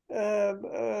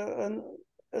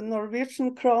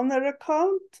Norwegian kroner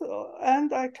account,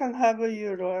 and I can have a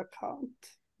euro account.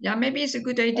 Yeah, maybe it's a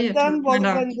good idea. And then when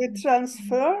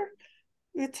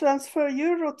we transfer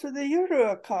euro to the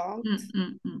euro account,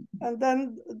 and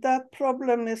then that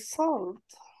problem is solved.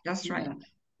 That's right.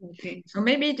 Okay. So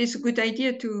maybe it is a good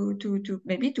idea to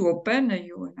open a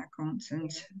euro account,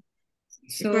 and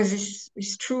because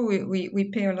it's true, we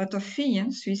pay a lot of fee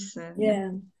in Swiss. Yeah.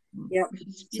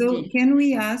 So can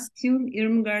we ask you,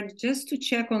 Irmgard, just to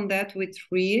check on that with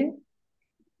Ria?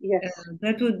 Yes.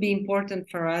 That would be important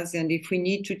for us, and if we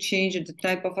need to change the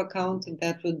type of account,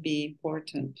 that would be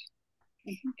important.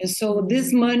 And so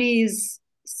this money is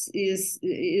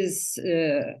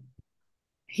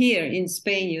here in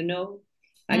Spain, you know.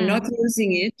 I'm not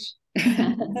using it.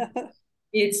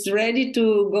 It's ready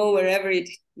to go wherever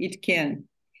it can.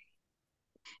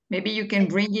 Maybe you can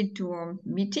bring it to a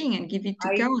meeting and give it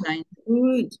to Caroline.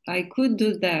 I could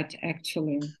do that,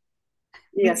 actually.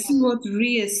 Yes. Let's see what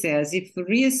Ria says. If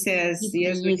Ria says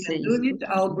yes, we can do it,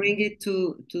 I'll bring it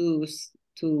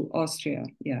to Austria.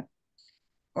 Yeah.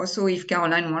 Also, if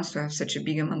Caroline wants to have such a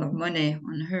big amount of money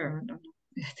on her, I don't know.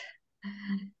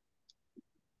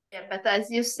 Yeah, but as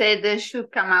you said, they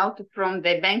should come out from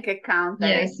the bank account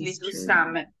directly to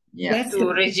some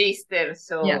to register.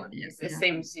 So it's the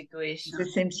same situation. It's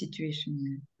the same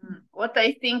situation. What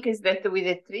I think is that with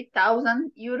the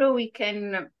 3,000 euro, we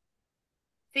can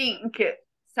think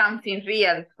something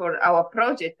real for our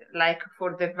project, like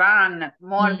for the van,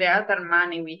 more the other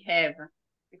money we have.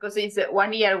 Because it's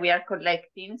 1 year we are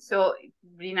collecting, so it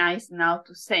would be nice now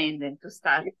to send and to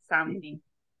start something.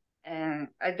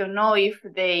 I don't know if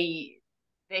they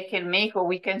can make or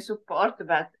we can support,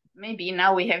 but maybe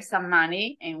now we have some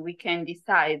money and we can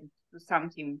decide to do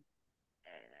something.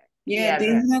 Yeah, they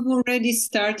have already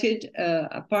started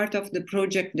a part of the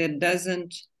project that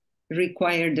doesn't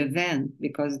require the van,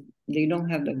 because they don't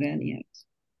have the van yet,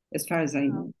 as far as I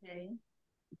know. Okay.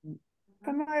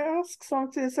 Can I ask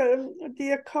something? So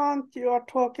the account you are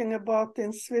talking about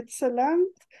in Switzerland,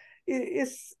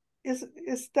 is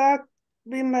that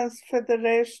Women's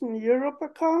Federation Europe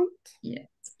account? Yeah.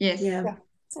 Yes. Yeah.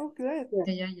 Oh, great.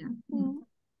 Yeah.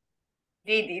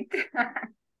 Did it.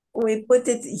 We put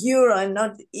it euro and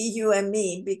not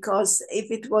EUME, because if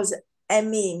it was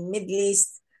ME, Middle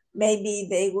East, maybe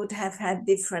they would have had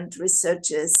different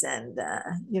researches and,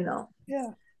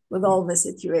 with all the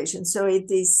situation. So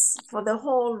it is for the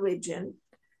whole region.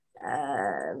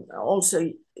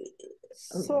 Also.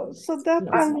 So that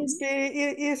can be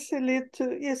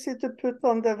easy to put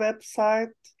on the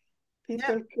website.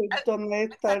 People could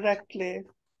donate directly.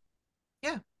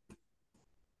 Yeah,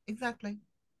 exactly.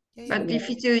 But if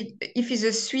it's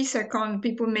a Swiss account,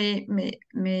 people may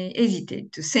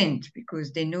hesitate to send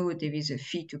because they know there is a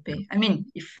fee to pay. I mean,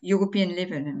 if European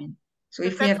level, I mean. So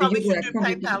if we have a euro account,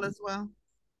 PayPal as well.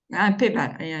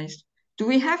 PayPal, yes. Do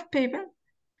we have PayPal?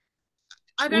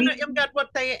 I don't know, Irmgard,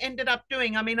 what they ended up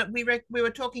doing. I mean, we were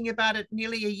talking about it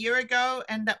nearly a year ago,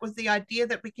 and that was the idea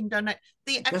that we can donate.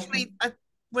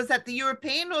 Was that the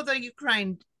European or the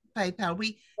Ukraine PayPal?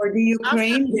 For the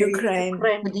Ukraine.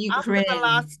 After the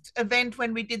last event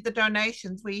when we did the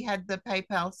donations, we had the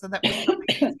PayPal, so that was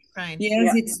Ukraine.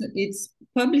 Yes, it's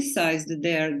publicized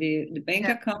there, the bank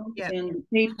account and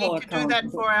the PayPal account. We need to do that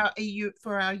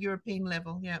for our European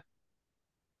level. Yeah.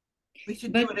 We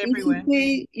should do it everywhere.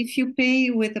 If you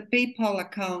pay with a PayPal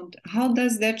account, how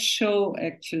does that show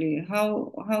actually?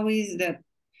 How is that?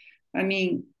 I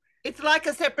mean, it's like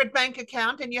a separate bank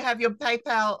account, and you have your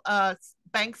PayPal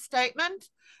bank statement,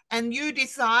 and you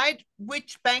decide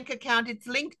which bank account it's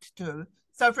linked to.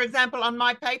 So, for example, on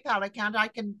my PayPal account, I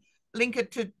can link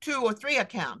it to 2 or 3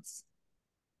 accounts,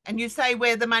 and you say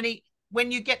where the money.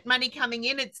 When you get money coming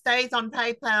in, it stays on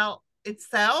PayPal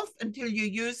itself until you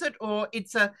use it, or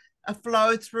it's a a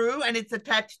flow through and it's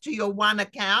attached to your one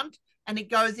account and it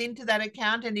goes into that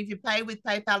account. And if you pay with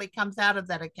PayPal, it comes out of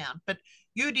that account. But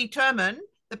you determine,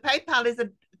 the PayPal is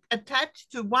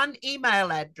attached to one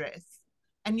email address,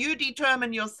 and you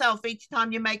determine yourself each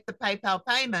time you make the PayPal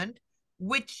payment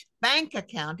which bank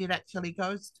account it actually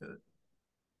goes to.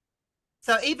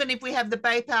 So even if we have the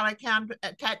PayPal account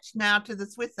attached now to the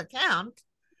Swiss account,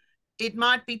 it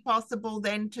might be possible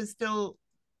then to still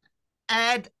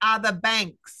add other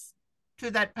banks to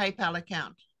that PayPal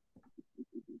account.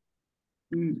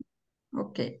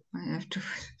 Okay, I have to.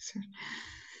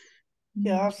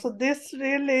 Yeah, so this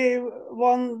really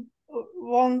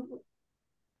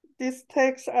this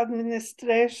takes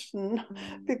administration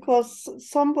because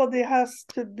somebody has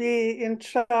to be in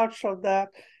charge of that.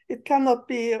 It cannot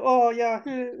be, oh yeah,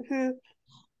 who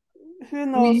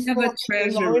knows? We have what, a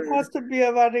treasurer. It has to be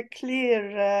a very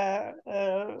clear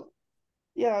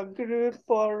group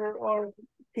or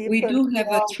people. We do have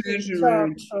a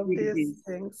treasurer. Of these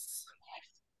things.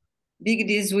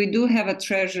 Vigdis, we do have a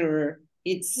treasurer.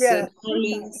 It's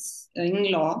Charlie's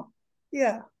in-law.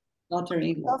 Yeah.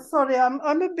 Daughter-in-law. Oh, sorry, I'm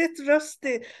a bit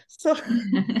rusty, so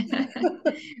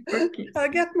okay. I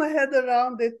get my head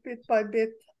around it bit by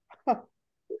bit.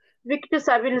 Vigdis,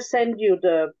 I will send you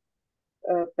the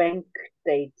bank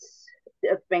dates,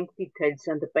 bank details,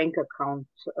 and the bank account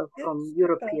from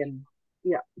European.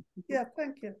 Yeah. Yeah,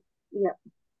 thank you. Yeah.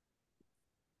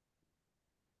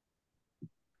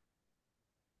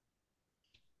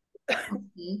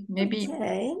 Okay, maybe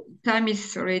time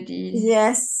is already.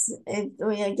 Yes,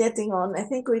 we are getting on. I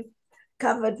think we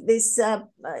covered this.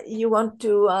 You want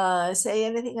to say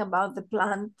anything about the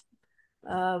planned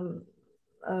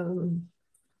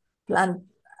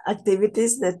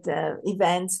activities, that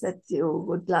events that you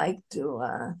would like to?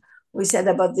 We said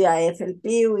about the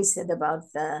IFLP. We said about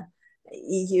the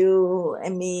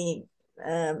EUME.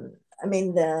 I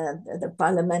mean the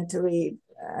parliamentary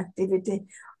activity.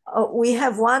 We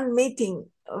have one meeting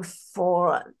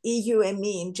for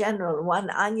EUME in general, one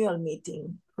annual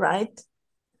meeting, right?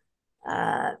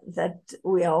 That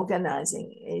we are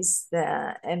organizing. Is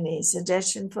there any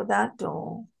suggestion for that?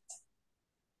 Or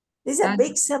this is a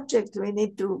big subject. We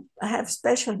need to have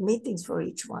special meetings for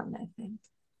each one, I think.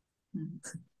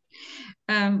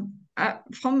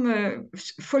 From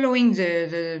following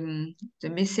the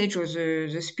message or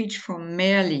the speech from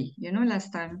Merle,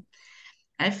 last time,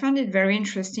 I found it very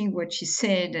interesting what she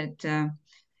said, that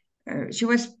she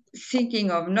was thinking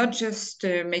of not just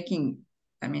making,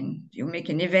 you make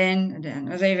an event and then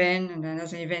another event and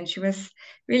another event. She was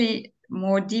really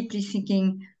more deeply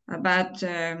thinking about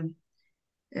the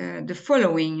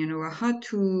following, how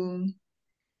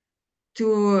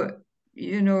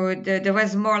there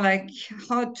was more like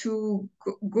how to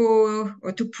go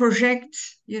or to project,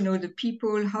 the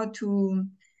people, how to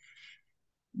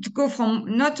go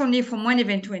from not only from one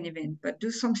event to an event, but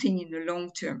do something in the long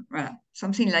term,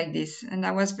 something like this. And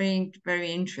that was very,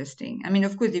 very interesting.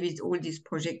 Of course, there is all this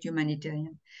project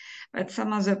humanitarian, but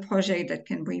some other project that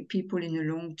can bring people in the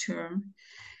long term.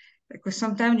 Because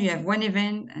sometimes you have one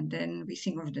event and then we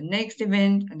think of the next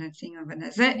event and then think of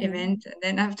another event. And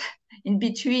then after, in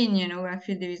between, I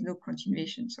feel there is no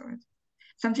continuation. So it's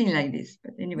something like this.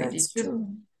 But anyway, that's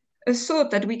true. A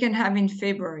thought that we can have in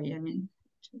February.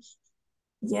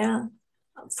 Yeah.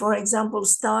 For example,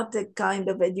 start a kind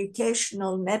of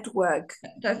educational network.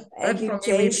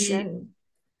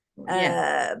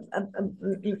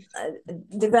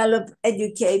 Develop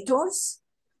educators,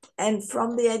 and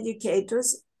from the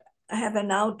educators have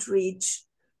an outreach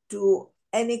to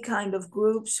any kind of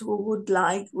groups who would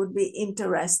be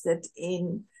interested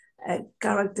in a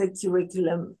character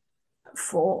curriculum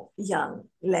for young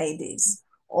ladies,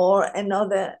 or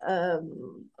another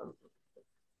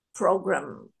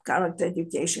program, character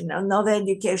education, another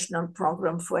educational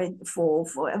program for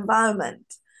environment,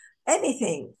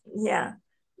 anything. Yeah,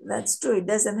 that's true. It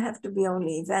doesn't have to be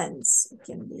only events. It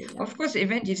can be. Of course,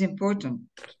 event is important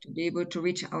to be able to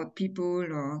reach out people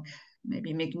or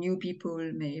maybe make new people,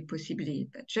 maybe possibly,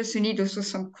 but just you need also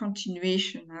some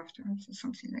continuation after, so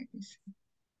something like this.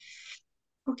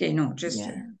 Okay, no, just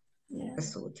a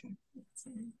thought.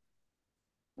 Okay.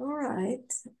 All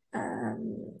right.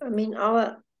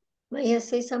 May I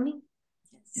say something?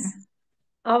 Yes. Yeah.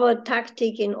 Our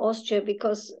tactic in Austria,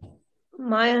 because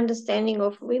my understanding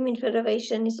of Women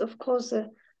Federation is, of course,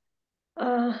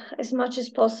 as much as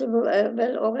possible, a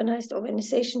well-organized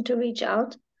organization to reach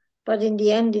out. But in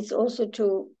the end, it's also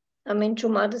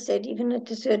Trumada said, even at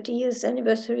the 30 years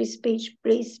anniversary speech,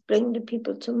 please bring the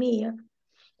people to me.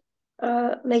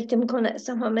 Make them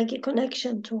somehow make a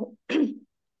connection to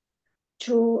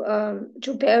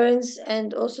to parents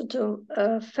and also to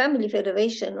family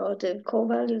federation or the core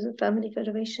values of family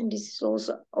federation. This is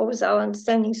also always our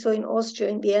understanding. So in Austria,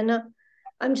 in Vienna,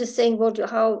 I'm just saying what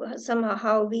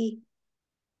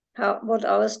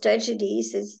our strategy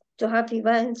is to have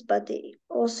events, but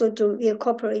also we are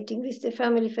cooperating with the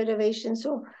family federation.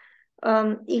 So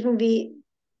even we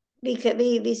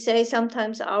say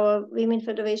sometimes our Women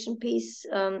Federation Peace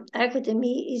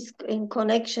Academy is in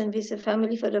connection with the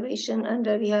Family Federation, and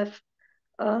where we have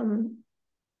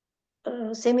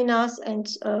seminars and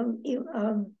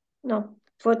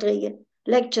Vorträge,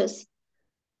 lectures,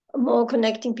 more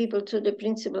connecting people to the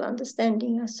principal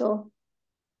understanding. So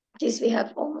this we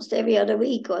have almost every other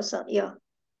week or so,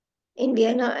 in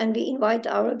Vienna, and we invite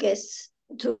our guests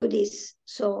to this.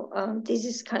 So this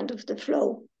is kind of the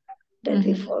flow that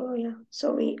we follow.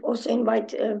 So we also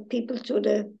invite people to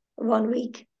the 1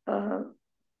 week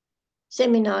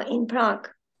seminar in Prague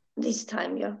this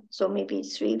time. So maybe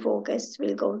 3-4 guests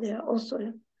will go there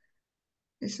also.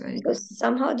 Because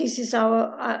somehow this is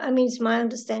it's my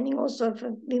understanding also of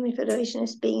Women Federation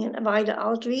as being a wider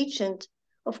outreach, and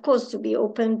of course to be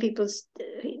open, people's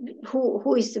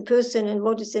who is the person and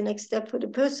what is the next step for the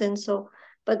person. So,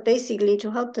 but basically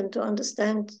to help them to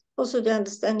understand also the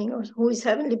understanding of who is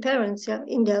heavenly parents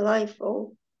in their life.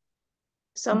 Or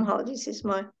somehow this is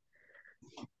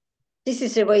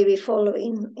the way we follow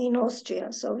in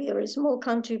Austria. So we are a small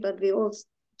country, but we all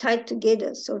tied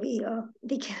together. So we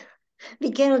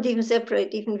cannot even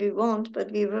separate, even if we want, but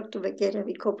we work together,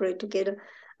 we cooperate together.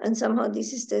 And somehow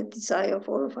this is the desire of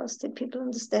all of us, that people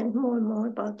understand more and more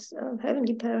about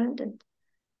Heavenly Parent and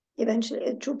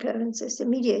eventually true parents as the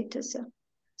mediators.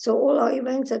 So all our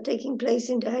events are taking place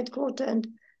in the headquarters, and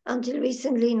until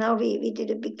recently, now we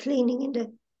did a big cleaning in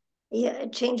the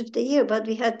change of the year, but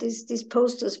we had these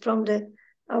posters from the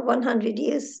 100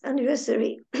 years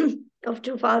anniversary of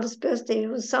True Father's birthday.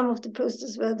 Some of the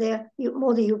posters were there,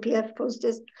 more the UPF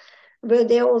posters were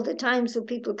there all the time. So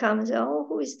people come and say, oh,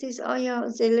 who is this? Oh, yeah.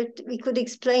 We could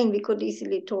explain, we could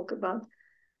easily talk about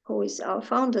who is our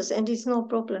founders, and it's no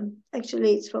problem.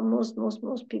 Actually, it's for most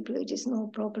people, it is no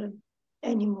problem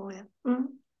anymore.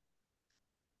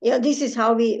 This is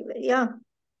how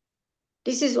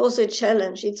this is also a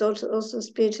challenge. It's also a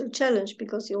spiritual challenge,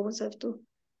 because you always have to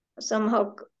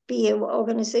somehow be an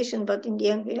organization, but in the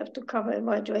end we have to cover a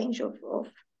wide range of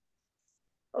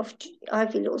I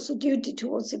feel also duty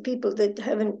towards the people that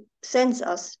haven't sent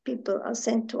us. People are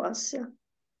sent to us,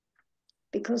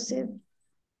 because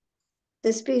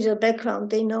the spiritual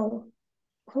background, they know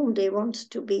whom they want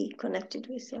to be connected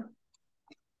with.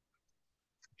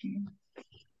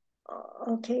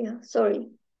 Okay,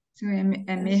 sorry. So I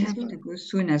may have to go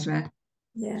soon as well.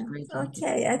 Yeah.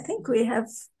 Okay. I think we have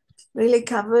really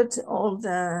covered all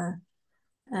the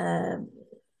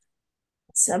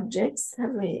subjects.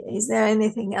 Is there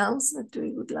anything else that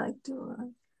we would like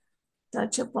to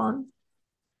touch upon?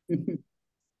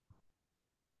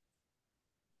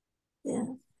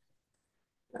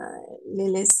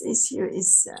 Lily's issue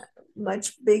is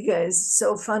much bigger, is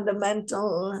so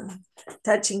fundamental,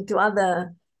 touching to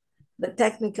the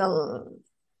technical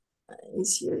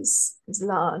issues is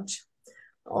large.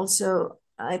 Also,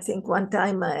 I think one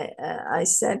time I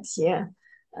said here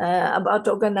about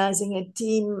organizing a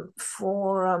team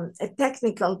for a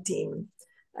technical team,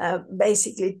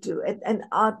 basically an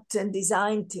art and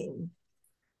design team,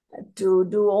 to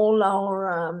do all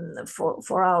our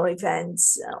for our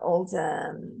events, all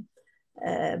the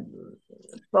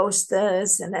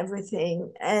posters and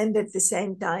everything, and at the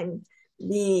same time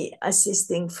be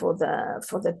assisting for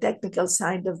the technical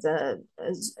side of the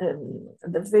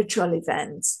virtual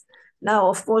events. Now,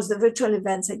 of course, the virtual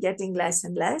events are getting less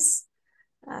and less.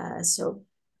 So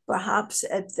perhaps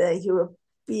at the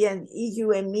European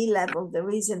EUME level, there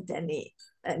isn't any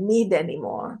need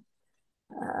anymore.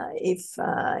 If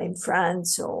in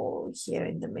France or here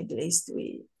in the Middle East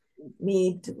we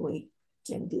meet, we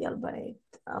can deal by it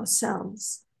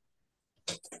ourselves.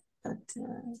 But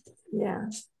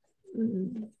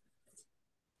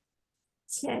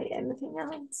Okay, anything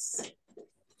else?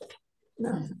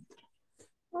 No.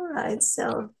 All right,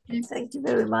 so thank you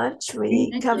very much.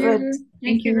 We covered.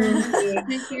 Thank you.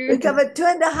 We covered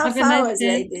 2.5 hours,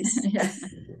 ladies.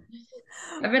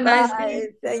 Have a nice day.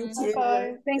 Thank you.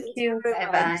 Bye. Thank you.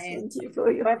 Bye-bye. Thank you for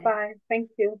your. Bye-bye. Thank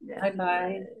you. Yeah.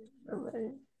 Bye-bye.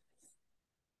 Bye-bye.